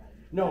Elena?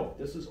 No,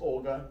 this is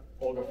Olga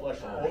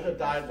Fleshel. Olga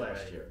died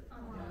last year.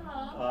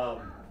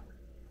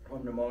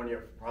 From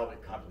pneumonia, probably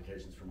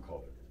complications from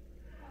COVID.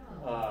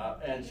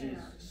 And she's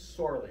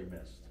sorely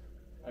missed.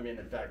 I mean,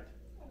 in fact,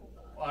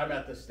 I'm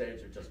at this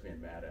stage of just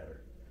being mad at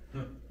her.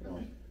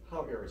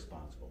 How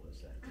irresponsible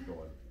is that to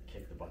go and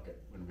kick the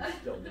bucket when we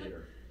still need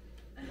her?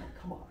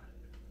 Come on,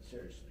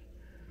 seriously.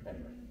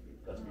 Anyway,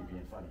 that's me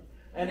being funny.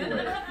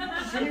 Anyway,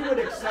 she would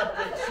accept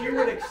it. She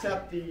would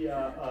accept the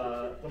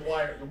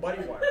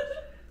money wires,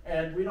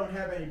 and we don't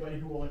have anybody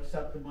who will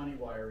accept the money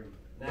wiring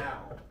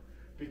now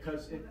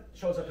because it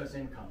shows up as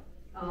income,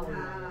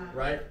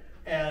 right?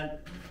 And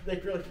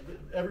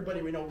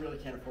everybody we know really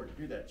can't afford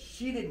to do that.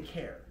 She didn't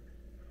care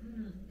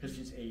because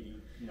she's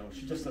 80.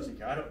 She just doesn't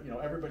care. I don't.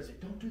 Everybody say,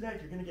 "Don't do that.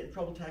 You're going to get in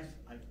trouble with taxes."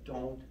 I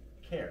don't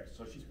care.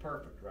 So she's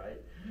perfect, right?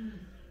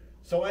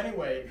 So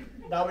anyway,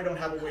 now we don't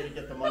have a way to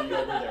get the money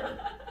over there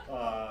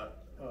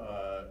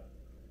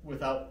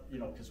without,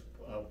 because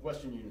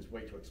Western Union is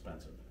way too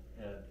expensive.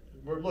 And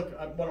we're looking.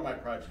 One of my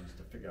projects is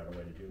to figure out a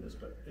way to do this,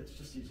 but it's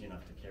just easy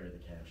enough to carry the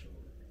cash over.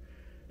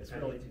 It's how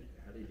do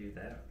you do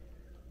that?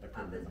 I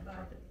put it in my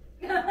pocket.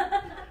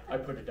 I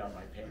put it down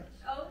my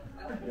pants.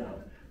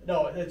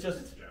 No, it's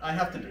just I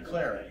have to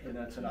declare it, and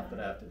that's enough that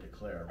I have to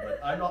declare. But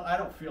I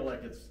don't feel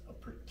like it's a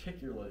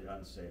particularly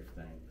unsafe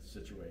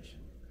situation.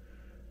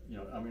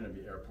 I'm going to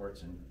be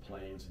airports and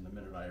planes, and the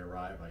minute I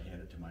arrive, I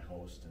hand it to my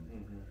host,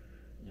 and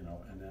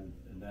and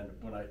then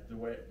when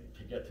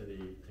to get to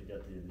the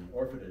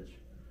orphanage,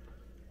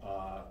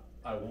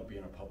 I won't be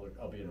in a public.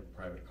 I'll be in a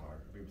private car.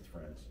 I'll be with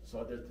friends.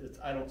 So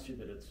I don't see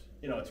that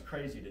it's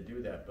crazy to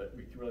do that, but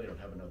we really don't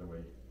have another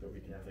way that we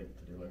can think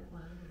to do it. Wow.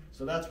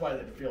 So that's why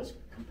it feels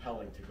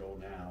compelling to go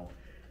now,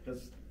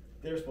 because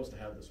they're supposed to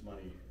have this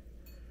money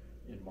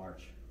in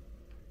March.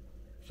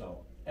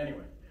 So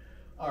anyway,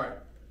 all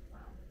right.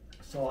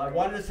 So I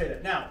wanted to say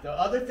that. Now, the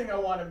other thing I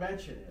want to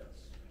mention is,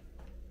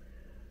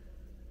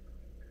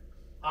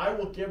 I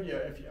will give you,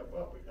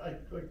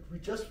 we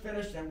just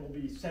finished and we'll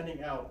be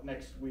sending out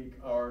next week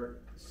our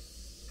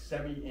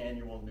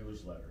semi-annual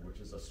newsletter, which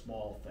is a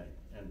small thing,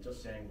 and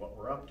just saying what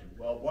we're up to.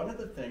 Well, one of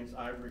the things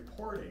I'm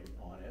reporting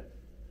on it,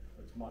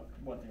 it's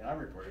one thing I'm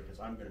reporting because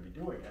I'm going to be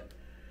doing it,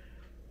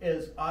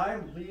 is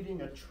I'm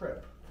leading a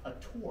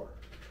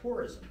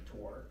tourism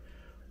tour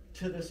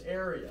to this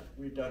area.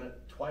 We've done it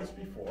twice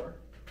before.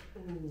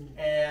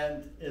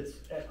 And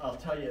I'll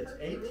tell you, it's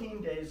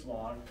 18 days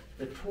long.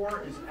 The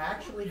tour is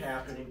actually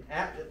happening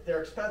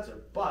they're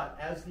expensive, but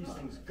as these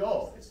things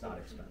go, it's not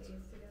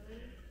expensive.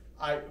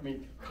 I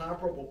mean,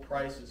 comparable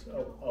prices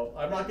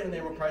I'm not going to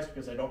name a price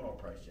because I don't know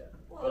a price yet.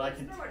 Well, but I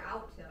can throw it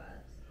out to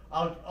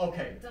us.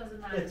 Okay.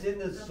 Doesn't It's in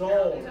the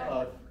zone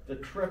of, the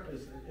trip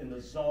is in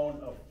the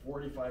zone of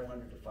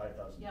 $4,500 to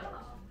 $5,000.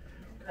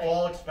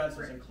 All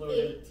expenses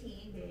included.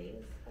 18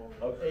 days.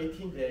 Of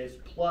 18 days,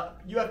 plus,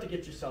 you have to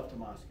get yourself to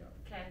Moscow.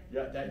 Okay.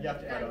 Yeah, that you have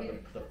to add on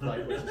the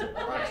flight, which is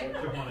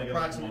approximately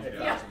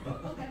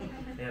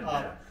 $1,000. And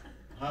Uh, back.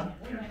 Huh?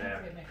 We might And have back.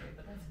 to get married,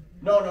 but that's.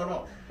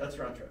 No, that's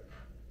round trip.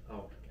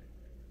 Oh,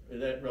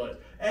 That really is.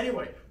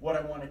 Anyway, what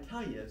I want to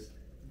tell you is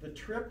the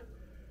trip,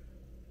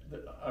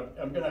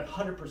 I'm going to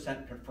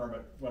 100% confirm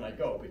it when I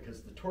go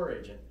because the tour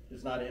agent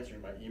is not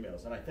answering my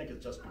emails. And I think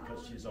it's just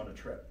because she's on a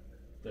trip,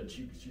 that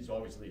she's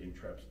always leading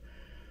trips.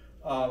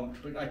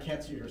 But I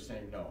can't see her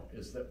saying no,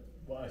 is that,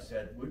 well, I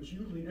said, would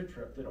you lead a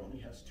trip that only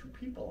has 2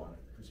 people on it?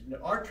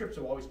 Because our trips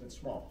have always been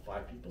small,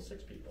 5 people,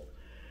 6 people.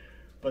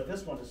 But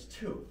this one is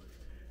 2.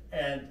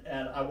 And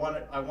I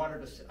wanted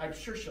to say, I'm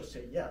sure she'll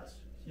say yes.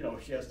 You know,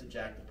 she has to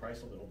jack the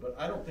price a little, but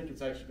I don't think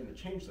it's actually going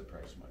to change the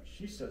price much.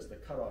 She says the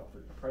cutoff for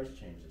the price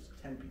change is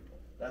 10 people.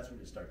 That's when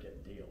you start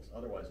getting deals.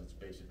 Otherwise, it's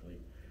basically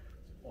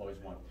always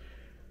 1.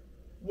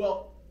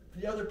 Well,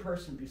 the other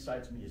person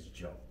besides me is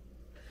Joe.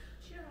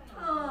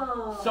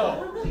 Oh.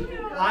 So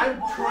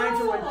I'm trying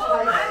to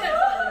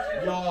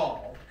entice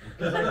y'all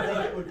because I think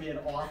it would be an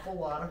awful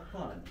lot of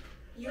fun.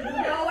 You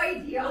have no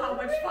idea how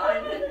much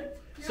fun.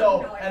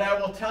 So, and I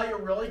will tell you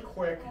really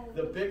quick,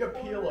 the big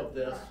appeal of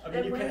this, I mean,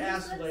 And you when can is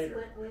ask this?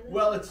 later. When is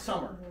Well, this? it's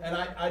summer, and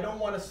I don't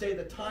want to say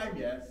the time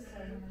yet,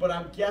 but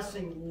I'm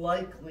guessing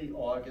likely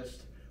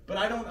August. But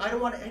I don't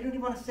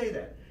even want to say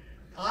that.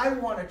 I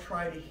want to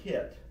try to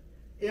hit,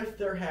 if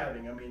they're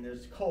having, I mean,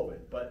 there's COVID,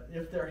 but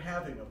if they're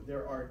having them,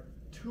 there are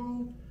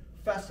 2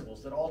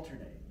 festivals that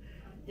alternate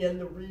in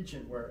the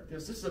region where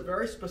this is a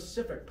very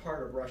specific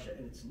part of Russia,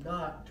 and it's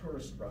not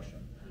tourist Russia,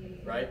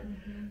 right?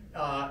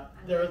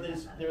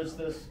 There's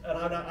this, and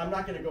I'm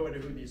not going to go into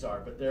who these are,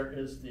 but there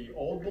is the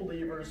Old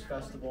Believers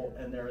Festival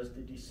and there is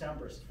the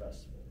Decembrist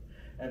Festival.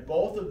 And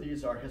both of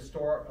these are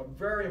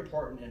very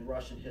important in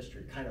Russian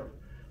history, kind of,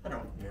 I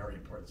don't know if very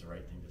important is the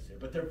right thing to say,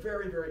 but they're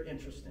very, very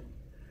interesting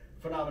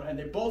phenomena. And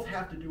they both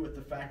have to do with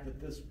the fact that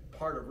this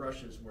part of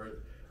Russia is where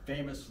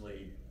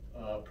famously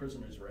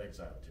prisoners were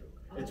exiled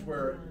to. It's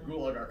where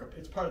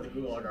it's part of the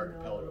Gulag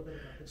Archipelago.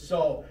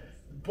 So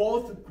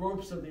both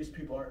groups of these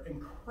people are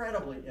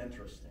incredibly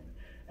interesting.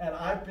 And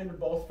I've been to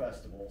both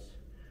festivals,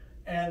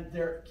 and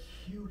they're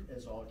cute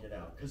as all get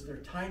out because they're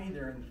tiny.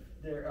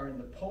 They are in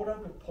the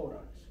podunk of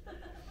podunks.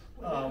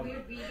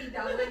 We'd be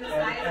doubling the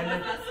size of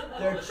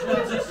the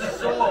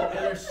festival.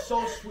 They're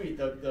so sweet.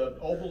 The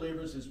Old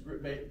Believers is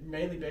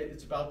mainly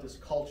it's about this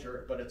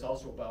culture, but it's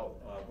also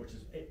about which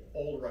is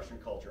old Russian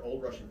culture,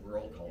 old Russian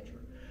rural culture,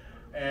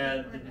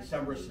 and the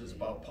Decembrists is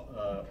about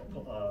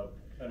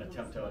an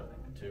attempt to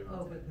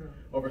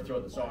overthrow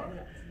the Tsar,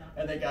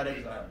 and they got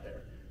exiled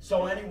there.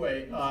 So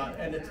anyway,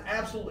 and it's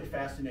absolutely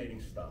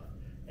fascinating stuff.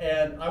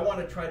 And I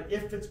want to try to,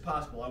 if it's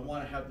possible, I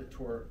want to have the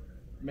tour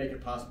make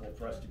it possible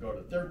for us to go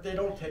to. They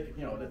don't take,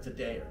 it's a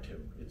day or 2.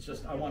 It's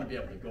just, I want to be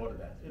able to go to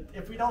that.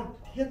 If we don't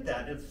hit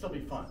that, it'll still be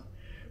fun.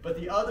 But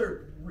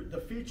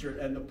the feature,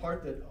 and the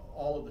part that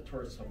all of the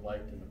tourists have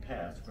liked in the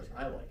past, of course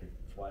I like it,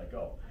 that's why I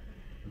go,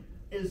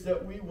 is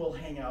that we will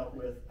hang out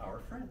with our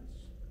friends.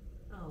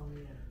 Oh,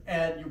 yeah.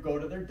 And you go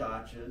to their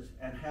dachas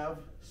and have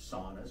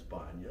saunas,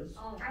 banyas,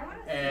 I want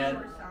to see and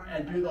more sauna.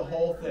 and do the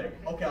whole thing.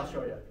 Okay, I'll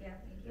show you. Yeah.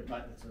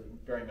 It's a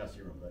very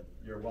messy room, but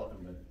you're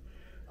welcome to.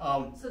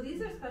 So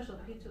these are special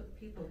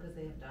people because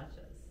they have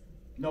dachas.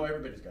 No,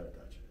 everybody's got a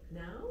dacha.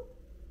 Now?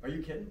 Are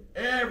you kidding?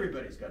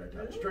 Everybody's got a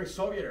dacha. Really? During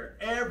Soviet era,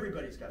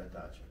 everybody's got a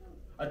dacha.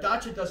 A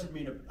dacha doesn't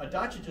mean a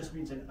dacha just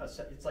means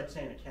it's like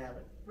saying a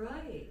cabin.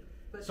 Right.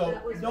 But So,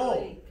 that was no.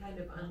 really kind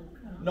of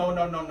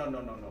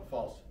No,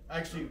 false.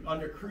 Actually,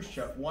 under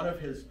Khrushchev, one of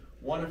his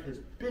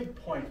big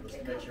points was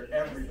to make sure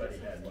everybody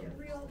had one.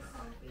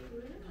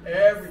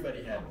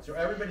 Everybody had one, so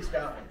everybody's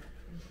got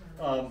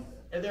one.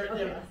 And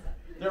they're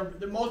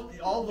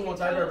all the ones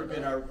I've ever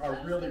been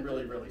are really,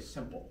 really, really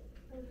simple.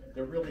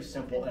 They're really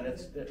simple, and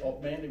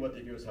mainly what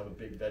they do is have a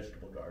big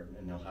vegetable garden,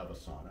 and they'll have a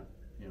sauna,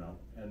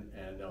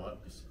 and they'll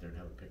just sit there and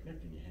have a picnic,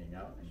 and you hang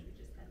out, and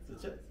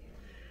that's it.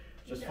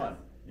 Just fun,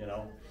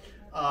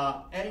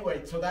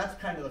 Anyway, so that's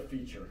kind of the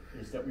feature,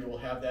 is that we will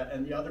have that,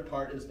 and the other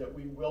part is that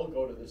we will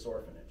go to this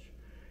orphanage.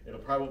 It'll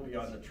probably be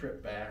on the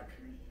trip back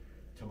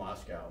to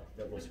Moscow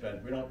that we'll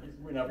spend. We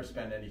never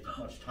spend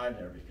much time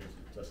there because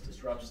it just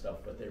disrupts stuff,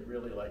 but they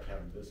really like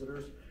having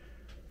visitors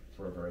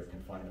for a very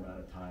confined amount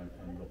of time,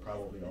 and we'll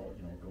probably all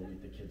go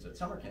meet the kids at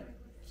summer camp.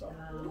 So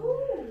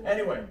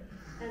anyway,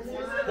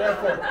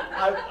 therefore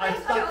I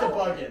stuck the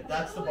bug in.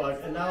 That's the bug,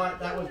 and now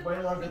that was way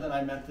longer than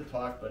I meant to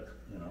talk, but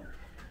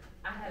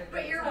I had a But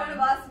great you're time. one of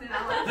us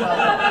now.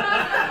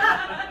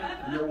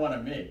 You're one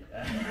of me.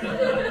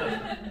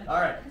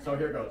 All right, so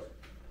here goes.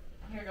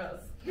 Here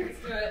goes. Let's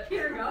do it.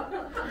 Here we go.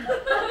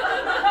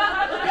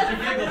 It's a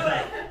giggle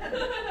thing.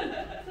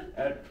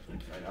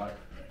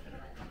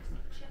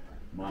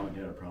 Mom and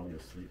Dad are probably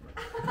asleep.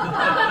 It's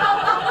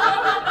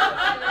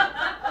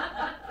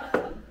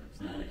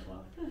 9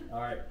 o'clock. All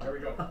right, here we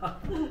go.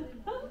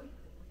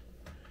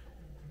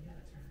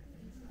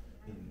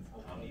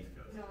 On the East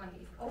Coast. No, on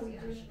East Coast. Oh, yeah.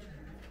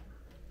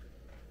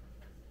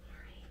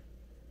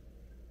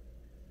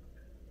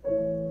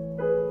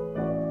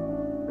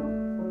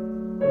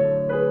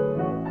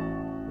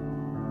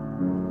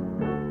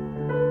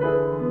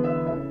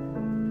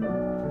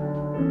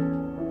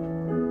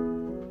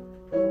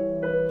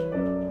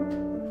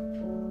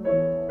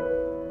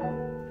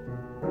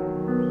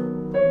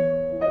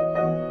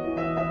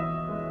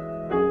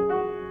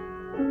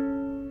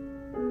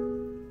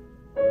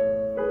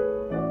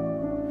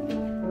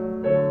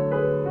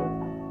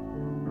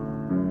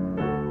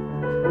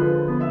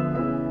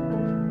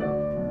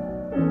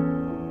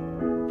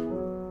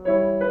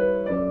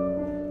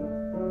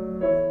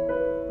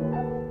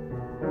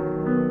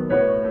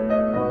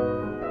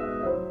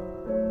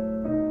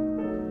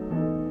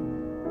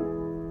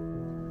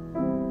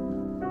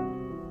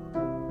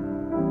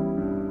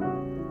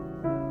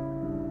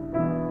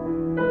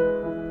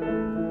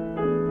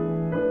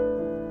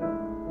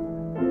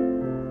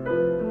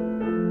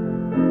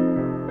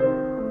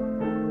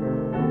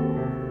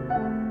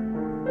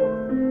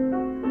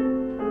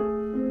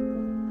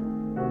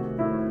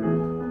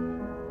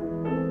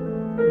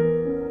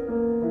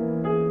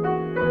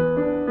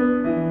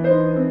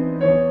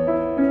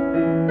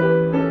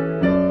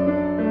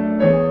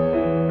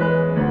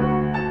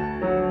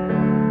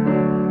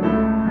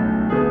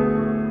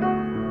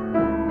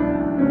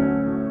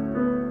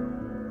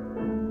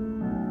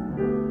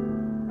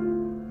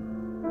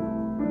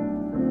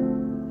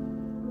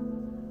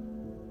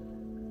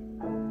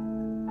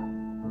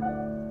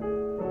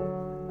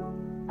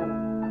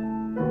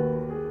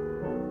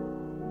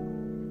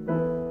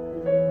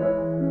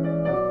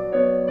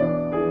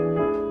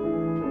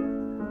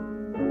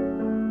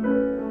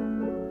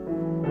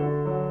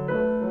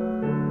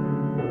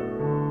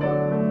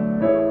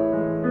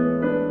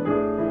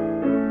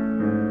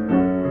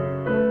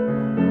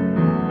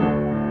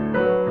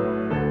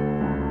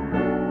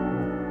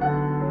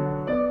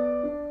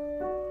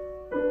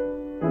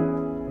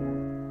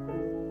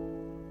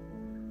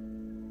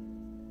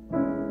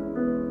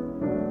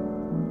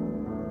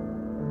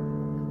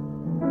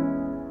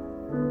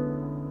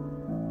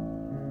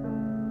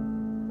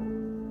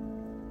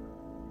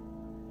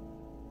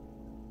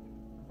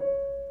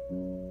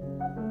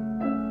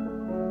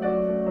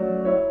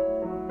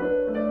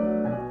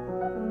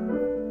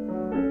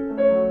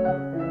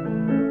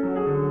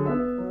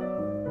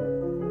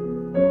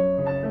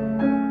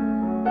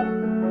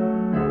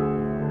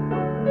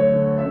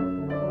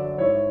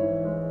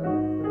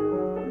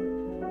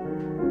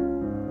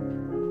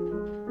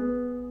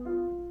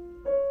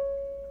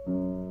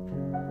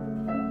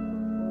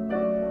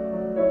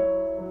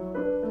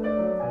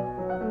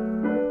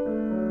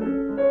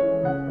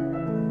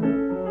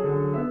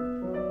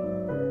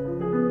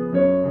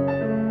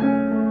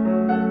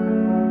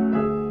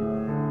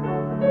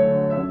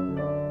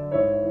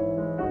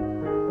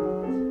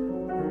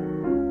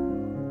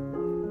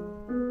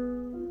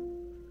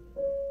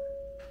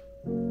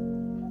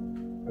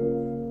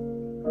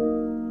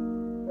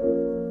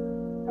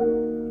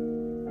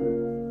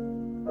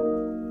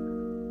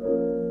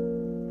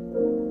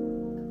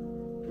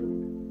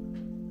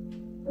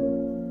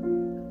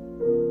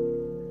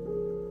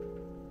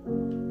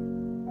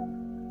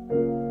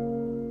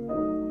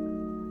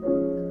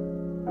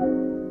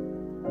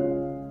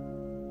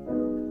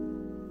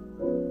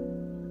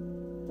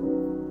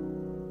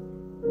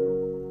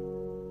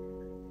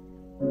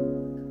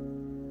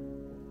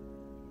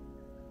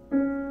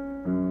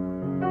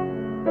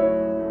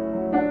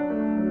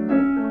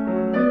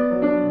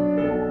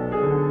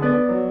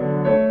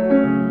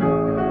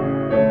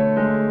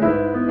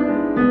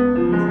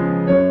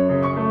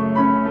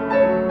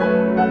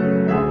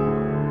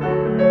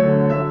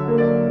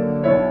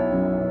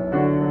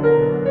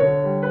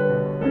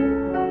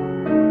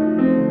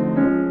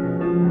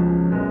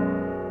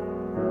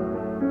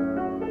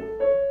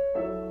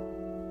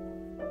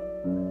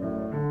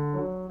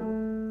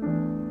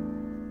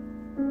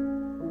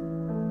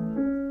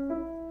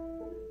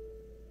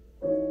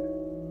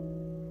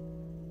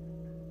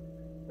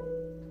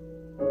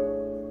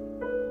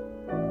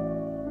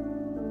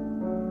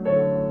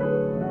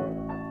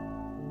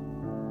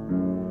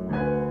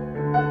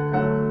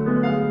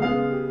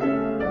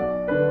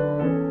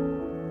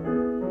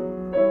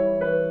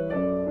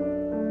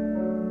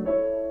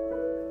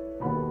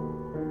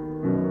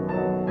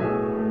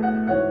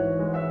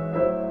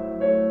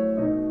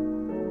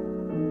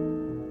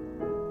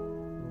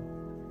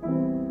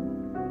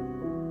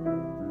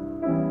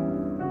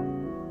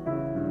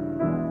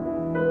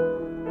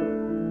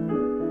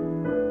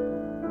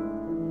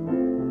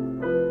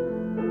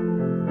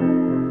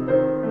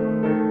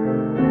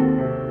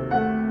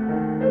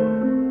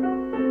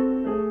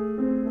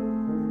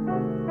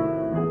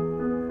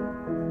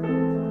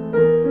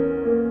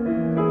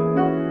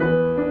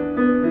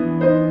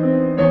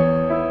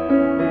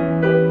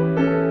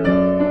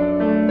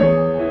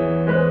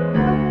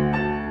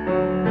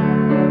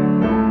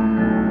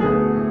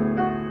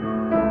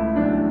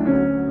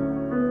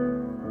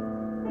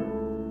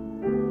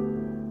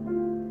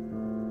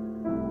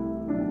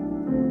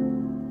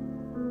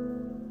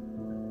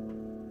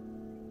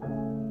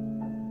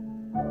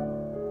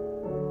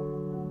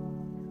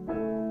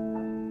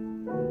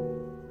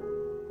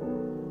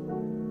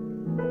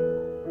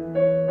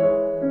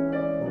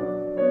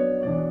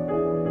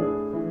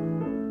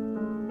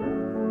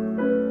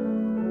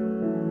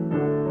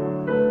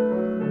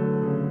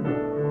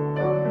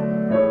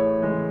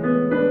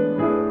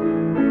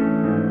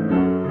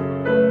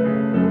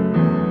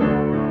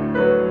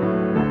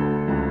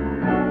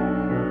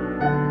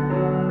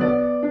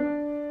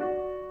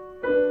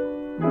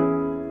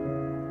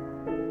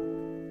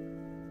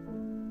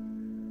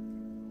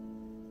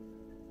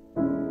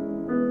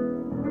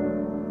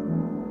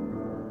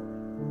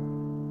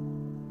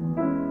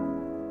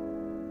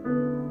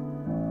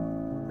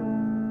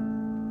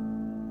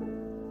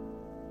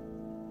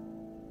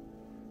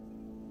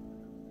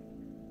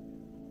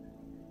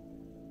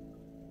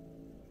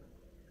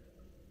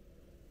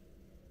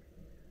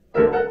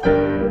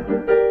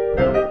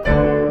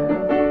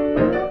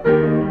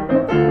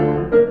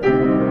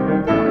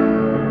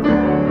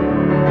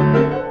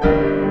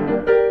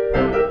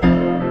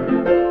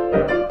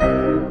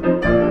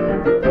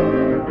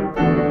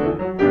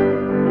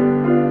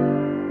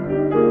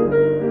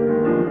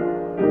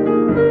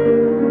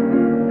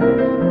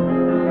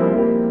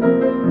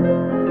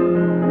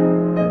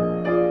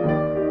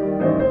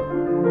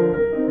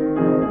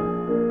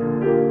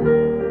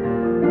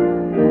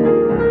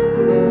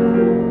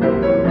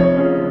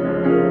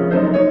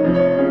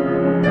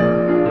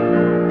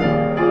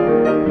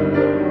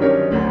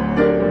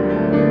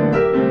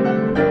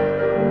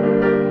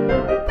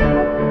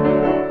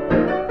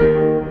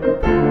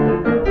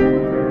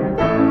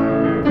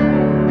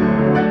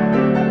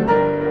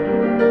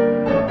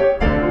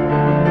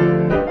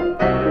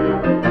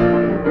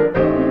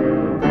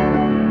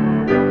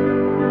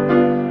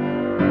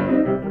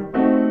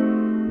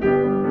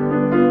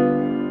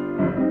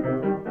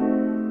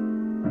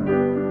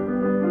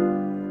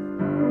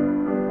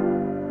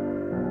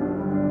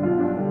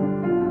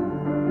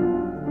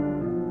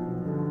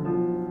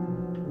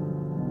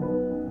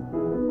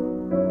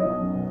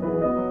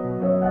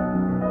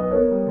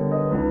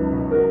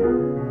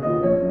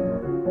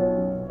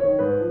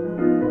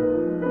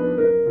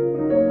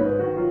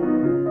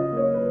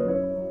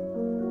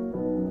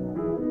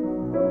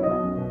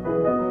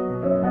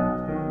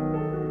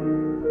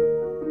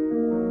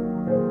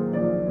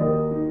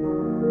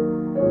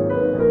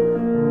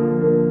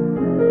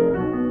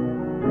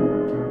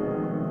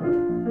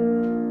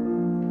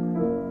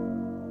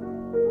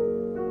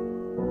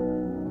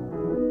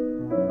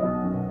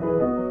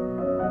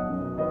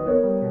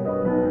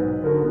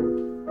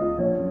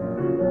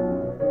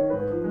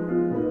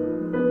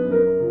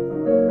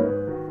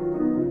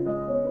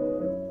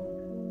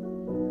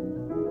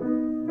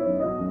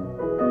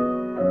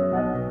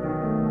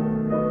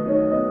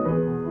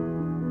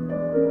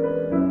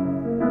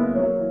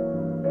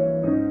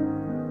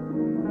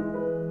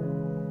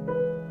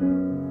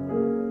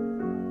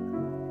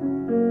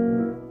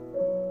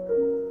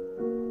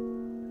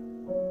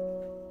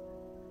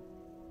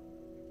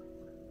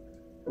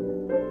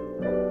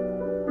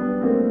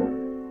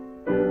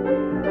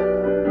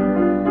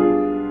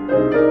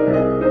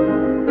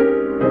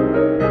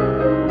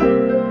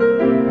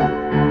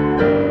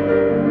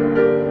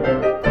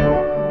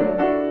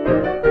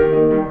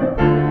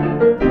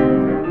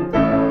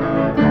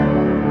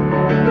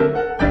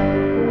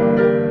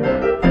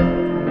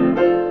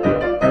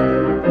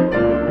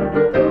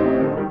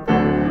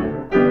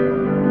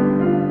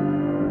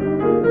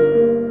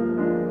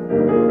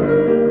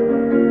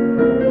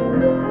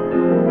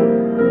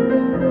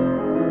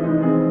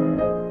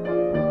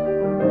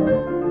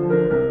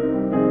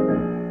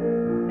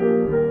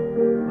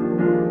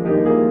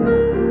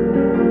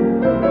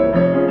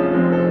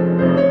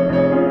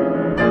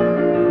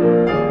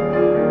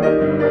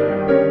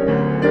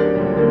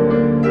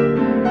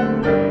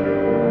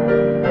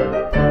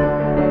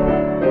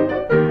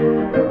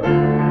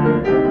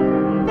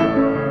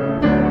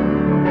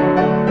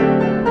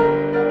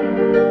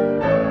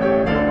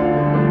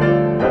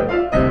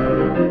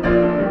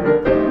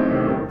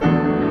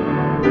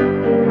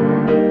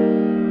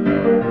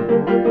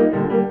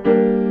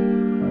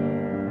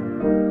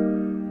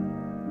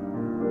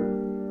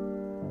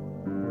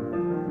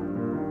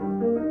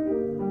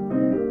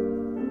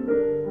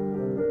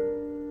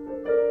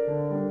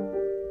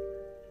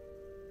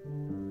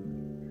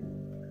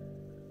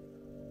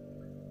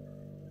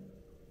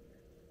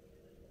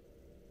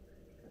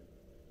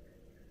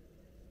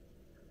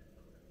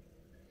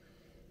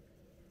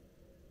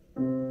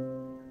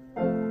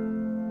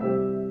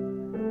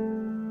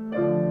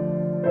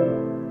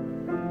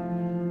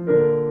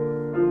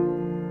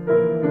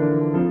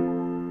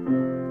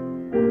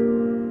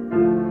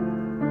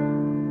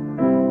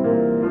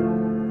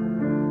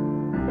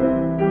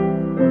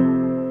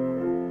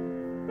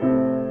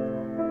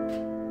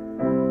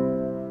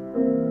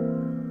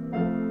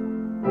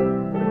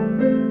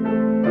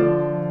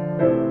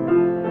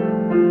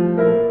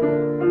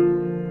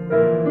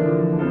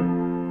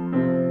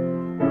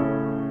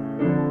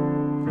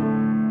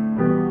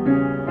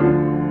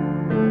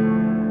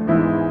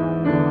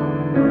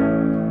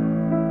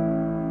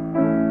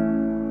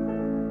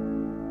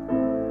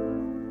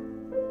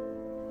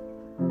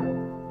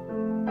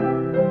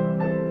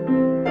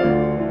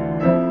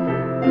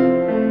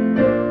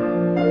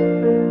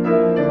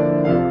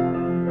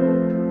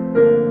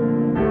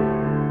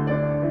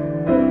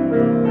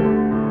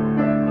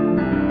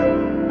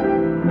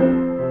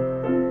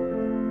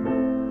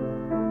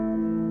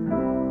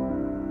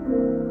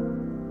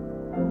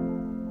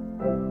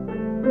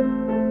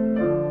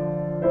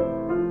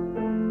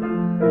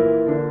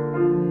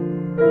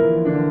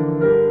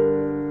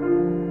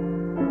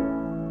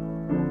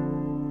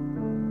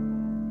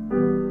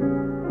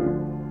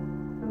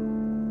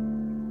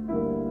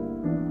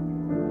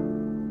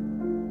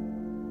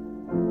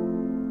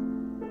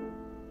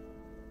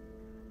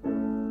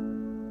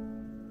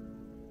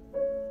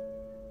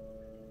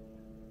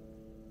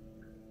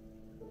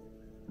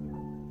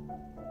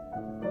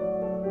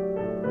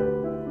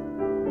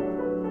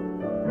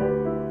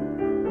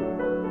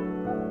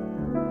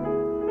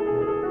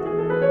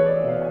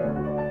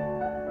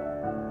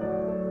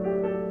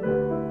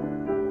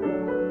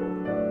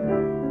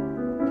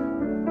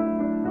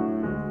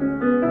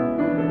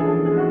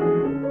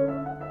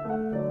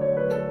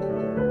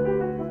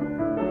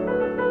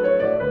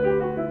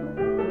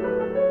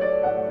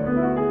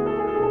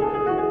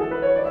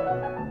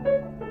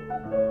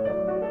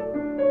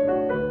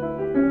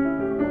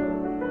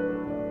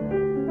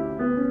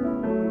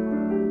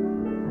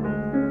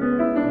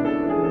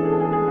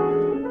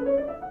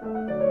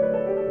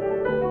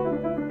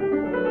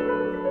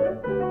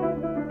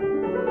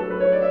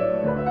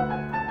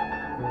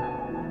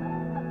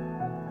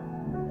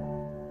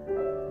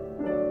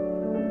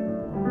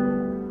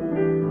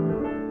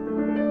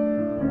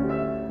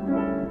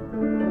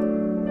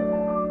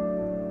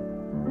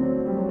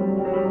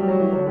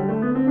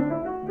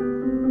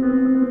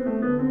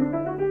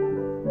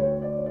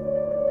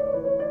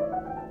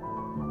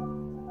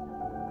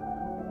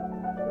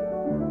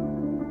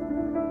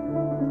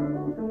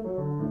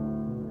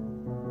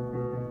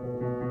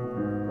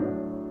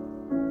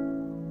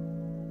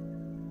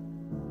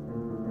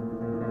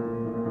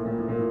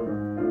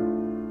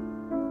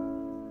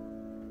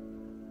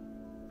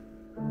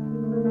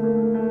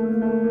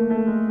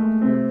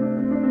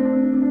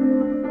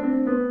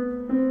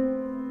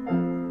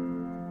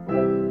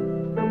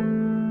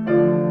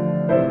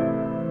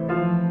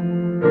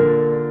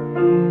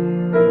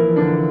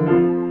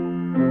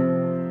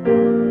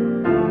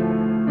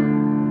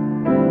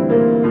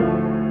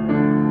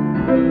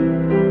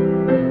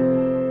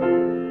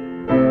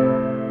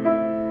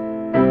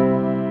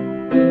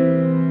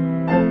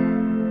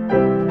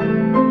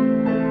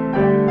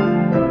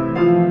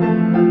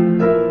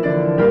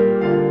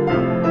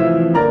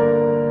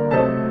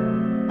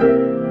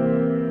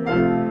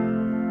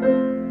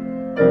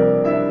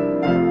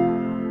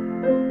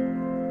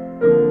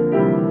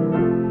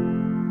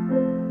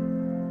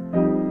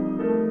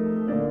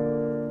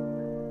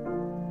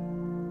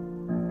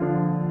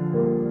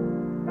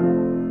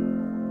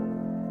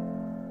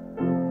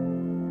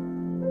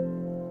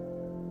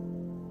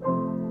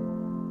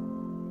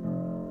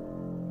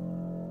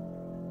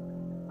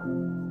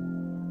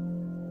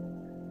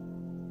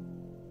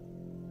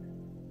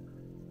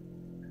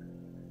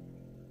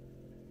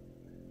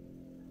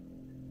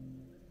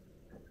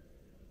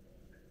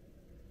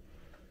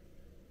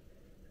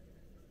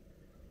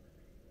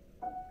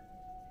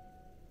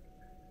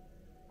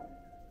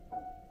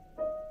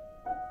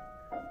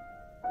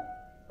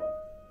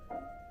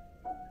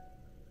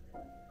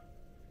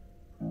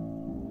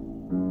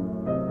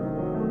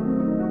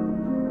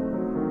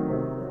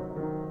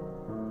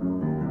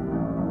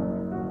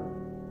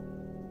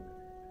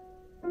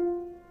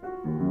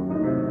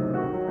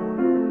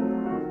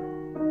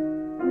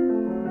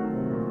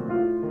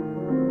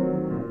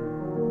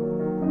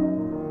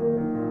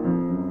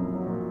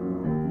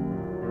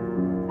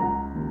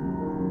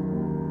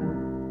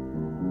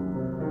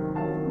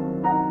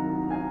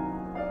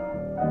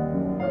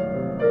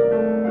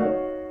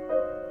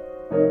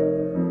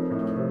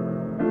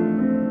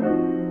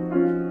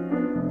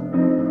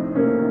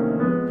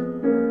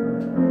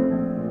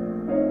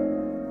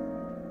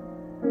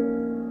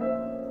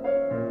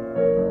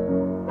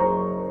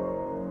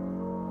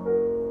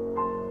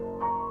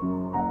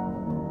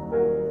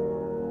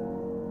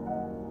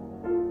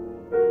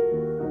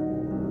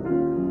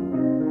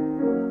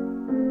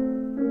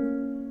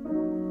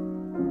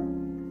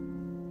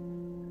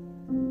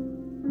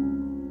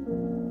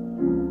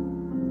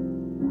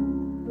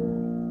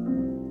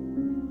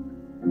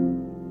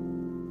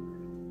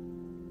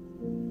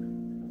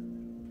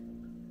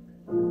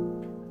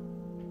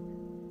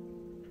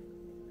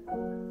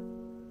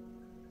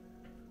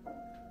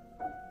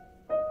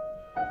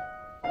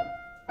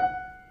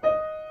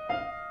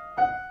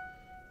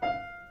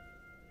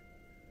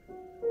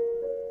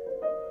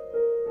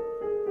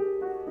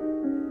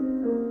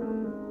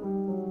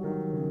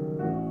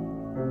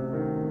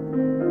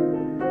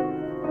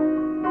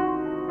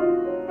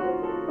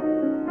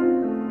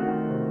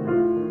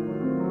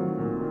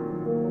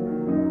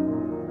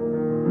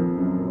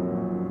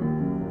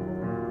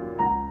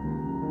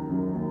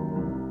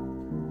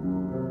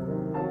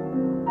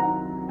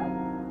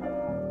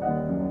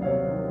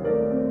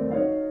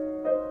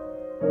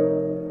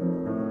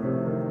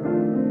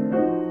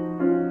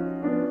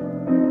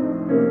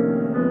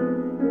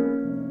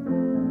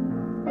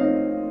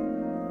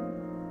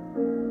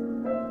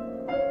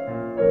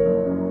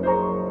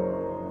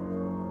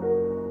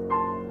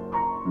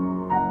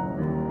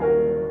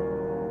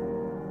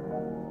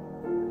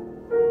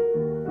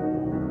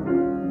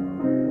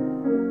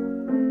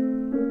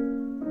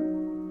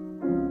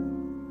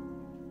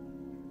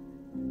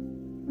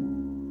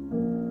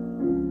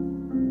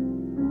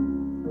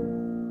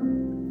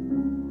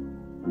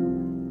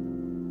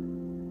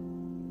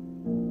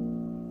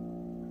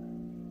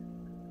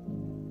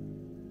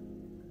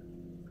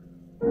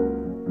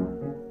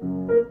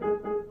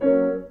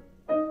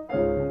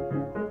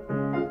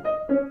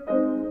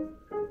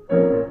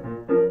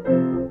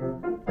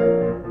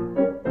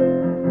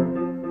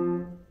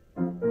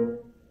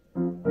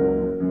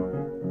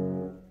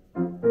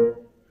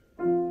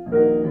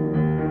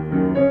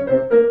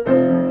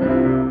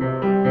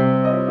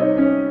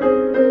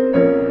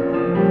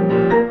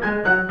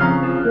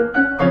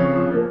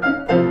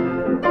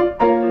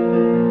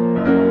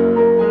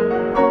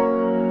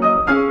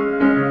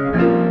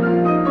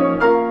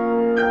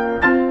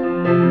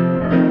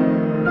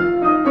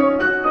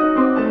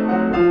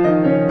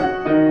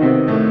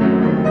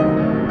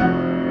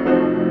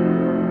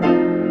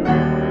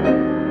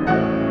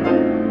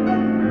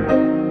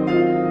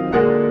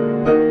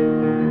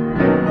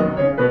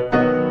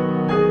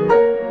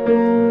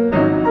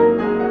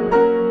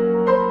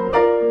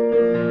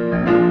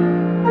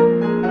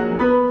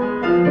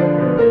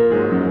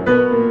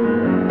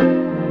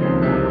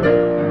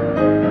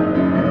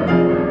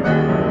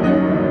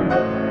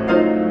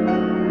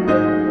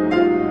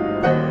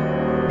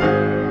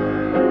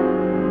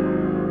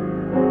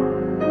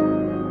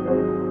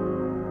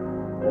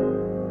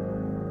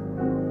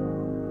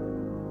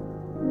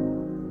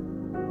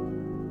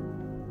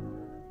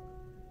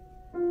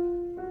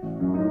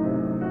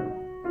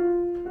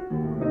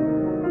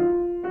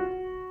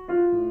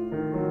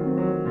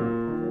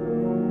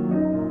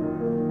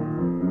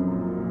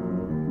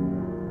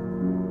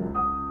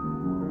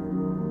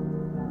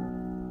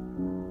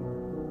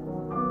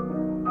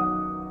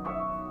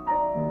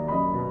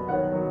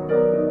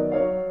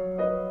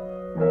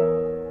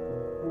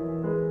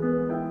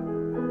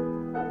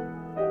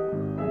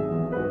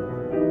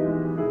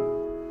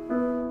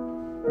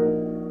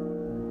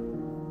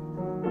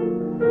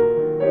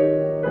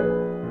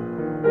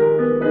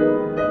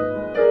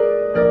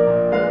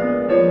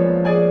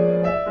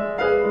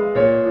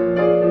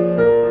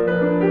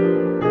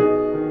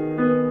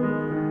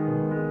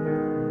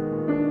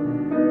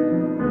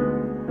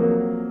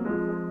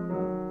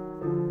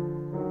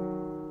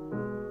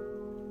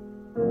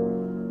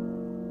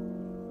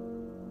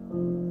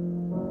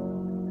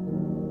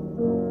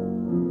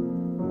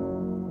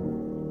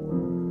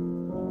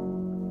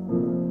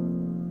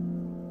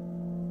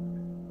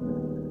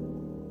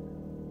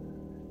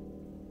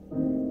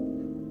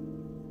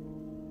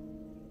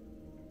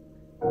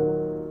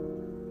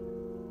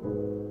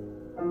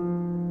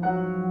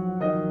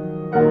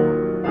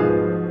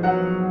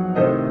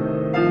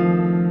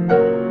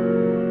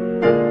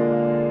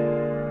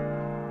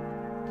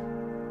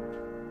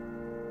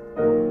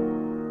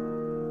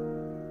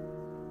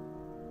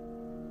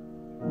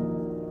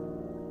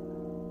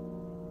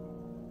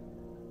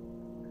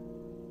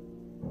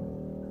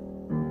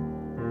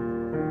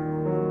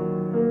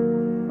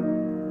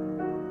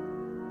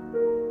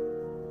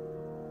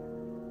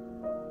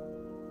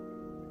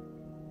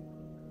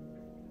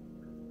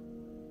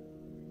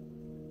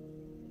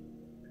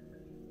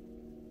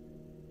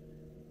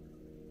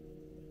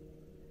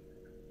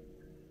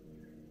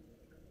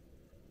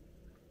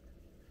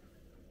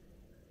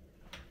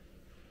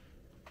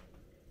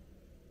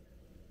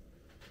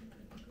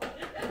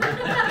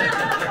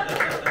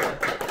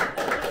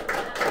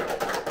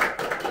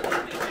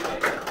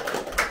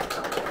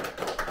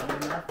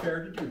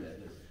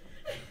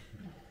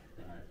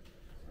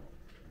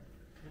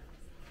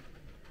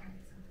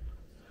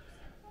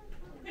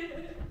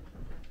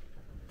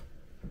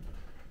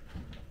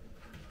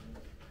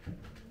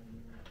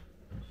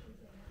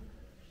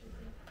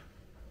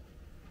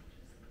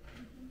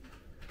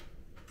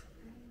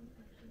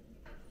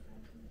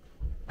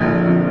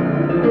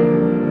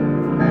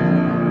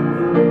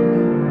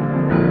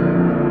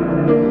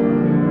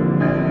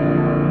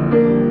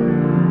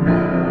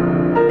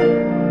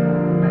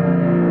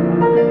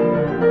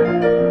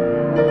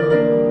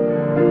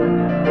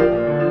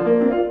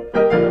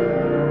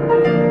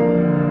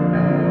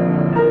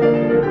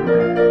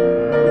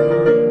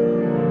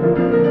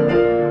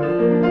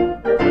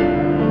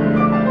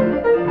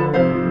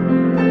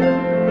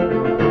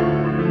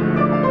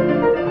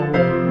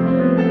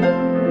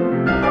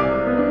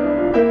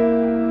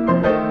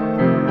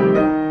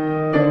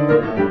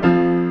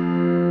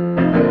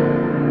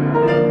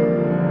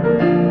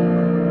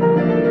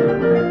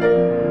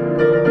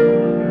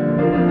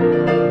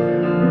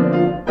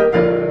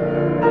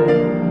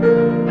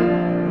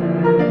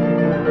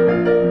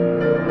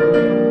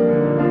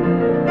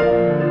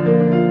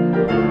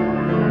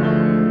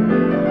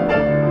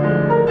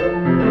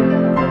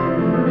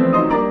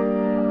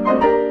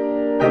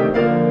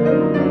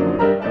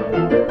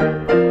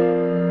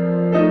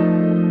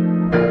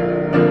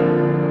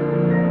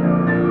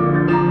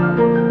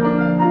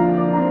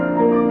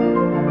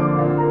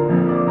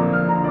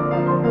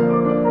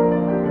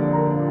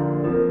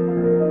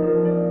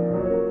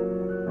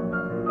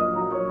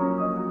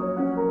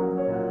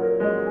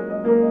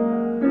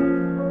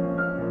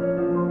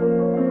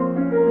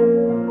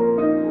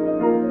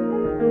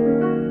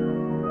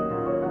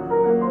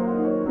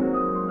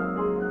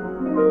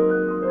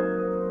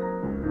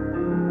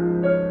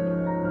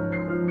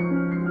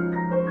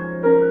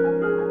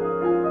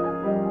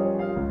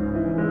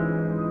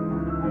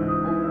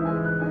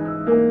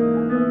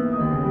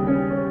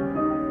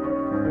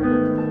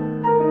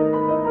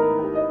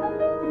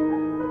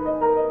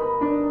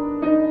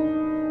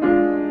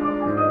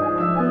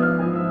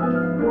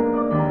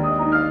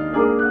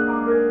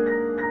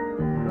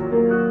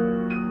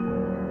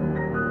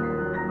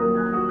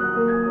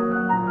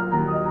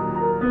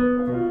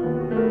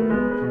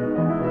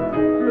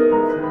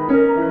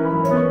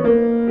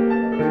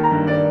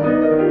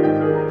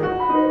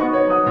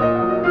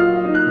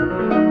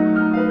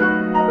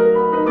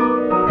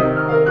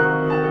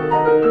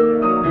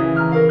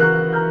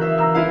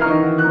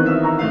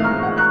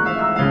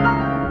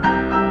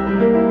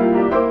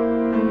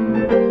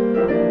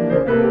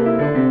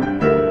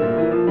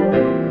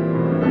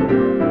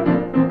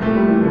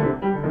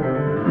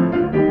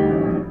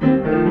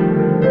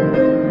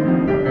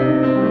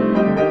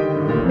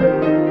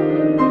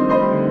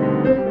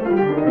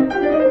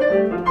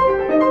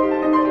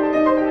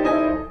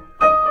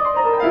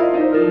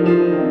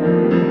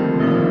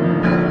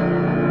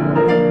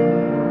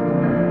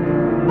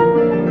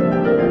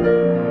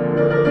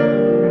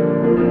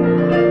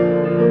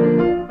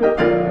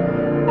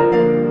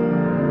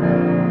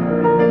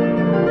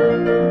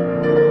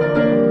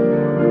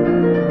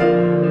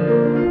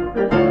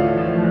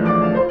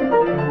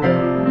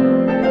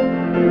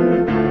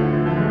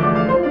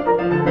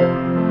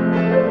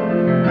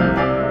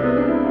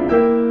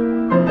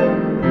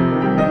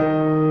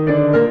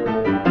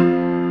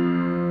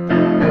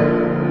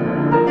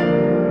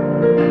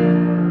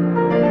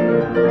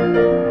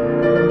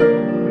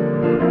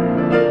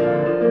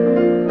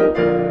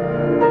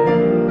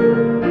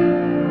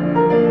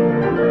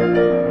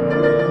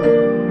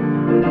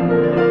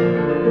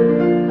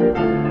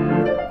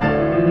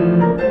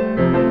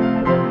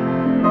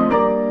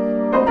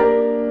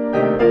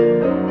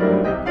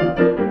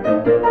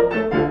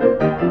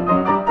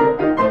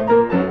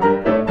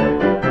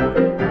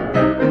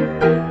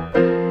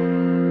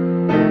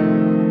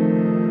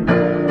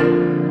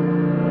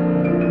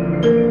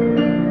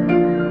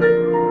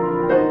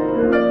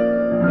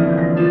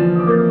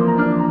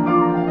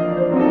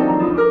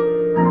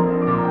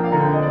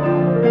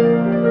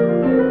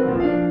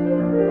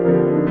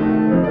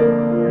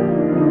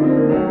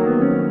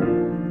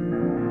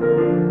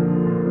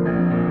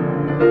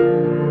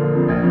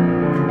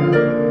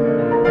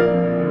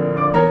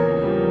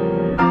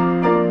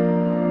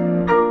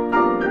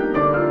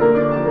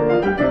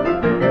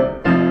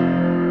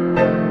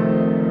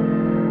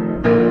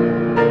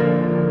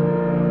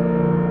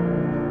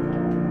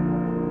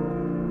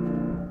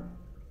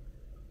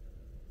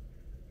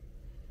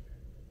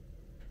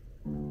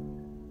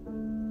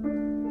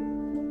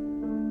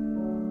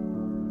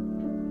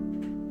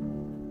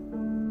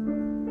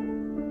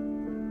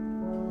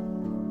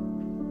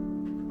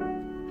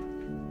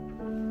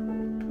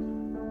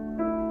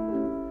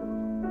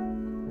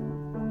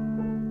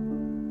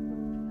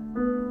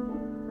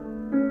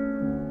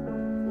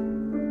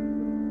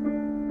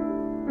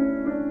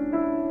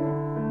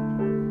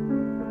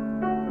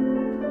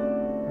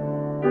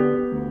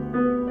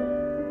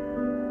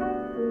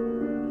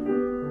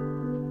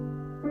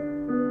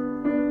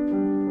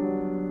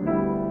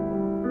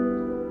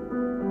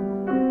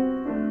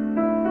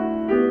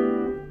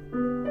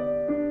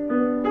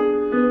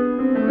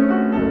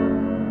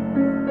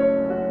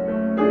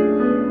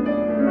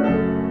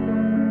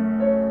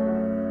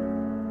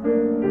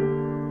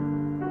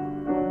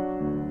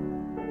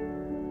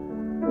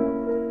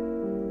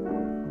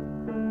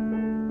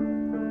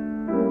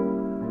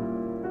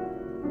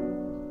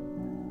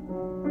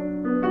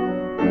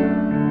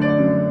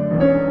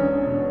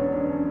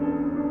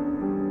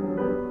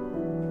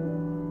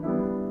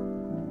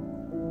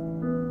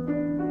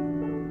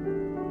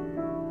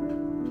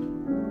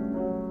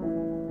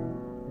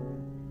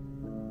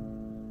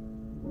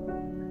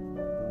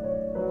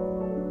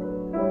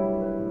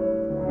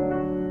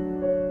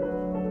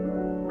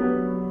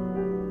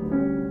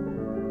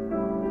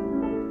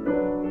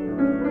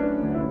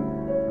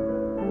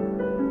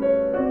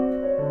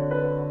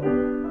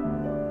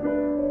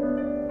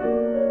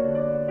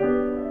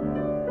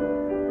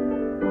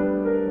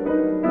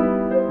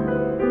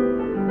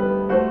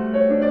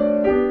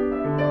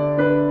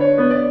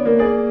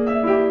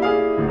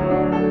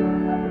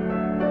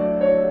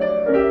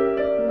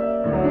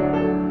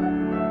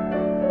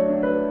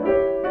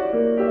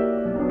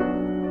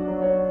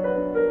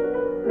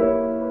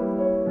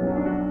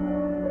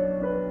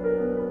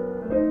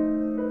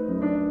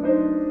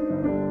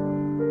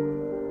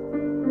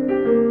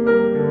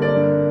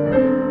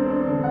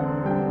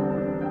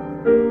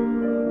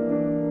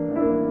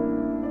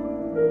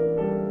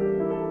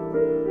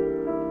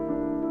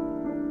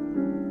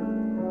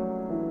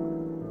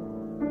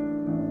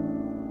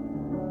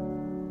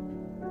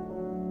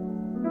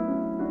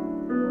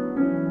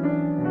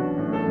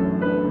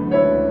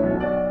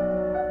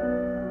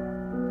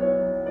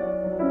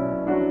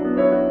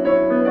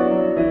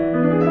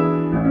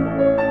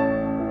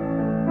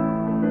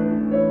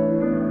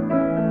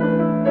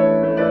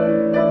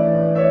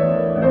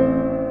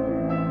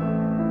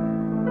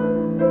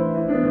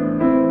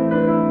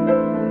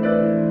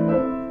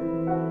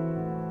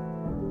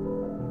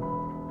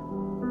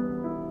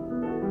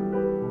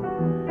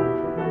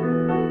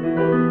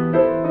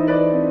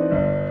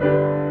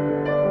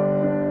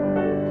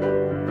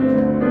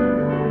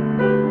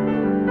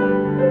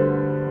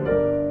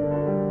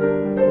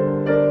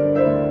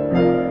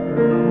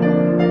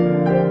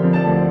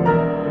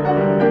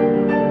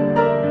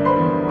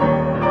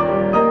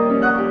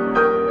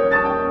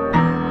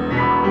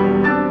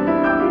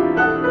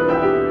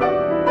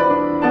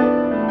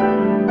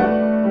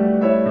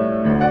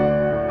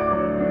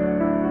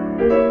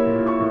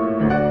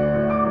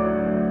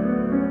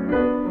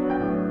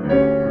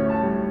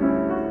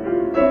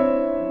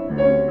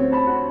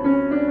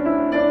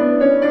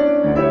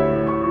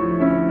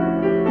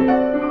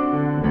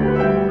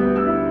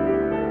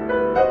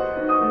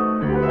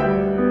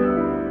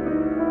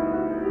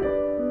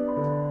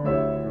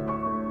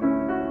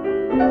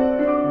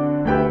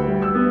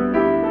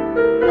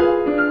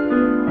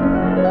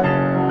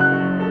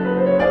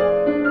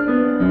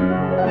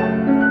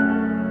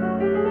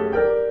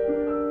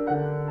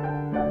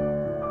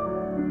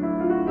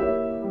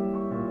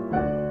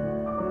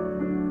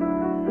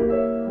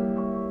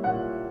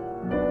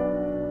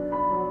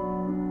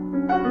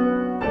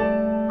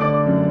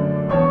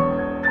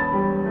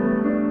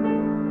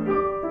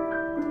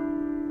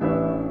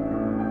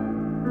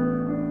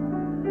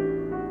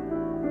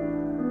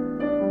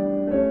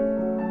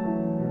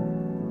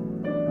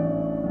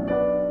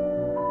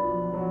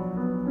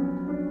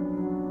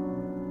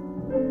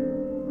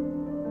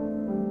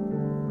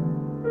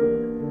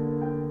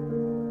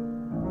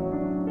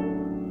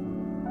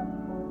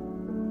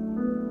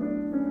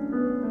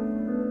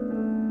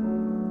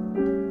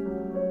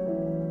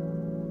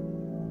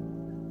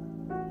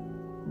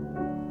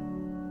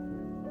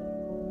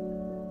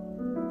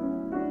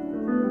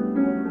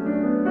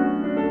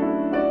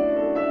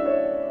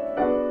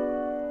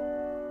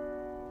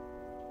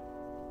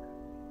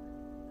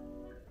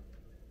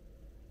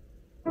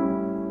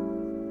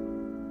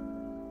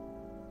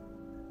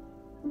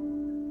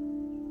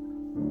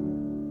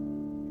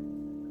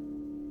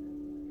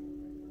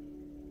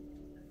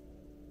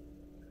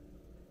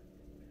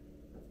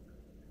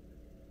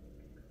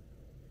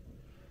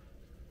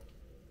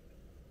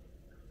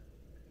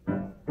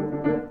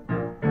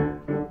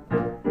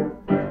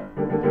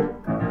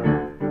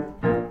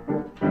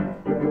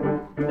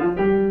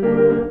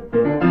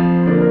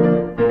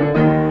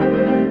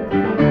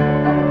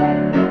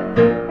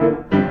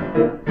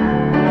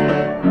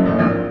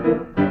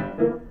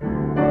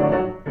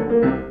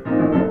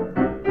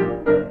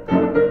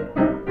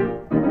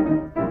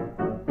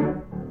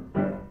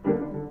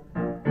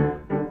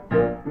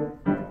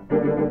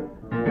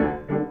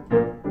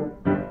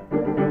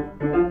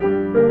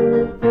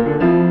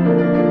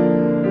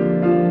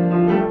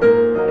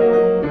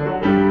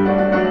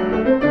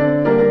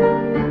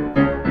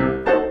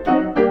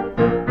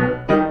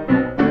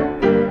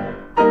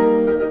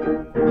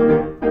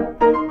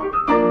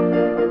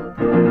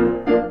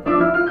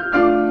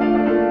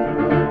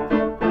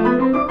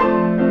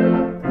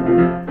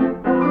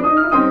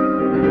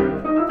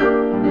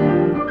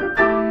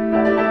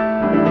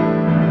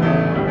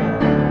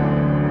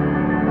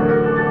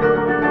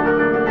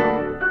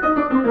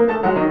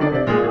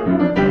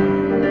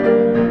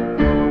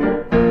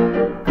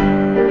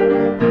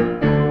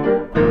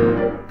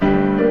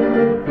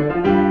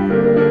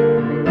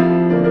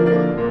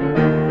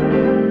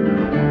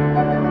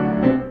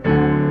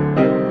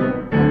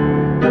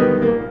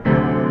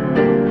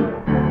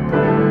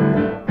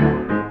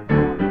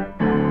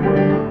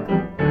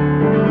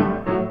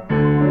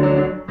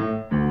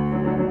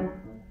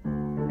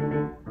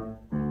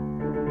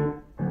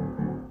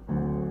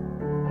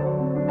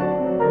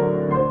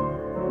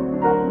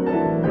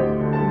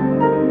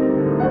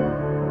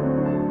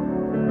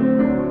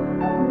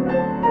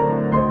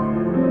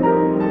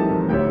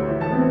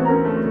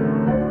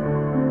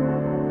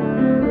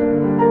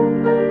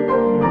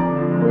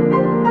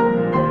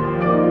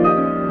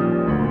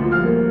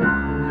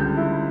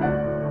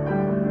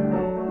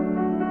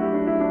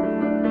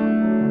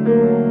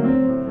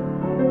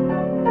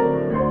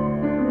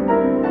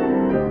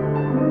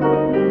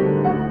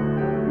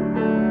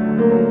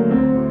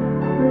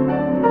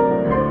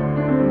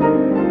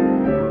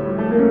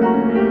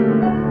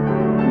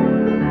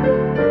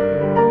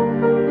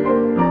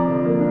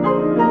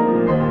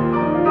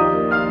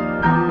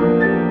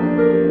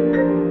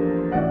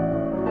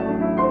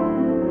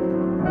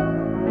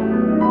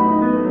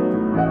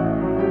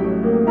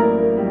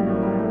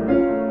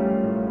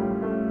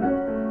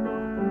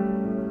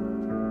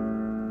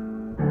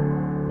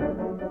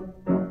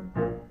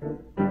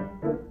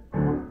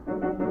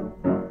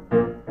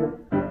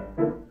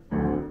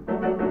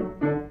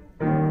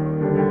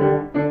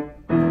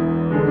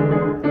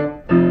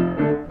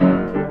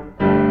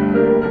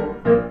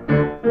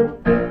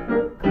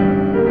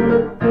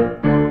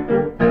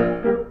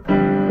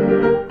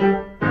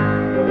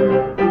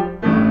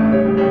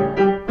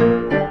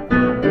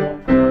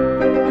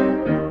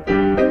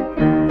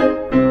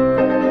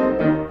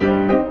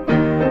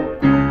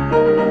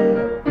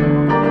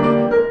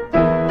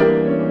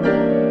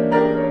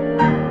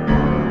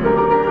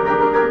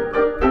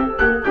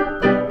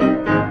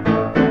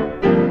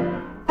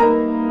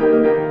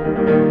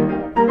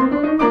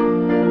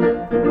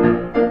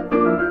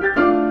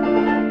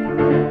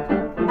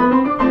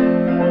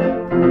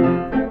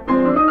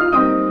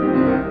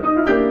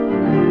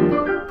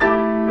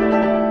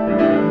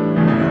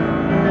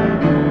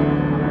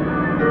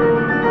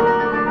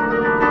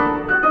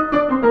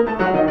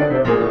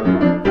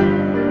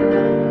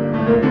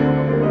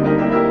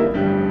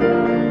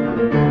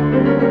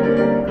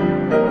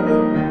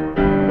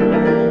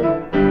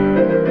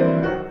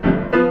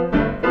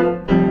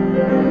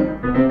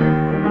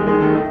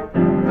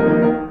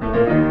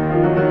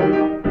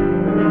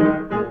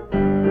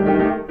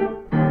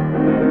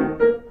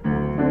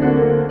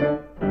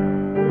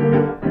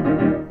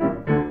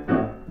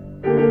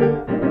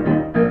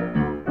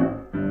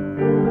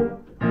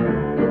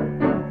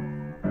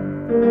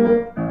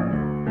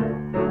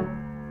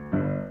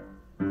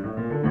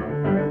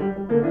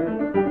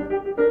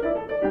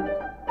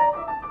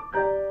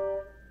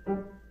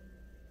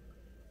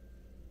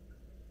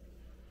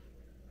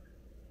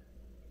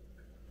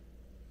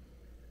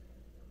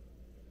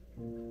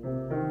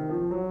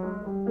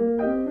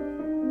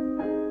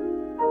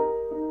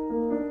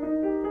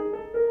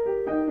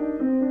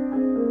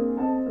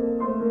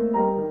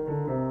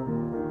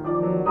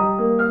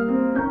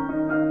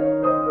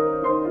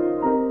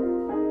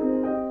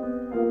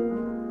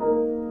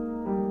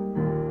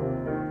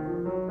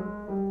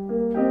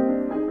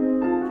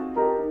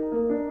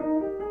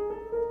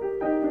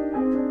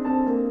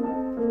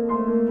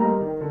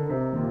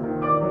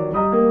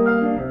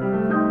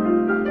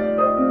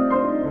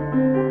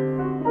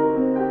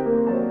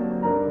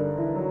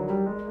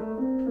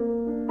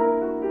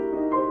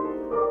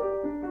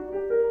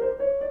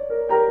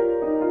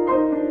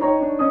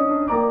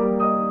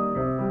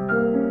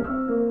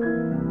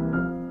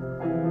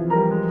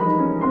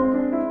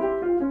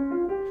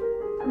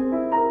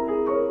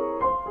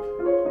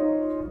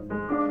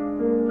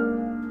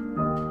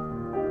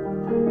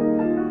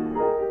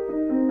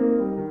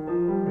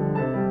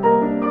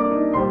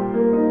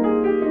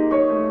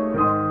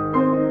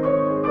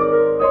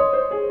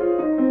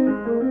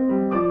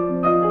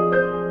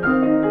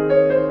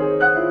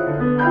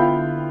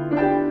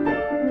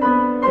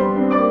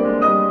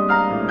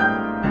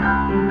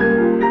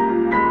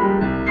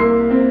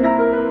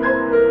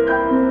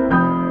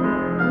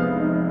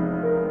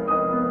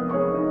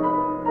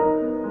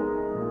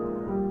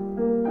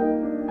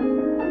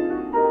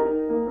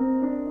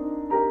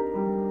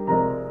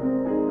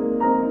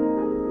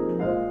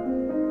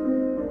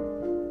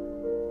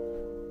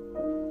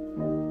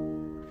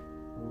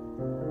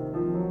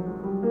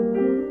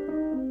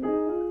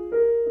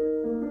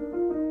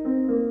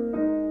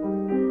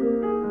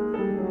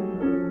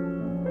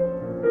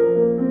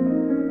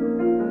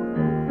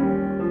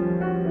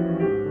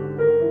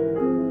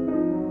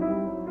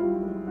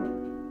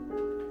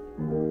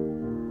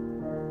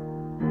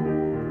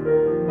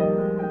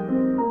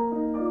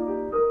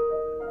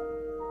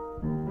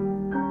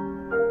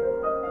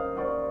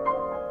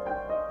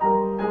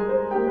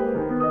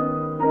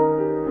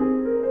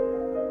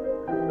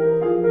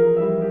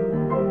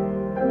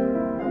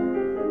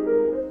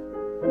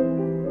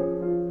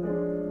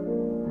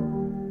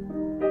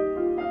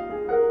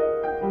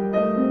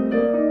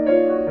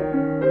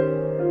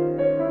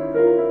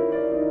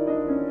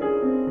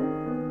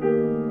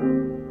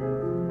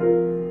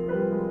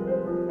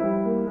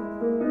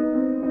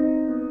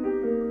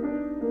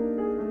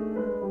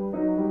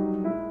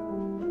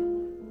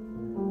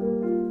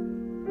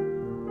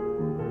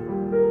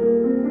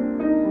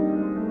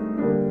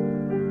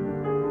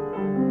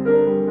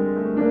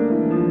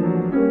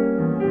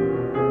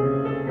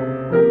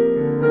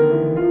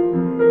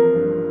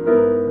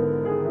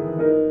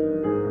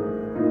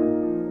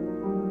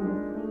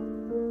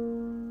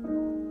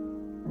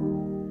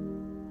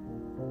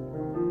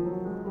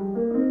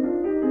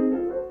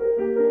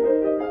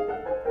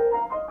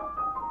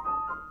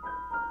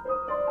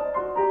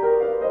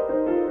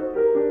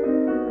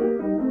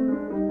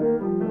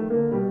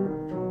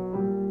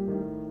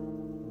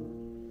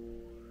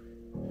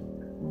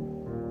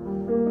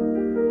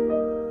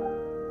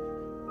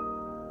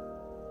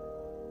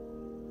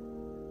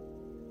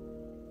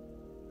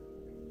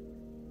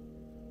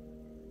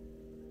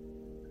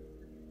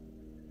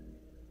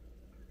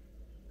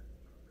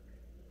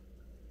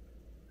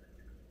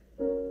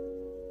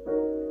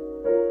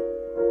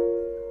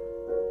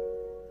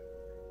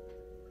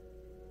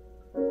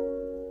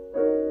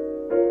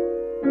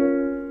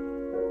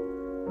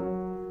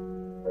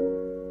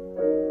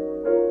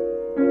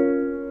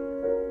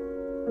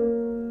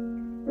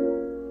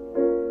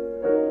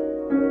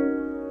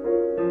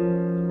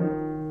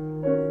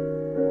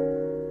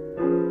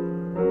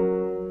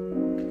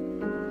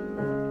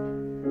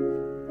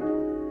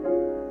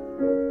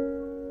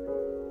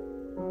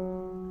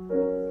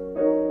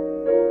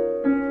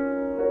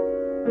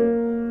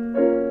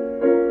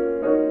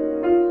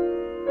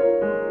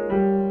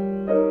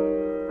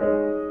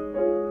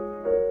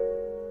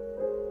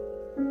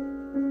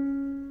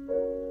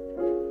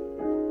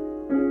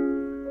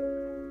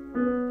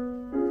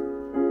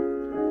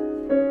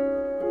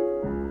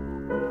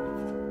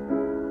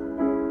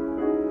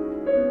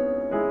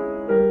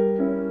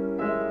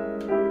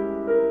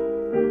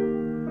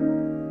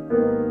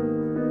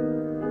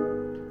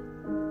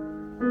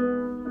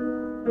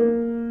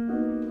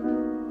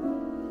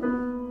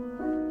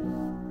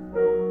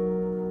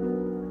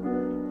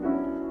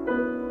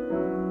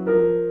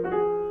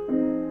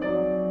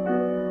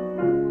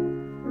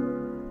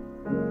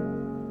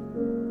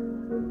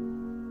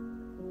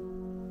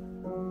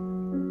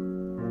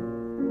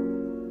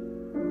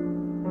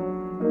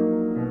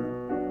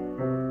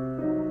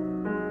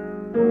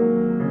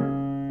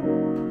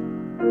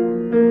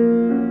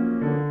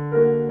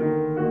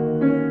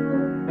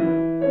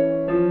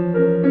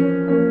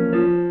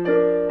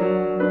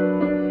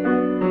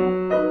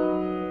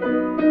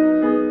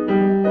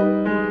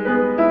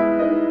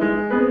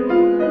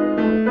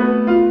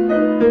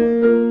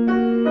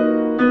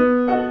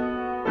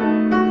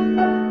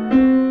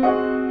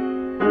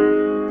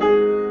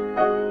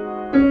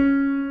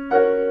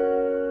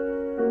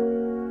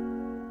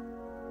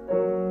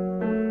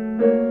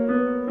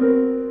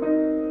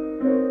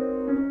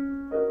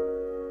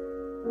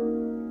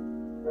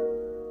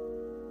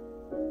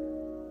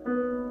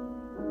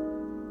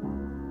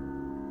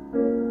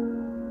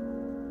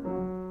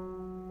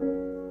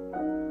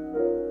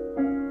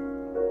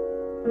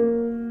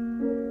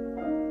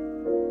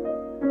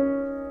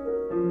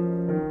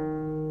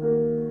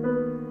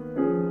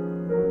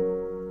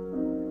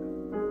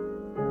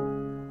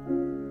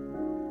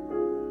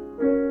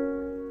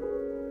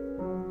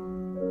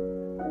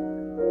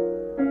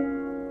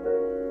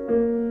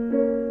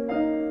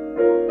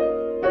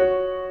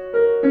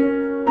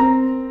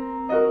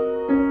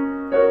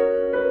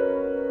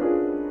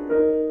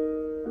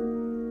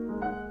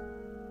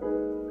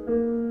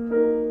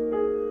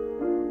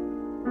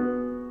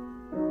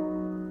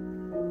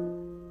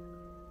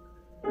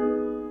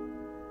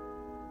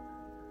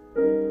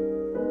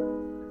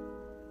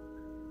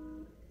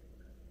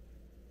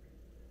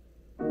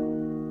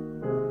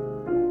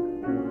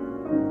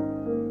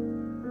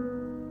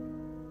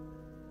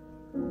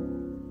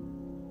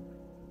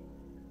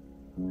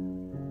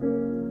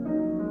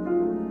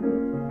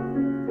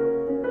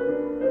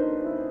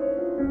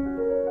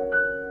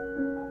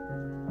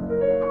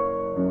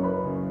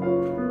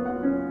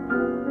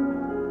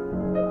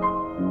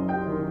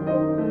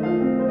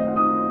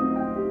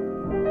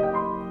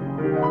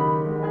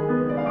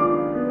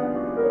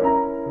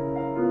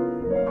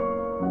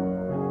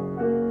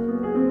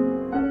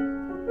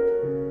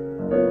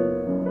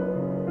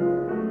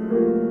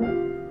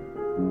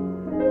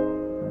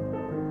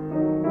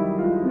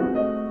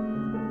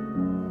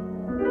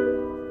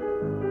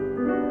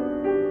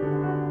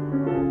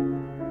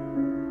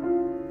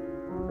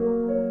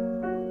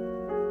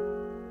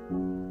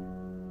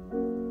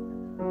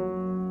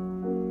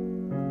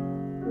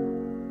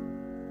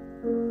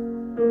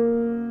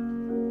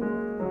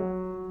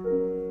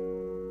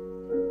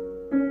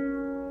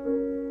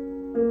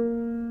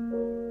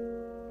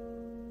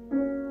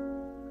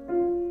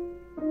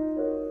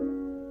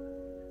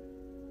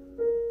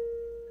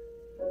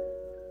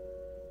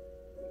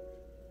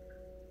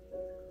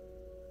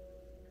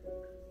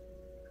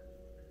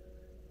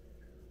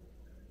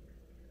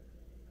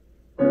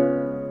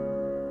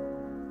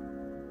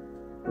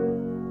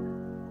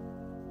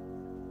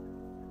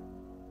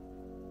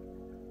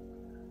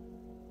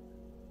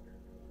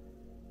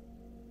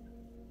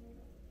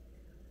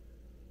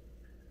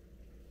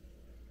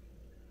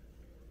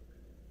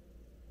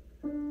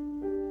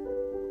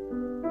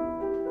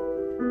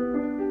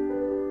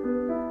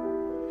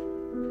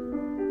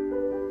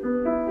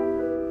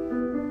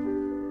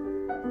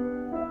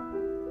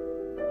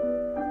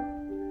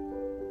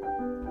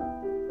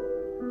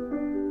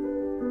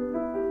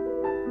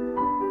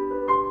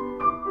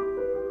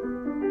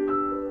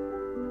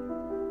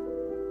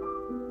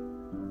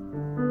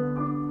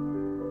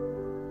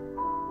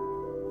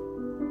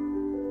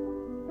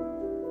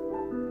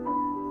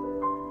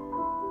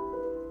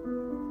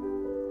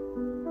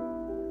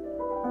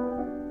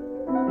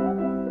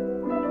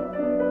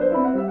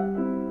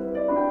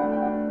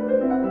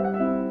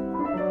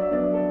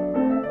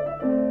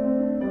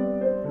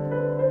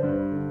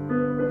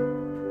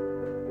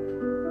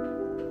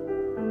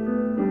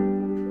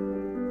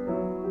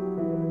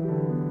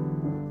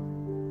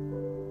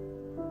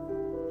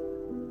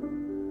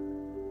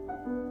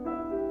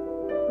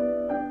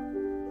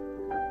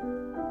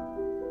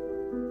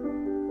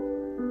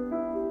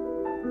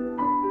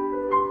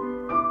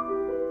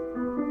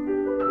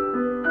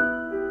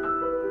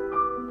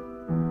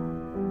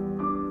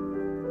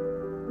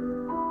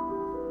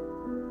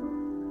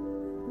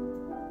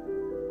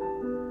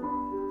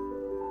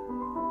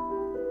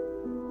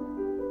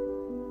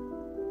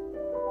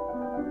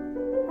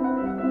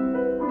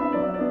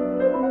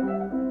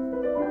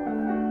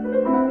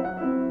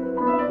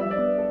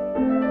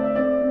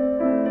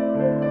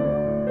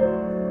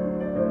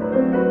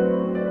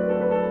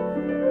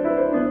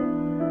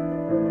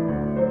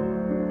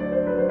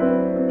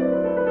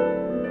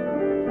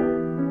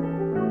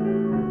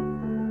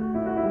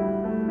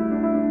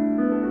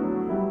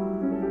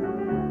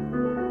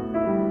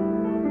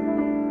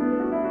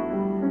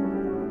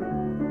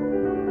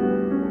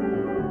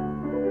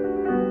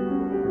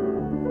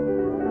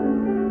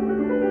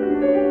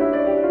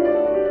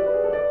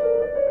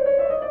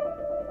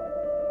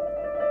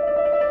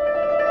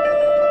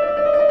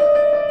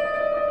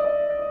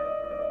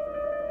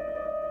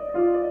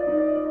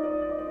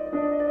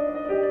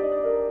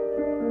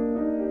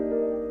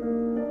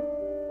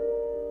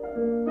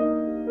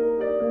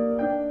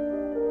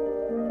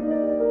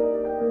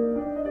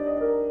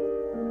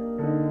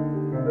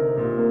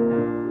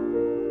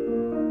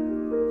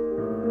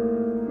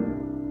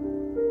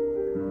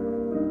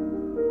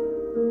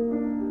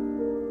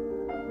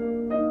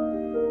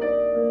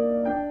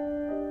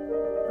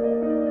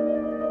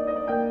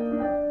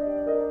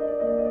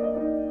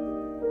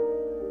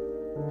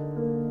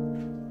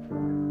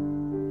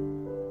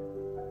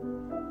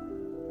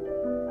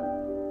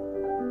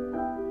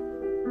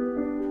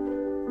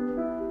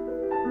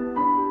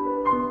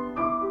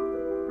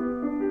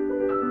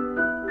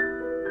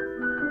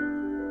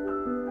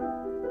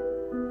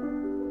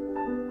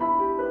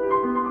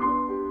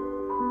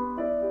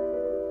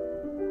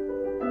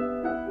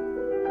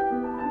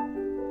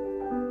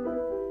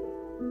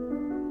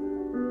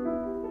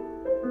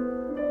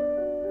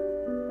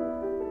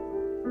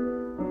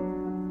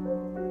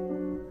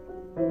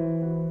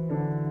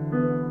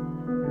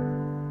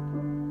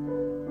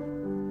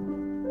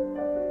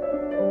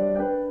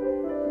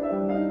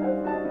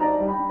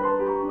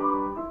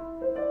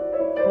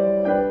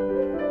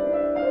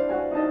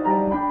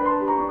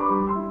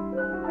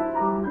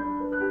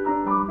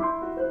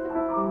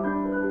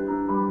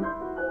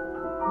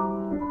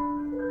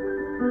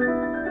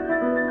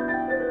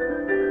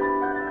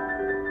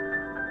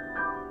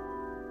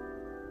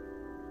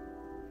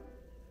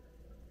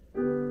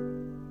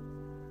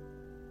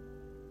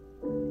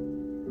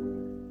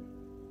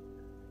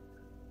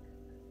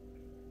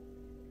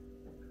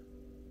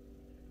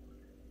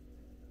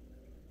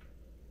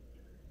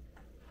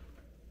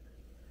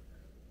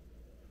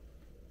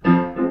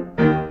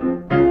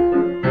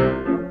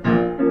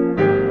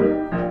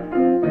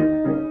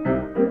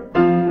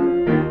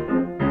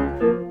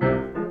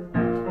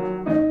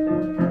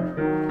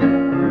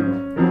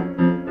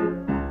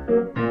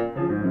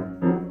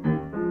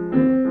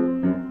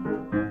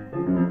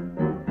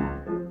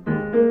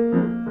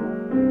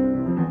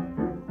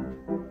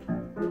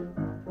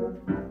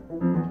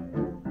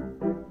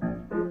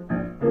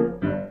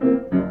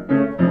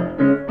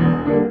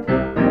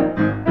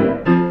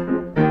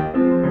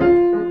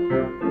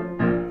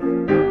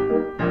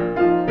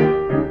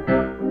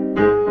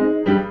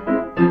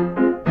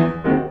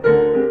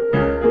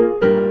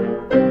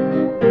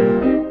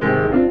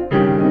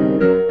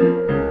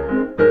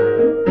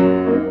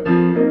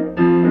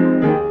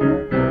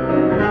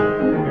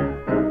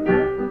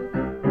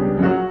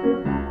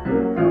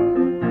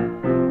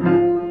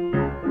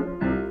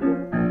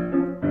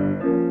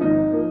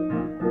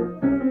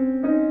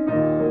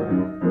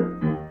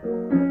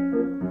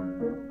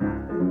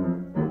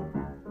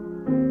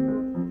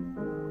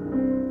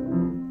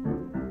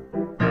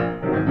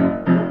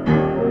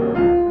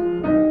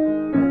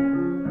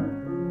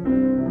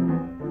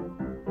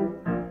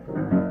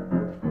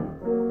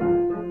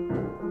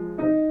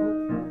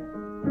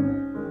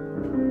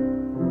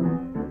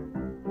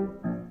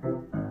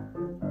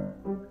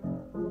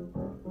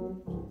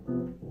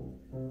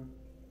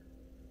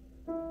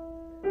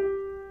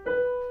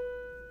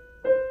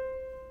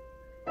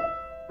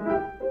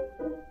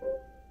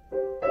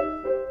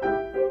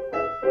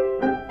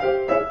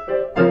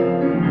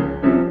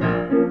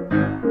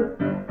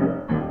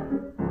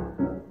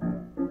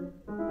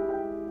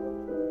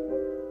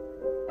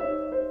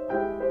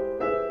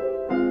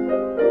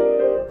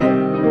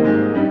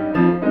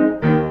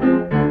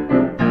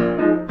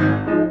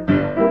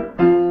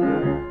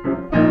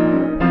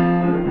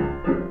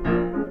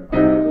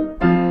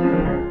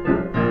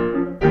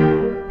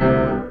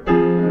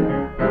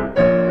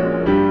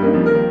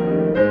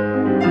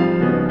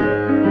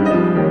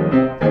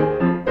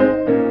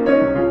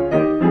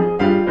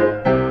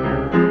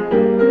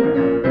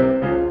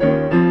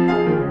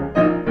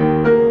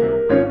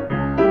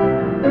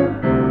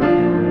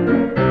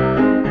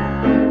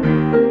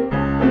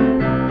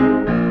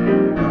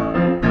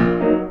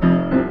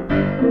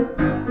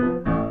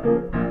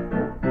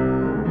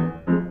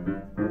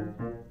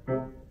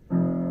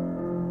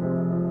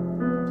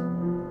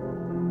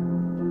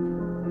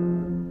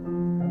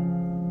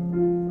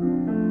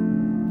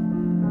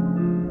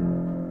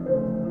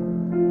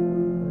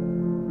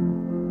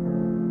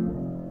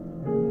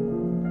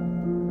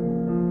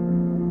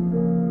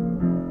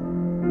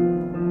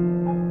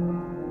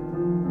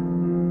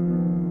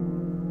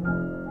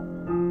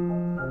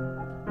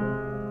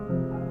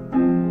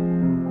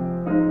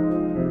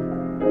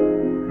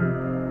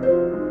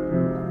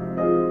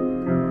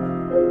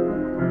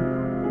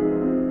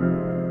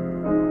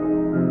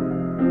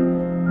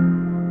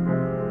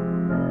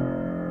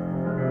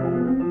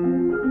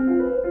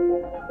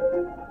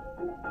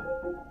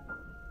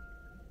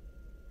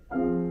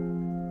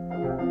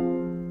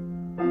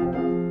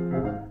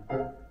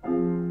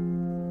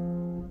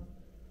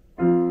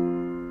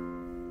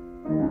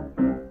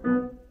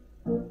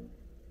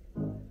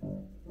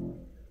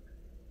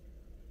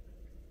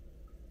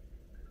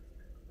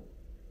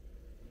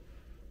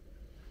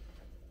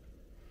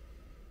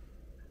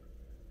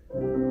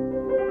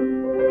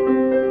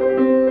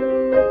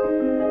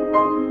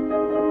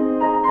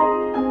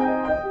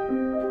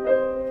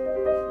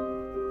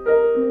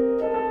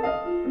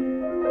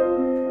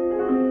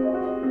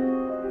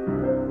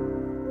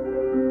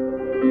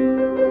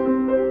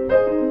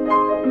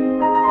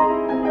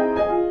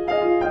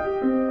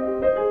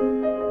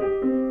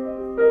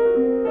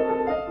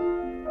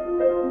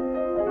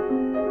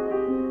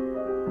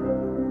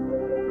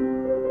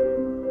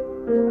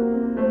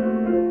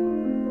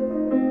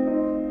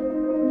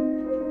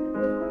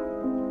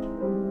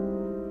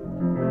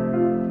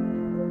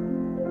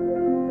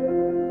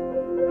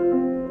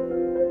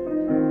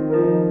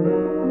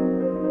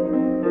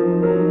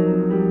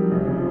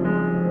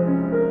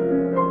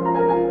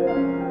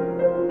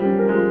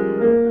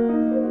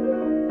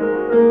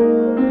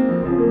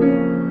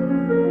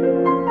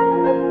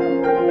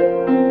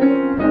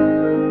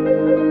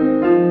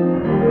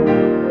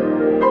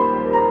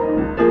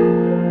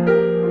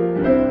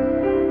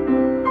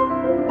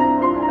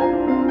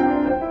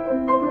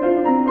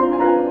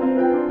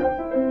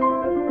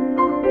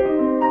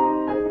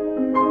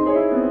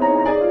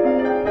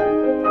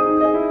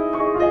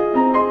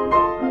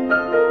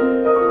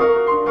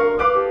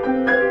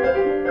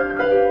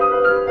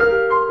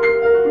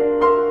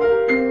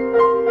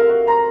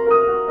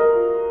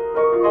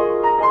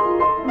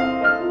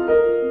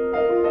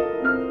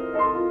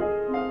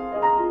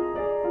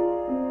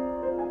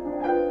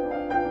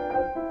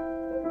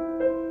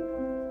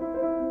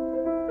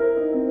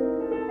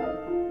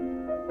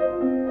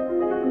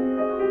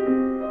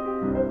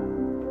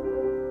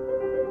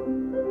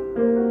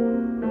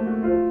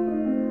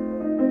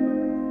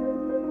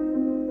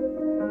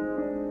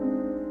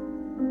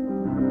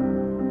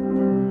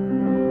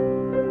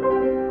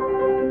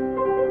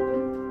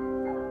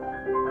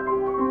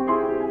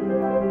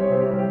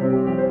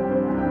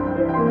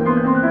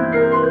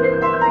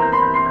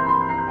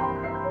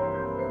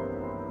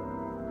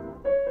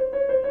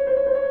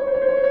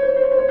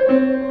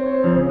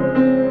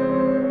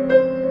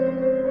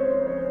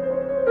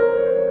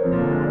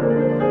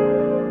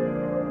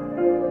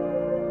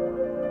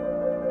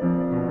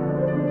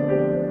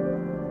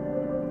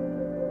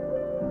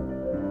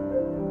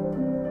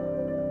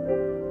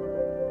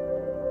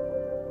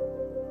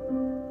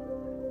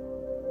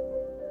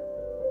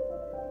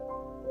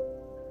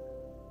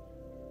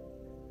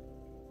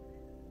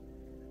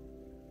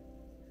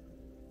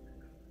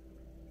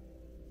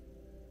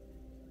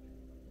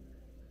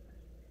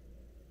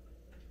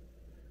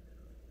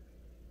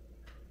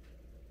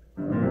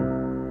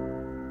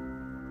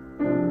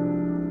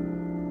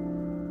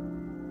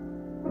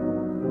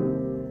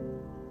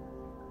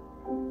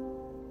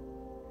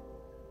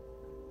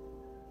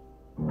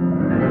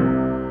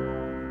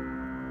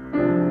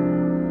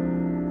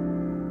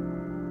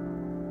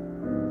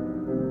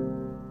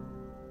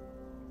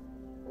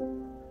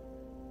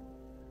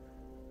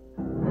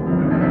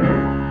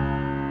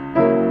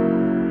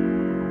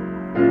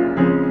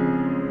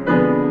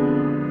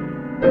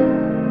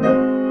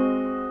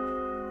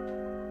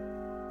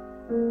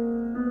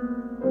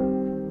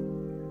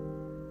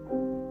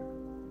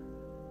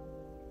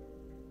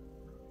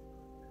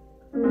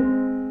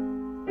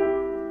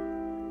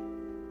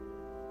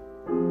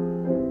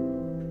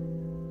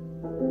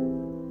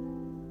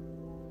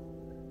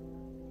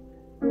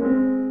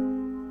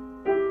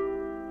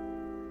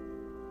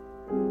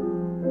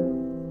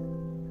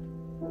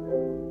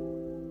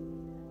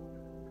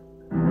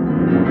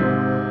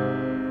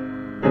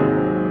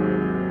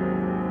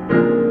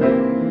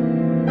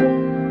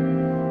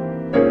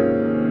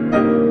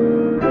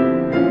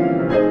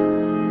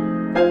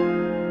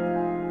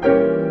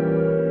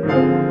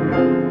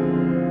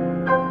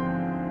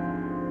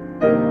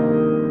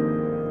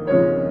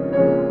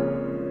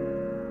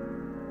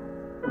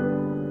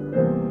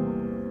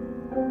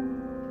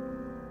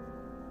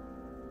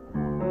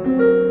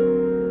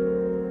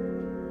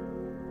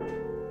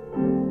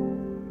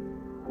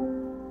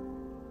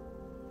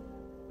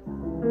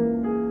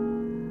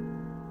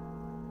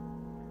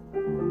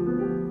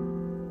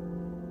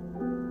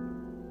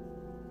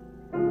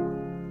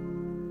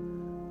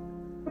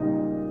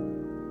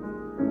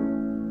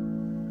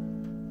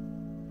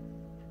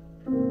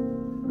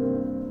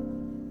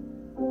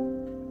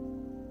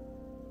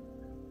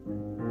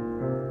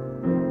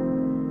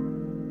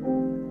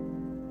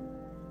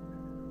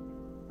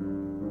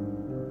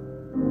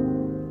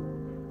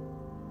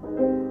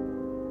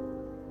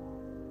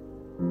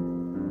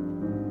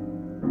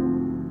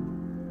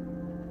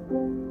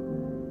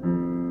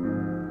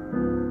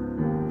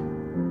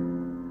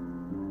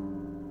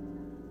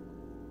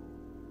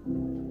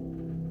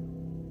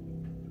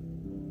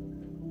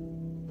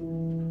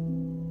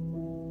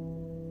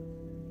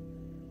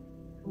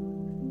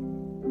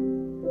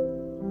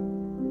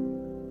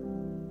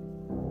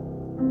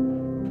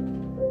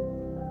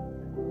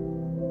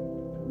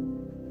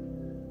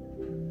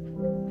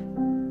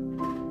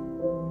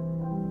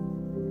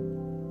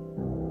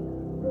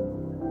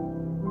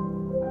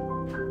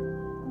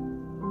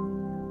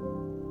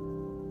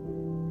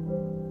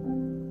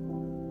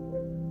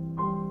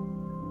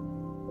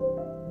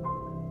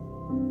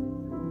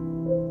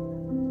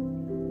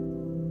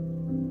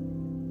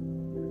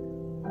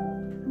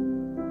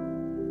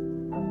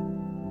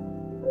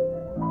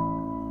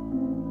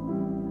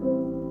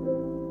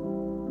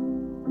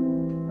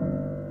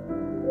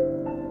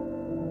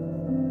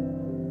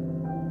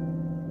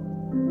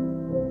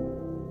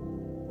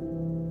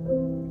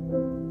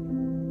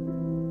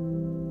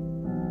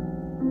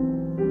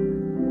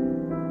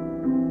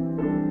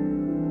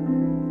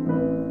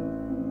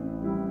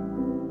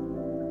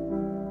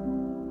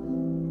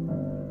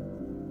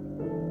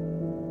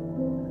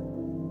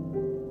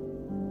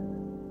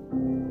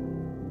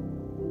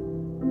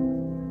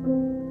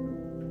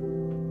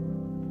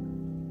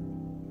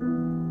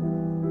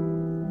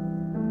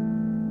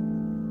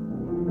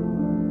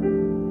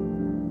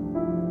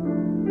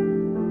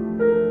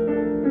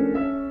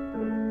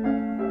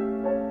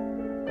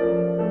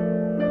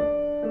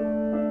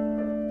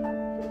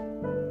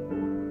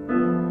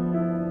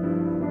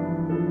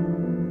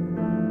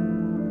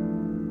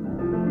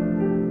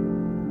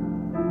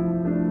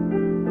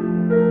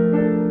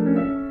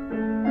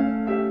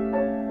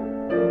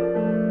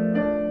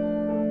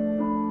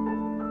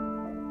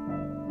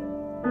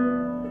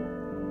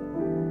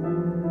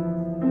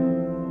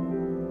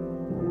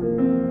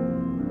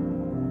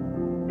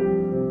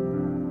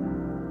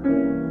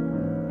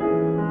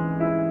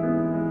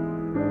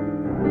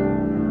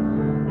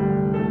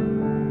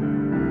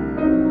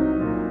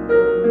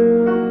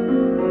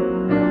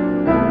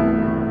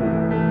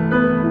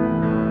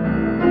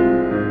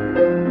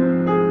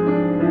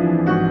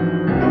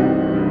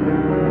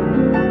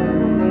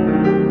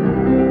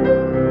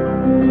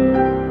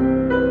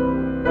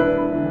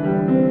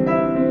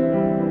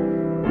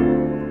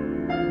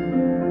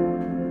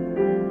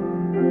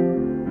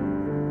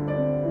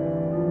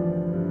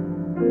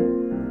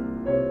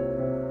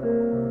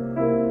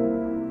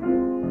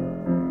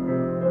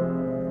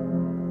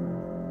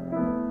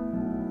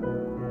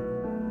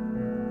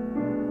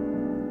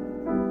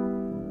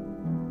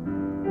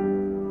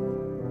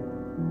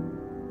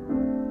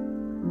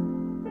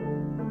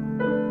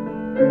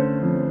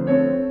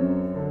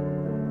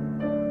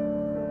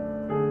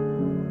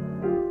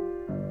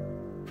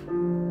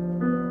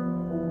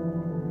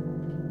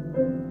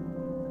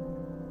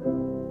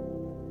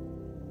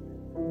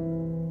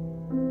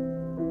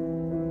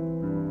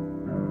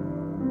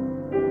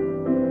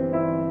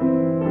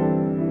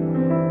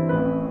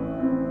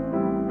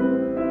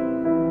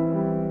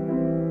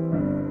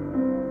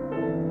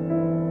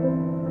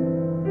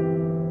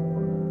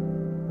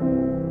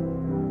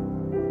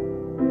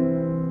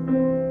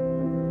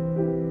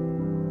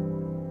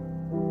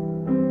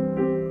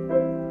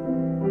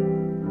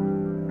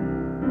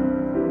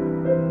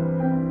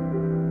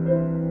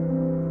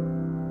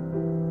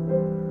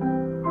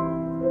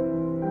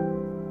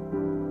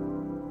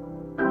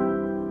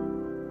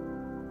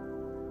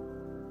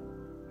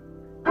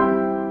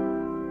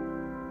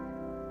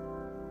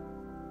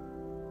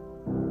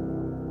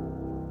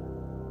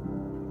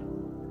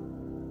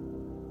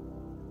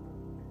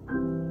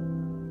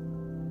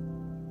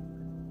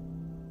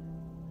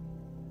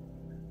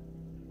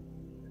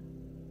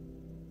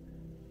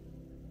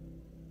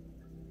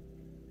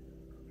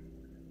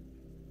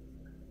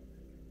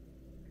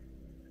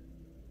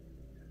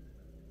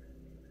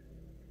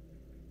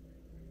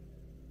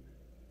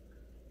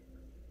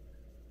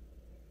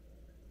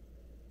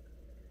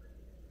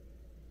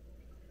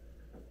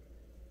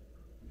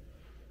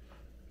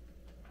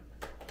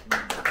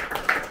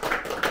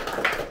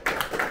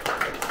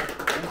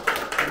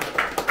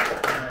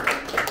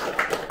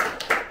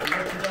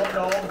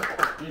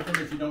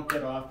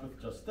 get off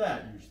with just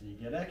that. Usually you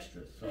get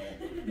extras. So,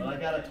 but I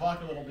got to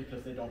talk a little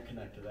because they don't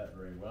connect to that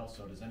very well.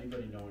 So does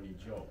anybody know any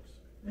jokes?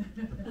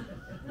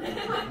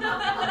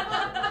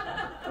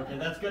 Okay,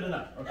 that's good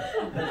enough. Okay.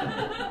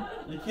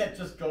 You can't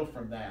just go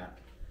from that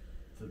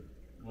to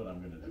what I'm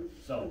going to do.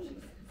 So,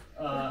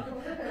 I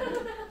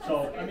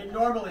mean,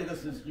 normally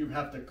this is, you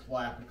have to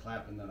clap,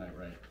 and then I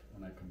write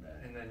when I come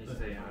back. And then you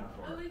say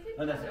encore.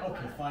 And I say,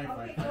 okay, fine.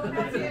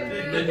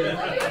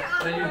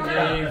 Then you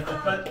leave.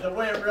 But the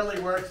way it really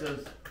works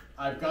is,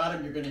 I've got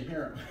him, you're going to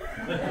hear him.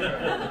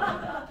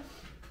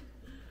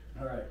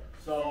 All right,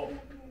 so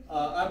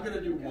I'm going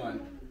to do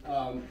one.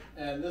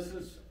 And this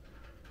is,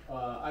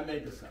 I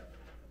made this up.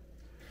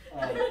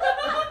 And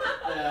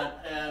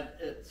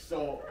it's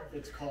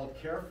called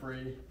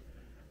Carefree,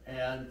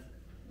 and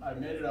I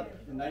made it up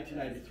in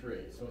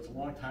 1993, so it's a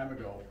long time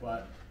ago,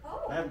 but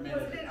I haven't made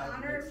was it. it in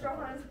honor of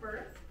Johan's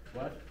birth?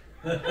 What?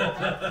 In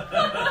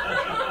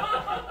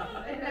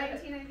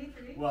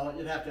 1993? Well,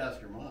 you'd have to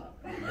ask your mom.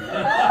 Right?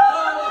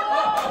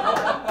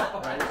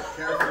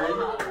 Carefree?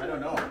 I don't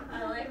know.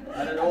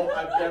 I don't know.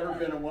 I've never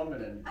been a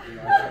woman, and I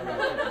don't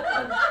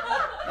know.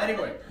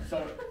 Anyway,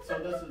 so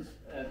this is,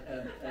 and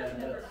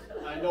it's,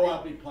 I know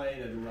I'll be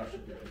playing it in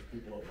Russian because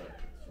people will like it.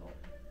 So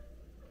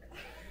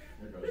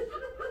here goes.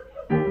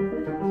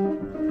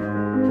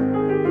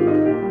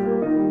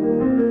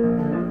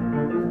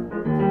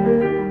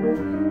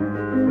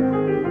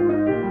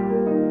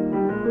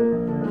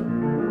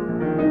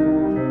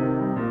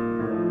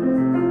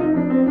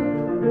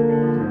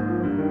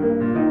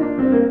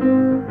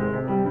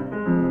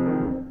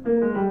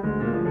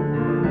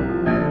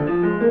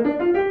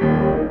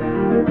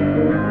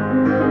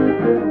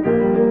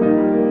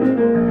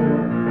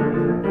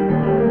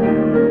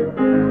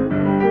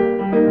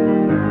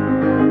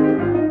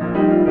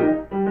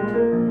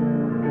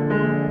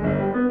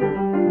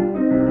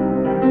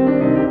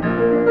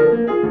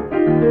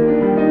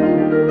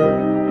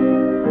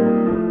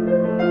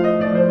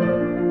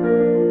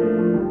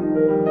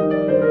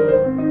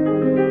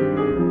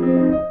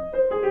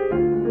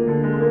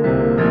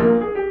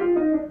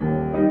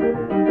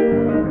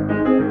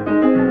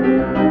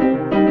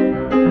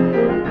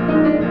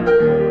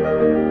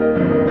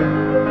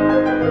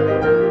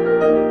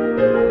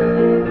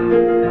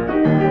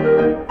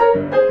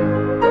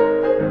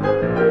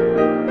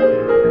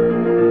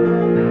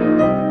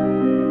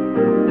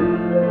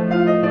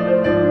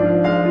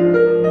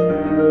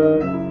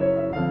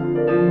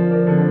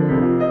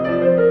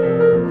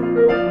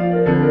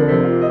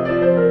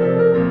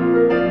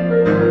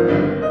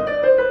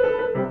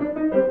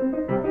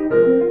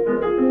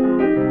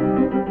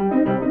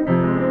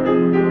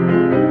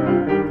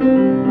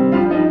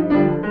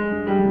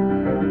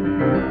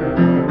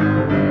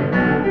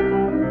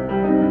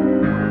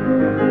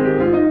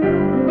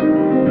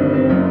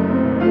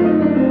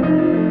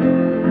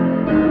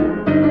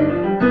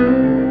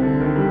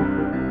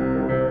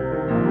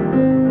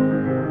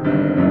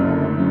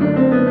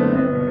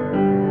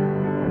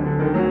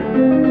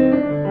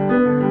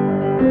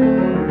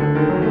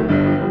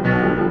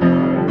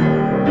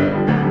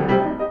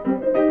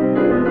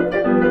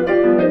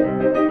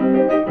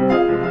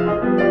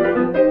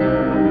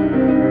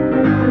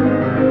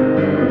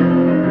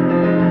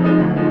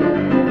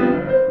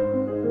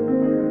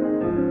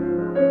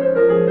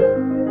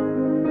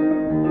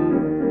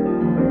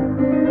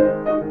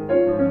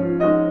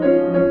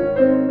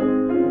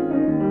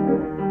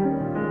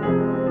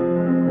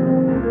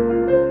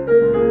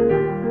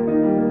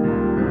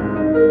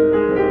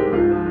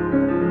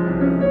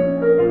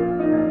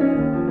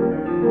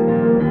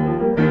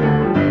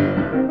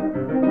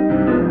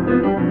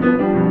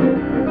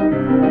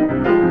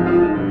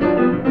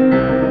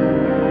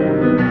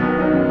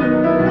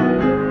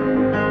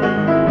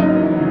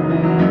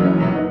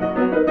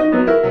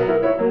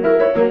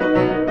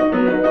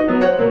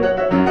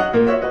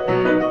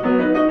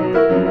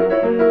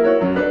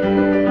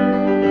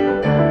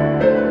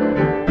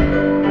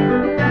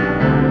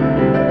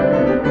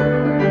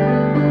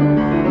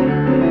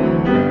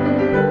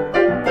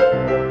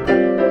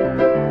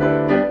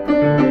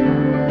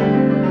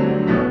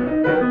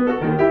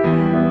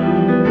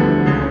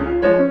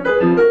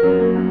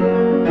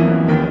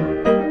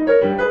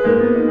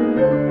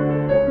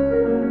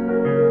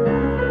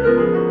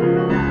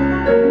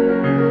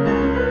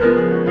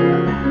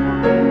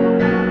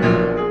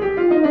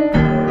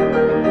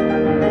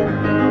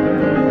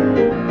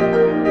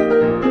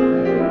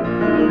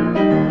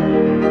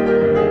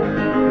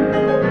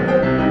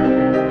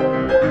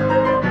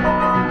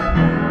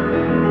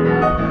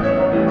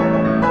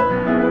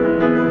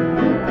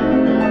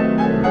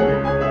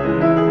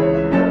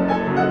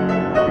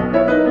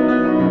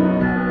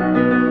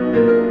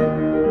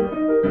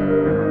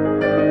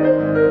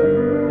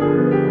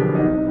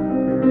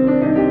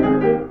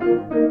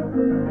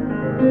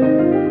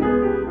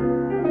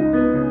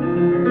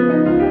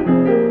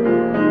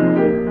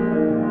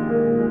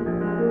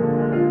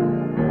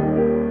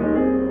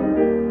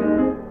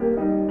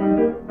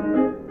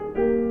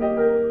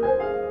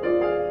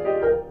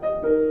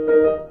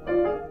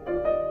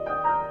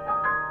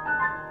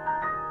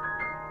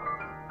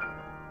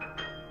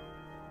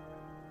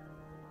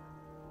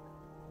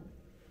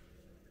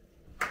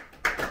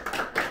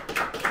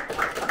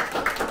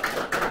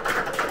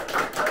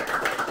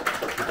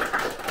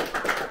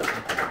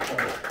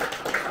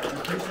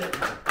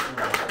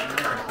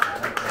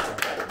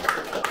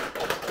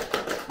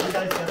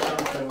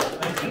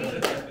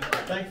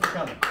 Thanks for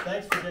coming.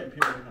 Thanks for getting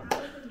people to come. That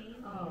was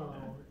amazing. Oh.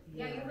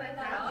 Yeah, you read that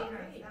That out? was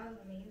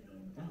amazing.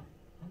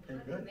 Okay,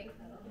 good. Make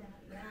that up.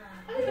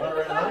 You want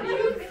to write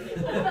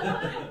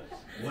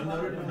One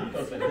note at a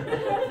time.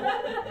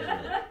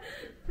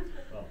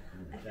 Well,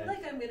 I feel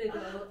like I'm gonna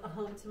go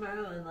home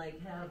tomorrow and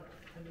like I'm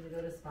gonna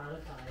go to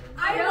Spotify. And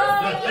I was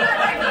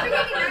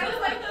thinking, I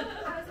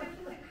was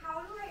like,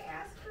 how do I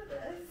ask for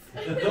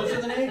this? those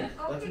are the names.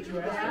 That's Okay, what you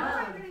what am asked I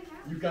for. gonna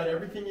have? You've got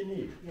everything you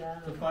need Yeah.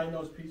 to find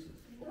those pieces.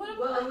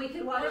 Well, and we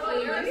can watch What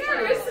about yours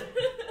yours? too.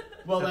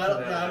 Well, Except for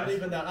I'm that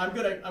leaving that. I'm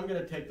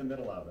gonna take the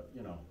middle out of it.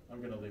 You know,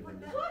 I'm gonna leave the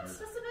middle. What? part. That's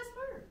the best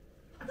part.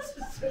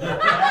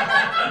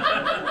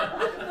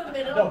 The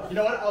middle. No, you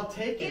know what? I'll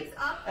take it It's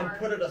up and part.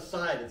 put it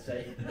aside and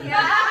say.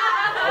 Yeah.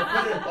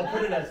 I'll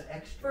put it as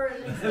extra. For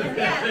an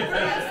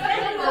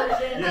extended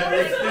version. Yeah, the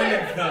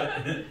extended cut.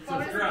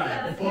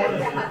 Subscribe. The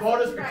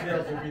bonus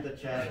materials will be the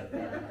chat.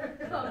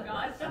 Oh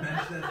gosh.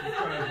 Smash that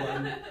subscribe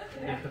button.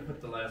 You have to put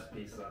the last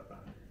piece up on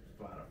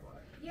Spotify.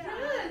 Yes.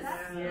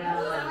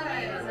 Yeah.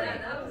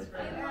 That was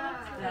great.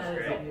 That is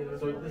great. beautiful.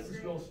 So this is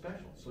real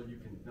special. So you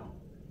can know.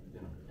 You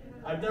know,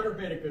 I've never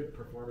made a good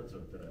performance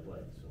of it that I've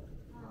liked. So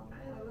That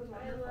was I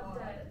loved wonderful.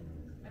 it.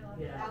 I loved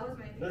Yeah. it. That was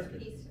my That's favorite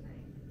good. piece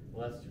tonight.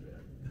 well, that's too bad.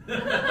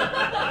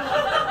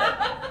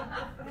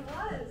 It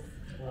was.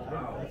 Well,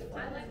 Wow. that's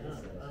fine. I like this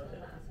one.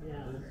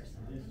 Yeah.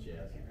 These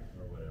jazz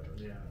or whatever.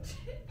 Yeah.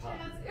 Pop.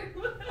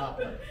 Pop.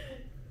 Anyway.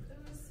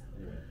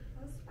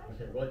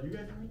 Okay. Well, you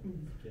guys can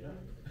get out.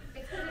 I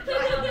thought you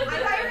were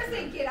gonna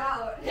say get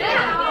out.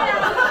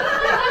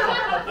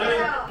 I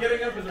mean,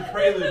 getting up is a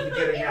prelude to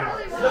getting out.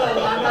 It really No, was.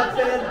 I'm not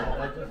saying that. I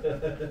just-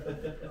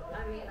 I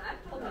mean,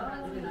 I've told them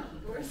not to get out the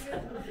doors.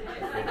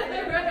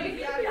 Right?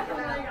 Yeah, Oh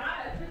my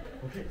god.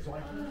 Okay, so I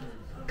can.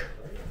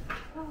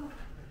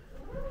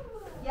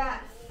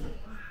 Yes.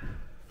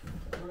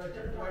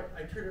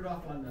 I turned it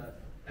off on the.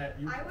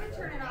 You. I would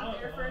turn it off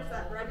there first,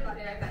 that red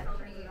button, I bet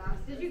turning it off.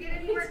 Did you get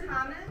any more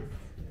comments?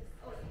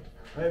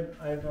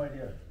 I have no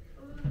idea.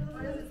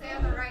 What does it say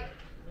on the right?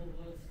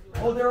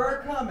 Oh, there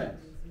are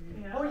comments.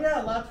 Oh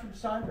yeah, lots from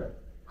Sandra.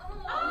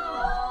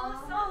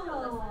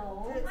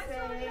 Oh, did it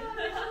say?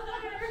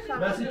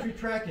 Message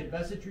retracted.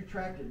 Message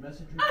retracted.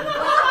 Message retracted.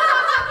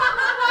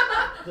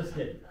 Just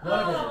kidding.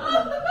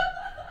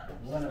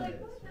 One of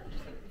it.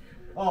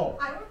 Oh,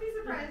 I would be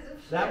surprised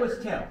if. that was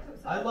Tim.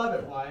 I love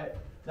it, Wyatt.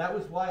 That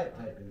was Wyatt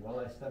typing while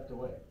I stepped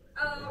away.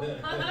 Oh.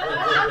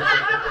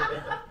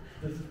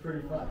 This is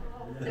pretty fun.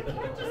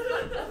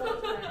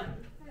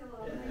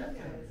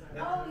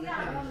 Oh,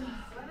 yeah.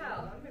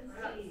 Wow.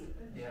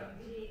 Yeah.